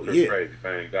I know. Yeah, crazy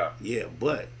banged out. Yeah,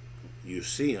 but you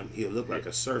see him, he'll look like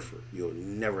a surfer. You'll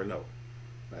never know.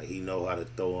 Like he know how to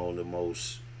throw on the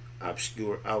most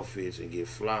obscure outfits and get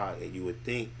fly, and you would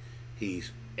think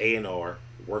he's A&R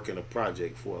working a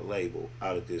project for a label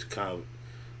out at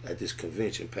this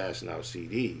convention passing out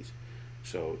CDs.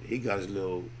 So he got his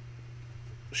little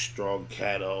strong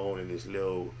cat on and his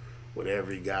little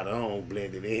whatever he got on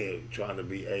blended in, trying to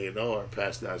be A&R,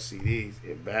 passing out CDs,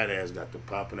 and Badass got the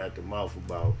popping at the mouth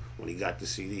about when he got the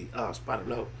CD. Oh, Spotted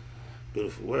Low,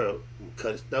 Beautiful World,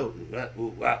 cut his throat,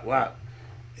 and wop.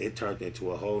 It turned into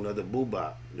a whole nother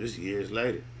boo-bop. This years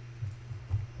later.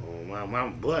 Oh, my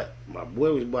boy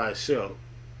was by himself,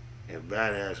 and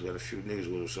Badass got a few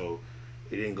niggas with him, so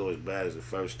it didn't go as bad as the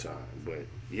first time. But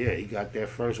yeah, he got that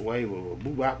first wave of a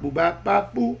boo-bop, boo-bop,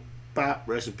 bop, boo-bop.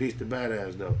 Rest in peace to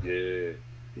Badass, though.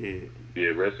 Yeah,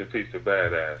 rest in peace to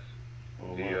Badass.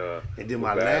 And then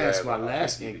my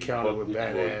last encounter with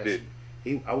Badass,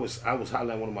 I was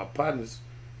hollering at one of my partners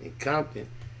in Compton,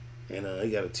 and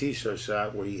he got a t-shirt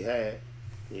shop where he had,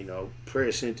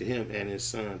 prayer sent to him and his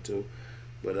son too.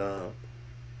 But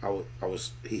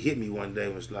he hit me one day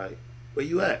and was like, "Where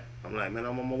you at?" I'm like, "Man,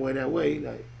 I'm on my way that way." He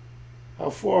like, "How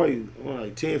far are you?" I'm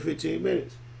like, 10, 15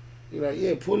 minutes. He like,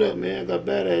 "Yeah, pull up, man. I got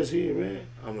Badass here, man."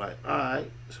 I'm like, "All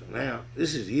right." So now,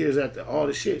 this is years after all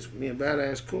the shits. Me and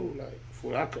Badass cool. Like,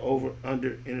 before I could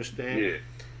understand. Yeah.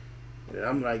 And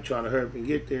I'm like trying to hurry up and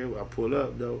get there. I pull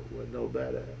up, though, with no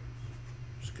Badass.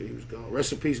 He was gone.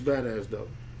 Rest in peace, Badass, though.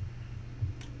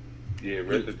 Yeah,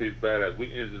 rest in peace, Badass.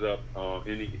 We ended up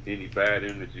any bad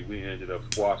energy. We ended up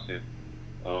squashing.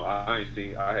 I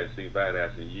hadn't seen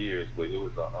Badass in years, but it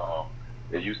was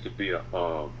it used to be a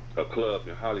club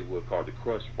in Hollywood called the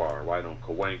Crush Bar, right on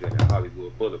Cahuenga and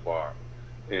Hollywood Boulevard.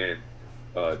 And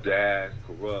Daz,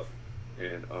 Corrupt,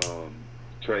 and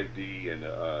Trey D, and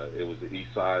it was the East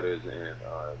Siders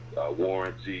and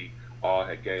Warren G. all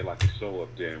had gave like a show up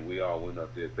there, and we all went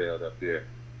up there, bailed up there,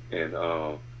 and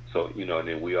so and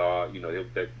then we all,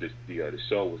 the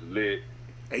show was lit.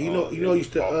 And you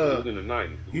used to it was in the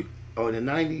 90s. In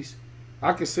the 90s,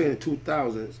 I could say in the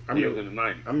 2000s. It was in the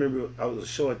 90s. I remember I was a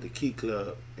show at the Key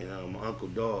Club, and my Uncle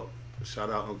Dog, shout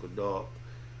out Uncle Dog,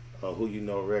 Who You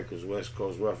Know Records, West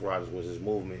Coast Rough Riders was his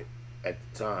movement at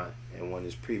the time, and one of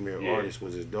his premier artists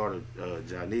was his daughter,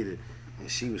 Janita, and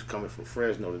she was coming from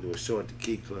Fresno to do a show at the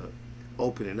Key Club,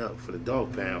 opening up for the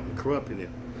Dog Pound and Corrupting it.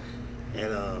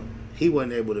 And he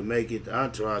wasn't able to make it. The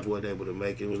entourage wasn't able to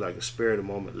make it. It was like a spur of the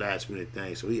moment, last minute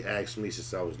thing. So he asked me,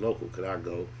 since I was local, could I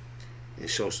go and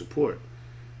show support?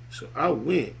 So I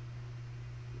went,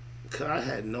 because I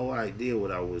had no idea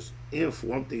what I was in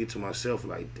for. I'm thinking to myself,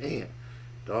 like, damn,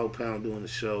 Dog Pound doing the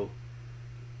show.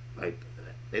 Like,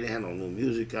 they didn't have no new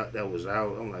music out that was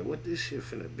out. I'm like, what this shit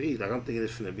finna be? Like, I'm thinking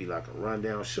it's finna be like a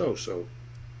rundown show. So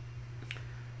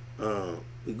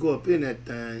We go up in that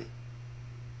thing,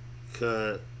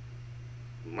 cause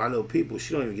my little people,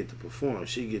 she don't even get to perform.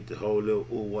 She get the whole little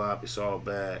ooh-wop, it's all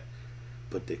bad.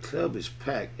 But the club is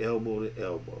packed elbow to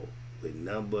elbow with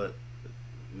none but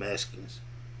Mexicans.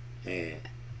 And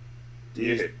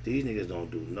these niggas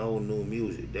don't do no new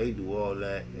music. They do all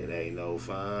that. It ain't no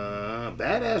fun.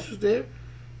 Badass was there.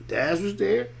 Daz was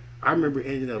there. I remember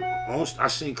ending up on, I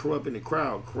seen Corrupt in the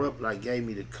crowd. Corrupt like gave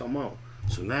me to come on.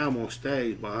 So now I'm on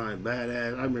stage behind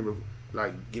Badass. I remember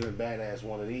like giving Badass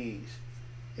one of these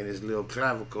in his little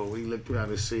clavicle. He looked around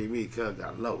to see me, cuz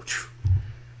got low.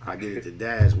 I get it to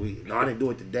Daz. No, I didn't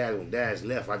do it to Daz. When Daz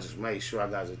left, I just made sure I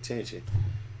got his attention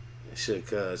and shook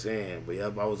cuz hand. But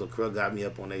yep, I was a crook, got me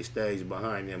up on their stage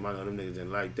behind them. I know them niggas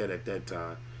didn't like that at that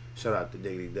time. Shout out to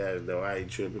Diggity Daz though. I ain't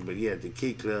tripping. But yeah, at the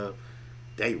Key Club,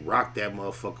 they rocked that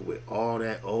motherfucker with all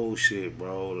that old shit,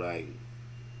 bro. Like,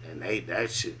 and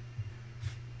that shit.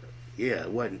 Yeah,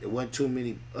 it wasn't too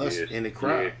many us in the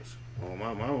crowds. Oh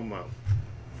my mama.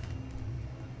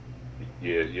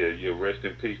 Yeah. Rest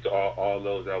in peace to all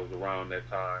those that was around that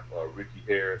time. Ricky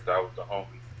Harris, that was the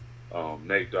homie.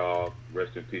 Nate Dogg,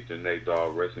 rest in peace to Nate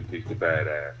Dogg. Rest in peace to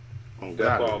Badass.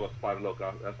 That's all us Spider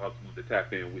Local. That's all I wanted to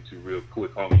tap in with you real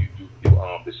quick, homie.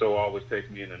 The show always takes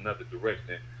me in another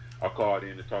direction. I called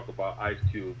in to talk about Ice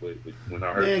Cube, but when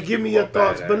I heard, man, give me your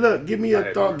thoughts. But look, give me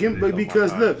your thought.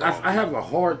 Because look, I have a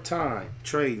hard time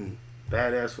trading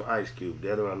Badass for Ice Cube,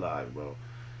 dead or alive, bro.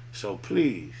 So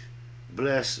please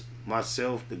bless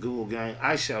myself, the Google gang.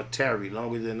 I shall tarry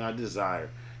longer than I desire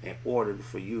in order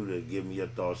for you to give me your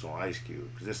thoughts on Ice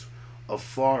Cube, because it's a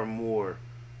far more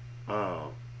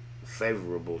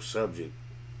favorable subject,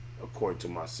 according to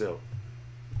myself.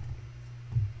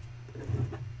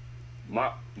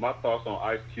 My thoughts on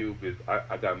Ice Cube is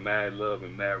I got mad love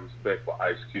and mad respect for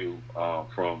Ice Cube,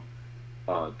 from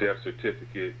Death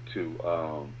Certificate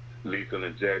to Lethal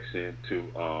Injection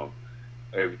to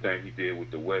everything he did with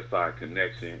the West Side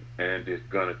Connection, and it's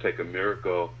Gonna Take a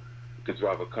Miracle to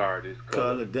Drive a Car this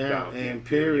color down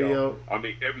Imperial. I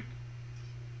mean,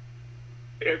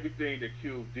 everything that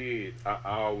Cube did, I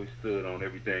always stood on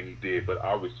everything he did, but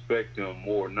I respect him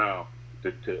more now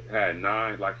to have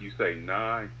 9, like you say,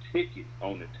 9 tickets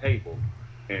on the table,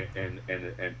 and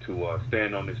to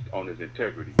stand on his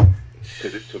integrity.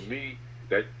 Because to me,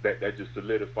 that just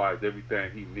solidifies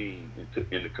everything he means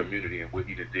in the community and what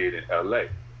he did in LA,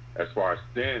 as far as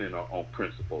standing on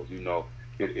principles. You know,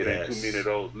 it ain't too many of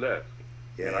those left.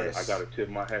 And I got to tip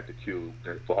my hat to Cube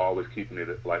for always keeping it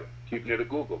a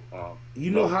Google. You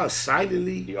know how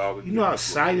silently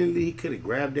he could have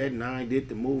grabbed that 9, did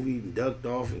the movie, and ducked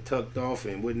off and tucked off,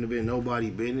 and wouldn't have been nobody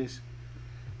business.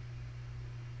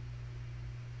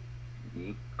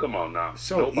 Come on now,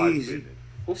 so nobody easy. Business.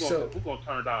 Who's gonna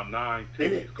turn down 9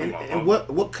 tickets? And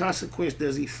what consequence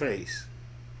does he face?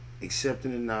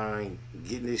 Accepting the 9,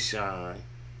 getting his shine,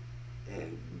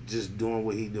 and just doing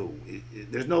what he do.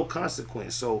 There's no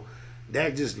consequence. So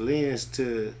that just lends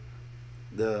to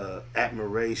the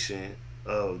admiration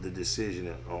of the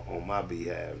decision on my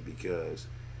behalf, because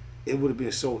it would have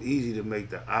been so easy to make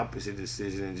the opposite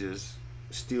decision and just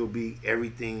still be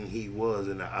everything he was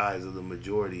in the eyes of the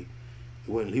majority.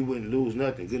 He wouldn't lose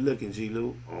nothing. Good looking, G.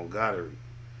 Lou, on Goddard.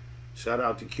 Shout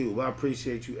out to Cube. I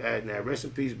appreciate you adding that. Rest in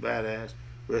peace, Badass.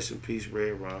 Rest in peace,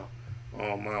 Red Ron.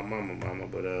 Oh, my mama.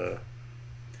 But,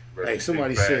 hey,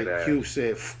 somebody said, Cube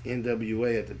said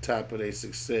NWA at the top of their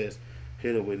success,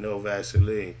 hit it with no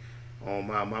Vaseline. Oh,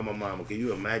 my mama. Can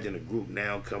you imagine a group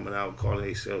now coming out calling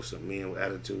themselves some men with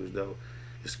attitudes, though?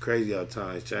 It's crazy how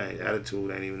times change.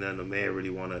 Attitude ain't even nothing a man really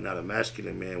not a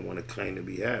masculine man want to claim to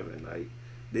be having. Like,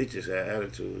 bitches had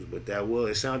attitudes, but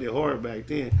it sounded hard back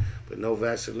then, but no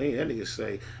Vaseline. That nigga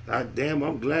say, God damn,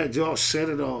 I'm glad y'all said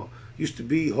it all. Used to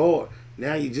be hard.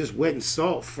 Now you just wet and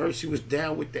salt. First you was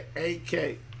down with the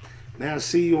AK. Now I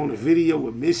see you on the video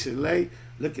with Miss Chalet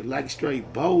looking like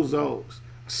straight bozos.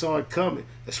 I saw it coming.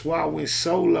 That's why I went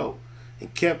solo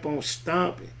and kept on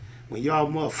stomping. When y'all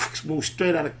motherfuckers moved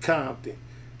straight out of Compton,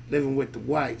 living with the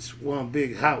whites, one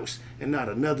big house, and not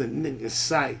another nigga in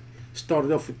sight.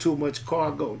 Started off with too much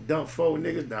cargo, dumped 4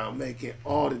 niggas down, making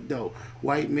all the dough.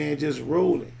 White man just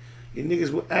ruling. You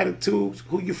niggas with attitudes,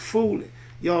 who you fooling?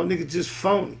 Y'all niggas just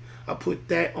phony. I put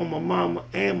that on my mama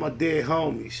and my dead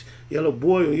homies. Yellow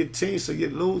boy on your team, so you're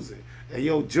losing. And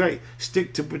yo, Drake,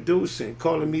 stick to producing,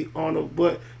 calling me Arnold,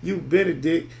 but you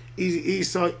Benedict. Easy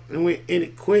saw it and went in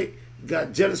it quick.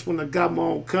 Got jealous when I got my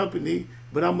own company.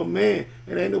 But I'm a man,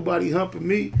 and ain't nobody humping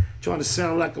me, trying to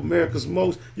sound like America's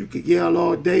Most. You can yell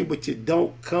all day, but you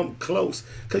don't come close,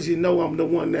 because you know I'm the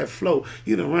one that flow.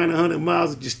 You done ran 100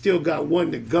 miles, and you still got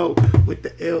one to go with the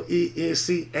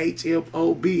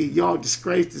LENCHMOB, and y'all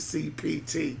disgrace the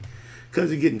CPT, because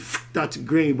you're getting f***ed out your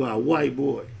green by a white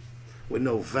boy with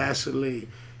no Vaseline.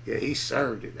 Yeah, he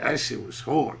served it. That shit was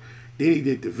hard. Then he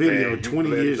did the video 20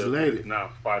 years later. Now,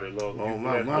 Spider Love, oh,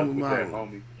 my mama.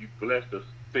 Homie. You blessed us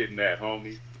spitting that,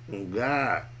 homie. Oh,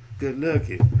 God. Good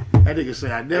looking. That nigga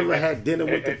say, I never had dinner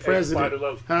with the president.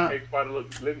 Hey, Spider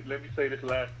Love, let me say this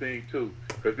last thing, too,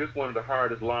 because this is one of the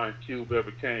hardest lines Cube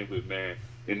ever came with, man,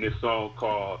 in this song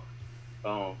called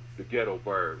The Ghetto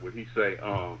Bird, where he say,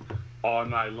 all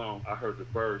night long, I heard the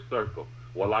birds circle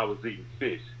while I was eating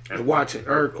fish and watching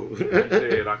Urkel. He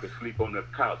said I could sleep on the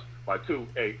couch. By 2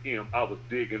 a.m., I was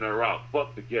digging her out.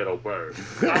 Fuck the ghetto bird.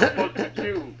 I fucked the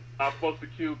Cube. I fucked the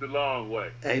Cube the long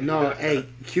way. Hey, no, hey,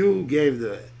 Cube gave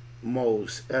the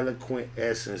most eloquent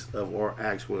essence of our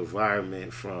actual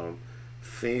environment, from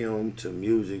film to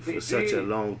music, for such a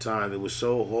long time. It was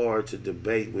so hard to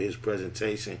debate with his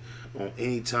presentation on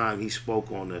any time he spoke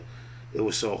on the. It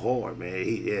was so hard,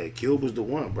 man. Cube was the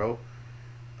one, bro.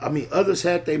 I mean, others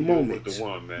had their moments. Was the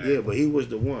one, man. Yeah, but he was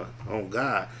the one, on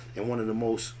God. And one of the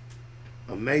most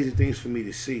amazing things for me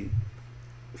to see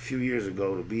a few years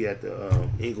ago, to be at the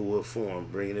Inglewood Forum,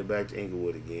 bringing it back to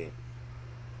Inglewood again,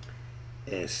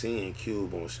 and seeing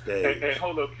Cube on stage. And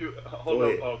hold up,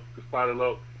 Spider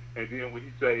Low. And then when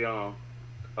he say,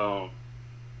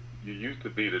 you used to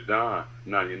be the Don,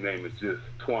 now your name is just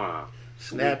Twine.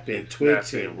 Snapping,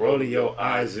 twitching, rolling your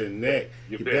eyes and neck.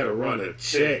 You better run a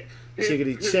check.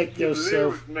 Chickity, check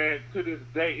yourself. Lyrics, man, to this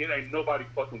day, it ain't nobody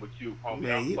fucking with Cube, homie.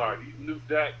 Man, I'm sorry. These new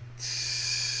Jack,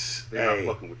 they're not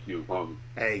fucking with Cube, homie.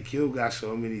 Hey, Cube got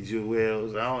so many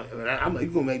jewels. You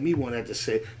gonna make me want to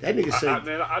say that nigga say.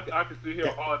 Man, I can sit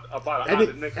here about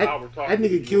the next hour talking.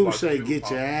 That nigga Cube say, get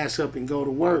your ass up and go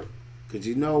to work, cause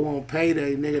you know on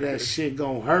payday, nigga, that shit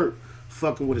gonna hurt.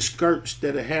 Fucking with a skirt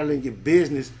instead of handling your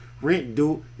business. Rent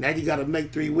due. Now you gotta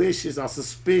make 3 wishes. I'm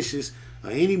suspicious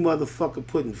of any motherfucker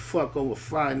putting fuck over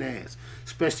finance,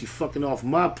 especially fucking off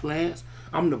my plans.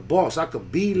 I'm the boss. I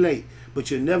could be late, but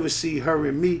you'll never see her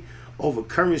and me over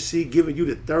currency giving you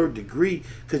the 3rd degree,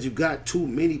 because you got too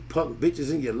many punk bitches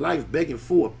in your life begging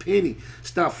for a penny.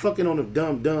 Stop fucking on them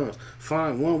dumb dumbs.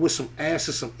 Find one with some ass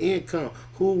and some income.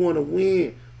 Who want to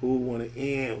win? Who want to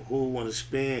end? Who want to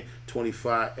spend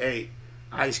 25-8?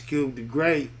 Ice Cube the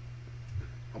Great.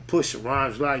 I'm pushing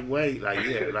rhymes lightweight.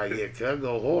 Cause I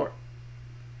go hard.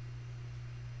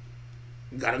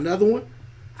 You got another one?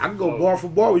 I can go bar for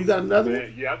bar. You got another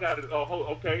one? Yeah, I got it. Oh,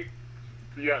 okay.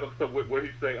 Yeah, so what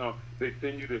he say? They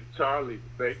send you to Charlie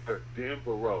Baker,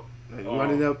 Denver Road.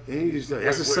 Running up, and you just,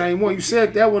 that's the same one. You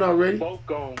said that one already. Both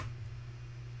gone.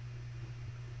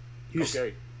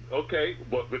 Okay.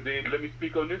 But then let me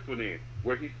speak on this one then.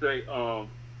 Where he say,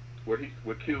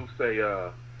 where Q say,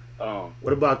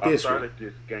 what about this one? I started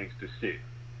this gangster shit,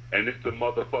 and it's the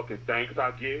motherfucking thanks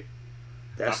I get.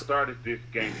 I started this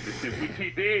gangster shit, which he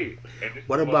did.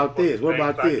 What about this? What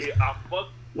about this?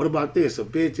 What about this? A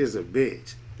bitch is a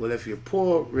bitch. Well, if you're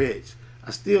poor or rich, I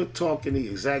still talk in the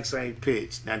exact same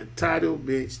pitch. Now, the title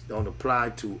bitch don't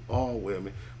apply to all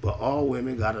women, but all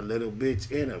women got a little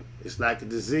bitch in them. It's like a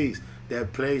disease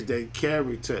that plays their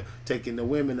character, taking the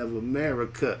women of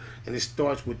America, and it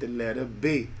starts with the letter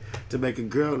B. To make a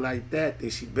girl like that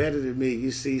think she better than me,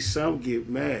 you see, some get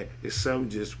mad and some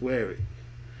just wear it.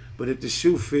 But if the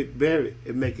shoe fit, bear it.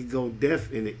 It make it go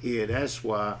deaf in the ear. That's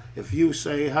why if you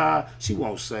say hi, she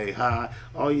won't say hi.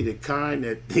 Are you the kind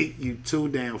that think you too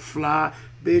damn fly?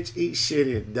 Bitch, eat shit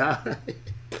and die.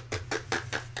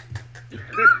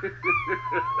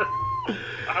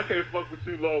 I can't fuck with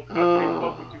you, low. I can't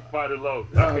fuck with you, Spider Low.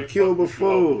 Cuba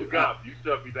food. You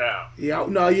shut me down. Yeah,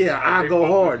 I go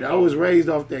hard. I was raised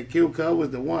off that Cube, cuz I was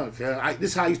the one. This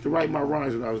is how I used to write my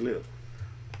rhymes when I was little.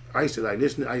 I used to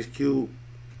listen to Ice Cube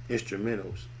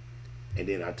instrumentals, and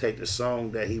then I take the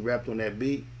song that he rapped on that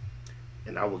beat,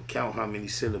 and I would count how many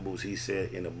syllables he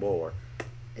said in a bar,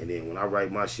 and then when I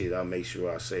write my shit, I make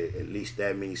sure I say at least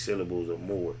that many syllables or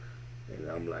more, and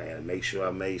I'm like, and make sure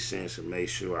I made sense and make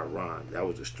sure I rhymed. That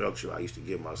was the structure I used to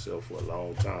give myself for a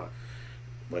long time.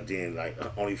 But then, like,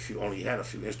 only had a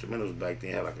few instrumentals back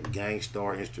then. I had like a Gang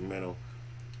Starr instrumental,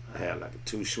 I had like a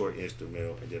Too Short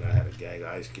instrumental, and then I had a Gang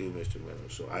Ice Cube instrumental.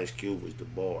 So Ice Cube was the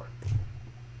bar.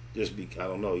 I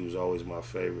don't know, he was always my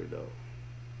favorite though.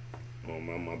 On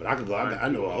my mom, but I could go. I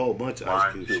know a whole bunch of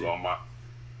Ice Cube shit.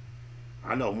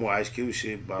 I know more Ice Cube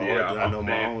shit by heart than I know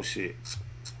my own shit.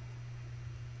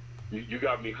 you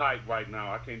got me hyped right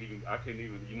now. I can't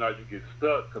even. You know, you get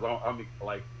stuck because I'm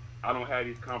like, I don't have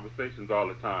these conversations all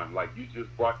the time. Like, you just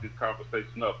brought this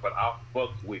conversation up, but I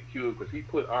fucks with Cube because he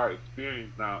put our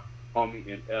experience down, homie,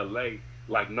 in L.A.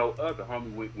 like no other,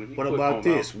 homie. When he what put about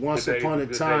this? on, Once upon a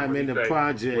time in the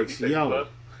projects, yo,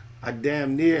 I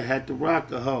damn near had to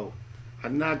rock a hoe. I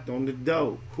knocked on the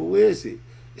door. Who is it?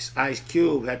 It's Ice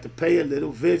Cube. Had to pay a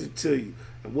little visit to you.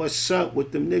 And what's up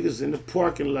with them niggas in the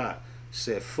parking lot?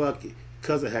 Said, fuck it.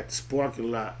 Cause I had the sparking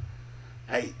lot.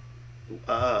 Hey,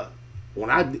 when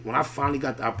I finally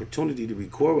got the opportunity to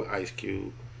record with Ice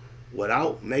Cube,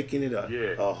 without making it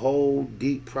a whole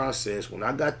deep process, when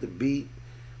I got the beat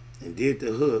and did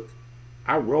the hook,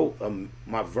 I wrote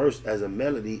my verse as a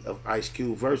melody of Ice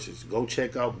Cube verses. Go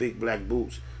check out Big Black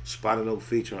Boots, Spotted Oak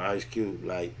featuring Ice Cube.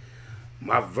 Like,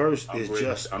 my verse is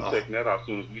just. I'm checking that out as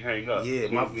soon as we hang up. Yeah,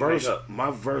 my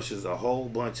verse is a whole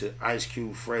bunch of Ice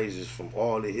Cube phrases from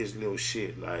all of his little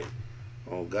shit. Like,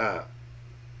 oh God.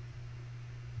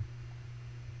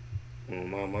 Oh,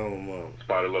 my mama.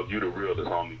 Spotted Oak, you the realest,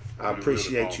 homie. I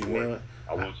appreciate you, man.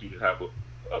 I want you to have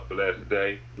a blessed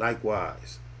day.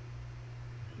 Likewise.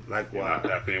 Likewise.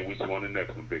 And I'll tap in with you on the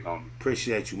next one, big homie.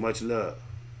 Appreciate you. Much love.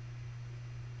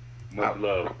 Much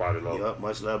love, Spotted Oak. Yup,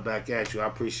 much love back at you. I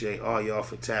appreciate all y'all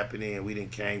for tapping in. We done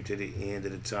came to the end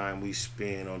of the time we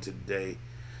spend on today.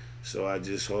 So I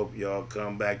just hope y'all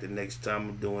come back the next time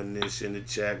I'm doing this in the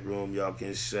chat room. Y'all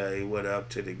can say what up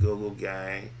to the Google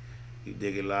gang. You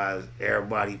dig it, live.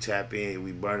 Everybody tap in.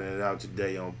 We burning it out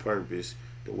today on purpose.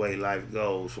 The way life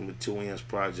goes from the 2M's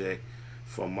project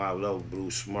from my low Blue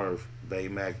Smurf,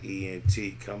 Baymac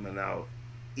ENT coming out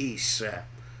ASAP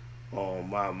on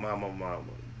my mama.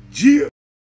 Yeah.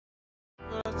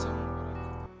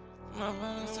 My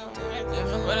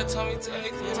brother told me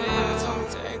take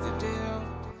the deal.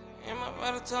 And my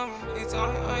brother told me, he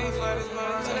told me, oh, you fight his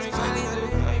body. Told me, oh,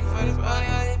 you fight his body,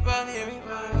 how you body,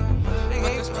 everybody.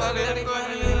 But this probably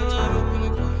everybody, gave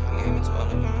me 12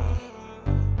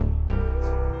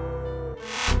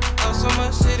 oh, so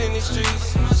much shit in the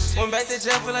streets. Went back to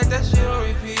jail, feel like that shit on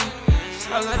repeat.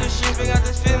 I love this shit, but got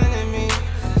this feeling in me.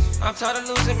 I'm tired of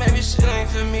losing, maybe shit ain't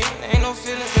for me. Ain't no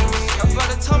feelings in me. My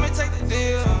brother told me take the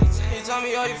deal. He told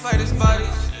me all you fight is bodies.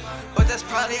 But that's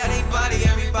probably how they body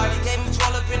everybody. Gave me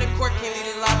 12 up in the court, can't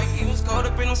leave the lobby. He was caught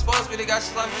up in them sports, but they got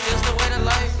sloppy. Just the way the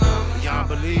life goes. Y'all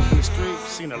believe in the street,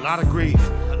 seen a lot of grief.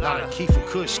 A lot of Kiefer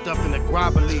Kush stuffed in the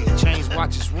grobberly. Chains,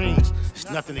 watches, rings, it's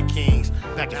nothing to kings.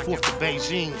 Back and forth to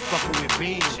Beijing, fucking with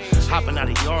beans. Hopping out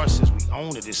of yards since we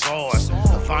own it, it's ours.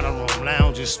 Havana room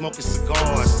lounges, smoking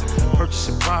cigars.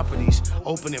 Purchasing properties,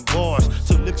 opening bars.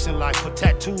 Took licks in life, put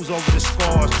tattoos over the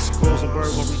scars.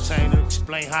 Rosenberg on retainer,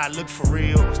 explain how I look for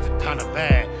real. Kinda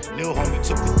bad, Lil homie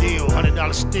took the deal.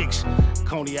 $100 sticks,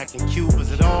 cognac and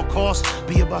Cubans at all costs.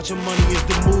 Be about your money is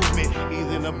the movement.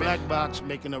 Either in a black box,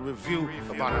 making a review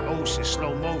about an ocean,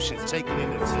 slow motion, taking in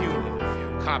the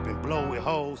view. Cop and blow with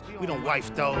hoes, we don't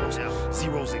wife those.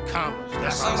 Zeros and commas,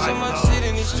 that's how life so much shit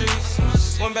in the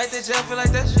streets. Went back to jail, feel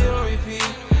like that shit on repeat.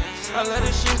 I love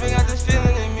this shit, but got this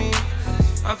feeling in me.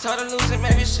 I'm tired of losing,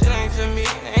 maybe shit ain't for me.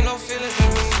 Ain't no feelings in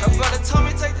me. My brother told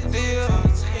me take the deal.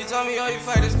 He told me all you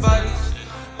fight is bodies.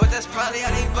 But that's probably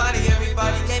how they body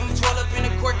everybody. Gave me 12 up in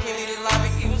the court, can't leave the lobby.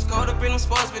 He was caught up in them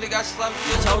sports, but they got sloppy.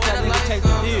 Just told that nigga take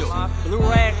the deal. Blue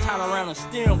rag tied around the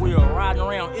steering wheel, riding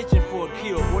around itching for a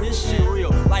kill. Boy, this shit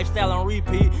real. Lifestyle on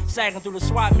repeat, sagging through the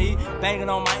swap meet, banging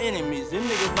on my enemies. Them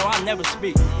niggas know I never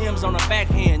speak. M's on the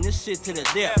backhand, this shit to the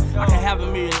depth. I can have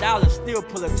 $1 million, still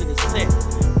pull up to the set.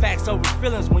 Facts over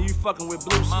feelings when you fucking with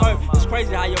Blue Smurf. It's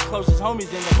crazy how your closest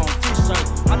homies end up on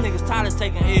t-shirts. My niggas tired of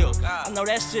taking L's. I know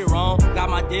that shit wrong. Got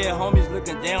my dead homies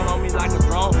looking down on me like a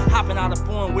drone. Hopping out of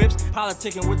foreign whips,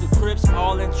 politicking with the Crips.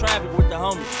 All in traffic with the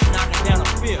homies, knocking down a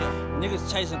fifth.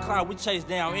 Niggas chasing clout, we chase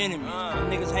down enemies.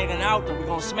 Niggas hanging out, then we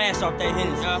gon' smash off their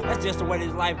Hennessy. That's just the way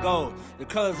this life goes. The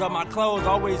colors of my clothes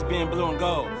always been blue and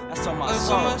gold. That's on my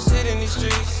soul. So much shit in these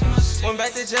streets. Went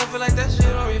back to jail, feel like that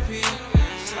shit on repeat.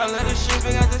 I love this shit,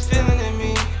 but got this feeling in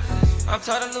me. I'm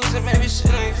tired of losing, maybe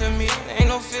shit ain't for me. Ain't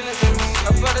no feelings in me.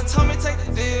 My brother told me take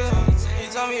the deal. He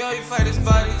told me all you fight is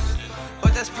bodies.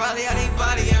 But that's probably how they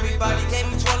body everybody. Gave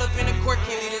me 12 up in the court,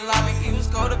 can't leave the lobby. He was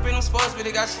caught up in them sports, but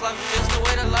they got sloppy. Just the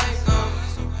way the life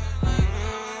goes.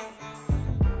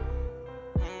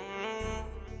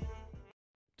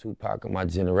 Tupac of my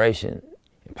generation,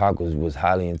 Pac was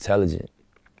highly intelligent,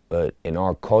 but in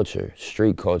our culture,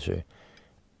 street culture,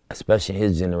 especially in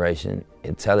his generation,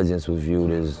 intelligence was viewed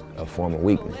as a form of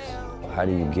weakness. How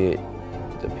do you get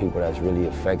the people that's really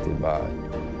affected by,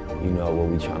 what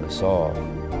we're trying to solve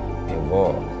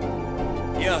involved?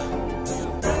 Yeah.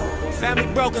 Family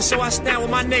broken, so I stand with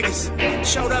my niggas.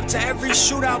 Showed up to every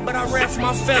shootout, but I ran for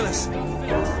my feelings.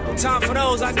 Time for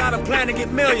those, I got a plan to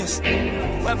get millions.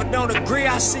 Whoever don't agree,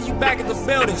 I see you back at the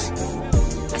buildings.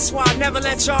 That's why I never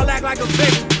let y'all act like a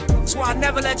victim. That's why I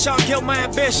never let y'all kill my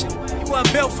ambition. You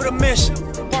wasn't built for the mission.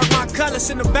 Park my cutlass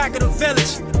in the back of the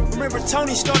village. Remember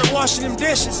Tony started washing them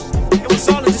dishes. It was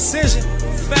all a decision.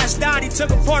 Fast died, he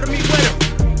took a part of me with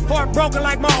him. Heart broken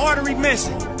like my artery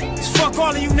missing. Just fuck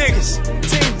all of you niggas.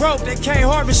 Team broke, they can't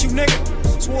harvest you,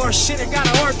 nigga. Swore shit, it got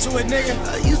a heart to it, nigga.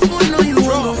 I used to know you were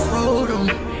gon' fold them.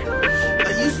 I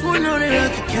used to know that I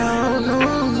could count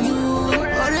on you.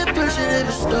 All that pressure they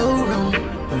bestowed on.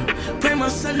 Pray my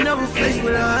son never face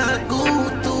what I go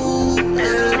through.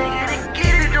 Yeah.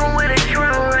 Get it, don't wear the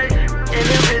crown right. And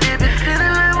if it be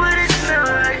feeling like what it sound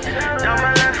like. Now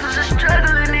my life was a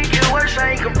struggle and it get worse,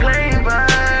 I ain't complaining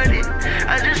about it.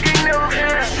 I just can't never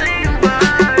feel the same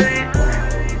about it.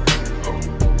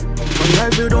 My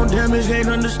life built on damage, ain't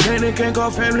understanding, can't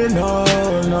call family, no.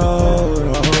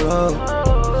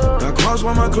 Got crossed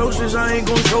by my closest, I ain't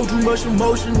gon' show too much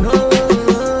emotion, no.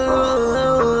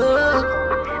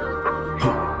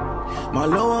 My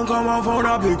little one call my phone,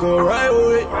 I pick her right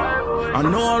away. I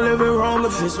know I'm living wrong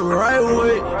if it's the right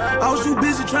way. I was too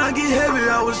busy trying to get heavy,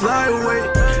 I was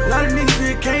lightweight. A lot of niggas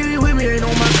that came in with me ain't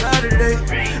on my side today.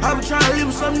 I been trying to leave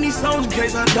with some of these songs in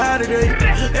case I die today.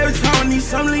 Every time I need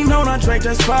something lean on, I drink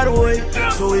that spot away.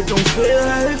 So it don't feel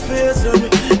how it feels to me.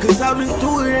 Cause I've been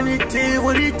through it and it did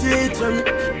what it did to me.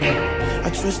 I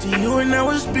trusted you and that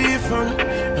was big for me.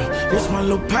 This my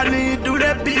little partner, you do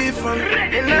that big for me.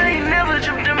 And I ain't never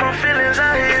jumped in my feelings,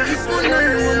 I used to know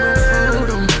you were gon' fold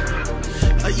them.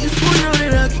 I used to know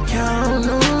that I could count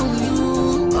on you.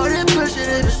 All that pressure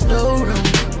they bestowed on.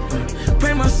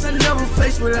 Pray my son never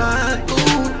face what I go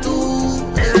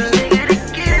through. Yeah. Nigga, to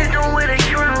get it, don't wear the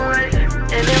crown right.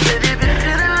 And if it be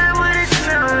feeling like what it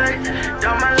sound like.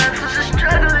 Thought my life was a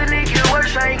struggle and it get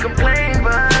worse, I ain't complaining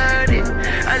about it.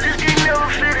 I just can't never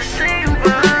feel the same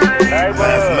about it.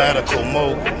 Mathematical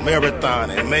mogul,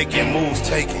 marathoning, making moves,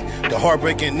 taking the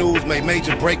heartbreaking news, made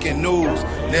major breaking news.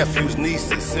 Nephews,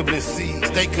 nieces, siblings, seeds,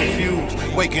 they confused.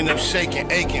 Waking up, shaking,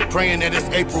 aching, praying that it's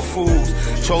April Fools.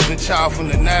 Chosen child from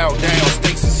the now down,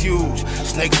 stakes is huge.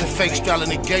 Snakes and fakes straddling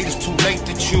the gate, it's too late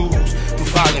to choose. Through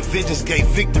violent visions, gave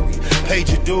victory, paid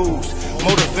your dues.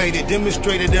 Motivated,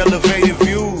 demonstrated, elevated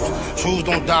views. Truths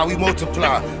don't die, we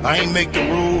multiply. I ain't make the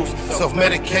rules.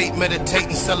 Self-medicate, meditate,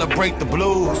 and celebrate the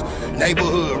blues.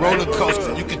 Neighborhood, roller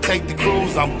coaster, you can take the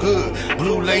cruise, I'm good.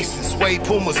 Blue laces, suede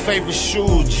Puma's favorite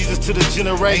shoes. Jesus to the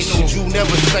generations, you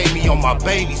never save me on my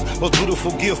babies. Most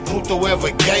beautiful gift Puto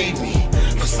ever gave me.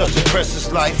 For such a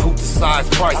precious life, who decides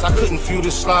price? I couldn't feel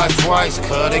the slide twice,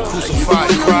 cuz they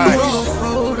crucified Christ.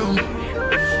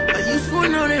 I used to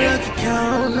know that I could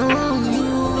count on you.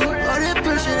 All that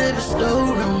pressure they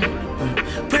bestowed on.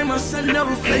 Pray my son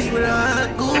never face what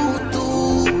I go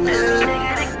through. Yeah.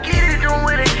 Nigga, to get it, don't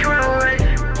wear the crown right.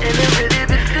 And if it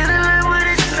be feeling like what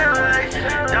it sound like.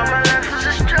 Now my life was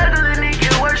a struggle and it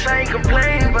get worse, I ain't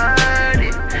complaining about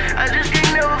it. I just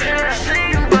can't never feel the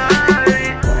same about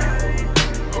it.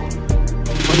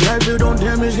 My life built on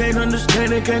damage, ain't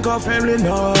understanding, can't call family,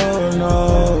 no.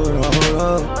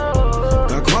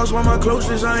 Got crossed by my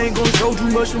closest, I ain't gon' show too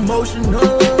much emotion, no.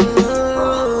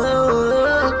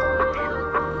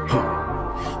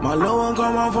 My little one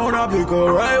call my phone, I pick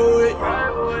her right away.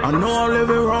 I know I'm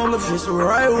living wrong if it's the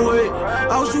right way.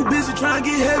 I was too busy trying to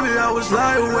get heavy, I was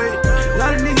lightweight. A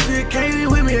lot of niggas that came in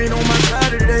with me ain't on my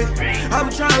side today. I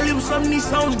been trying to leave with some of these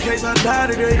songs in case I die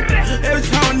today. Every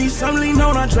time I need something lean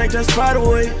on, I drink that spot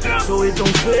away. So it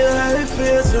don't feel how it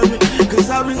feels to me. Cause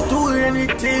I've been through it and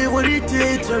it did what it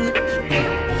did to me.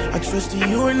 I trusted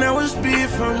you and that was big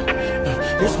for me.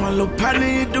 This my little partner,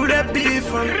 you do that big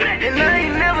for me. And I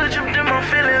ain't never jumped in my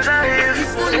feelings, I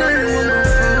used to know you were gon'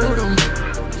 fold them.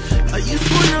 I used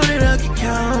to know that I could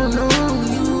count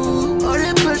on you. All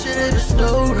that pressure they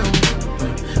bestowed on.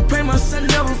 Pray my son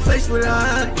never face what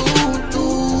I go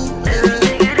through. Yeah.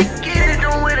 Nigga, to get it,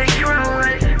 don't wear the crown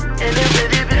right. And if it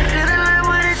be feeling like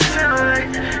what it sound like.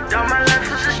 Thought my life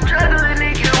was a struggle and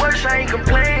it get worse, I ain't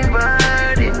complaining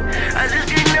about it. I just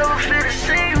can't never feel the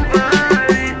same about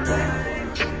it.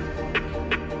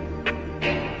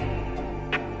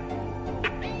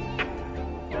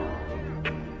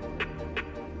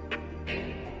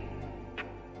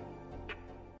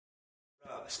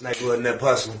 Snakewood and that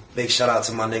hustle. Big shout out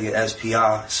to my nigga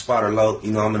SPI, Spotter Low.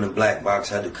 You know I'm in the black box,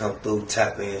 had to come through,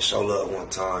 tap in, show love one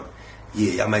time.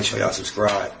 Yeah, y'all make sure y'all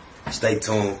subscribe. Stay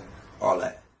tuned, all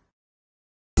that.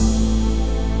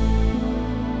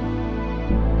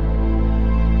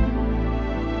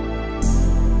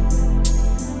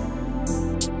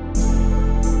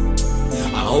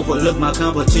 Overlook my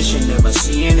competition, never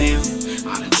seeing them.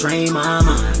 I done trained my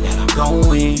mind that I'm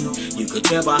going. You could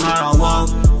tell by how I walk,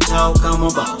 talk, I'm a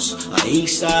boss. A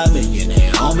east side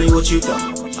millionaire, homie, what you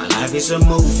thought? My life is a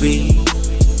movie.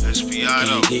 SPI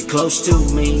Can't get close to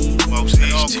me.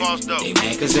 They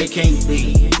mad cause they can't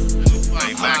be.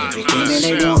 Everything that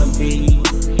they wanna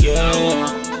be.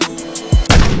 Yeah.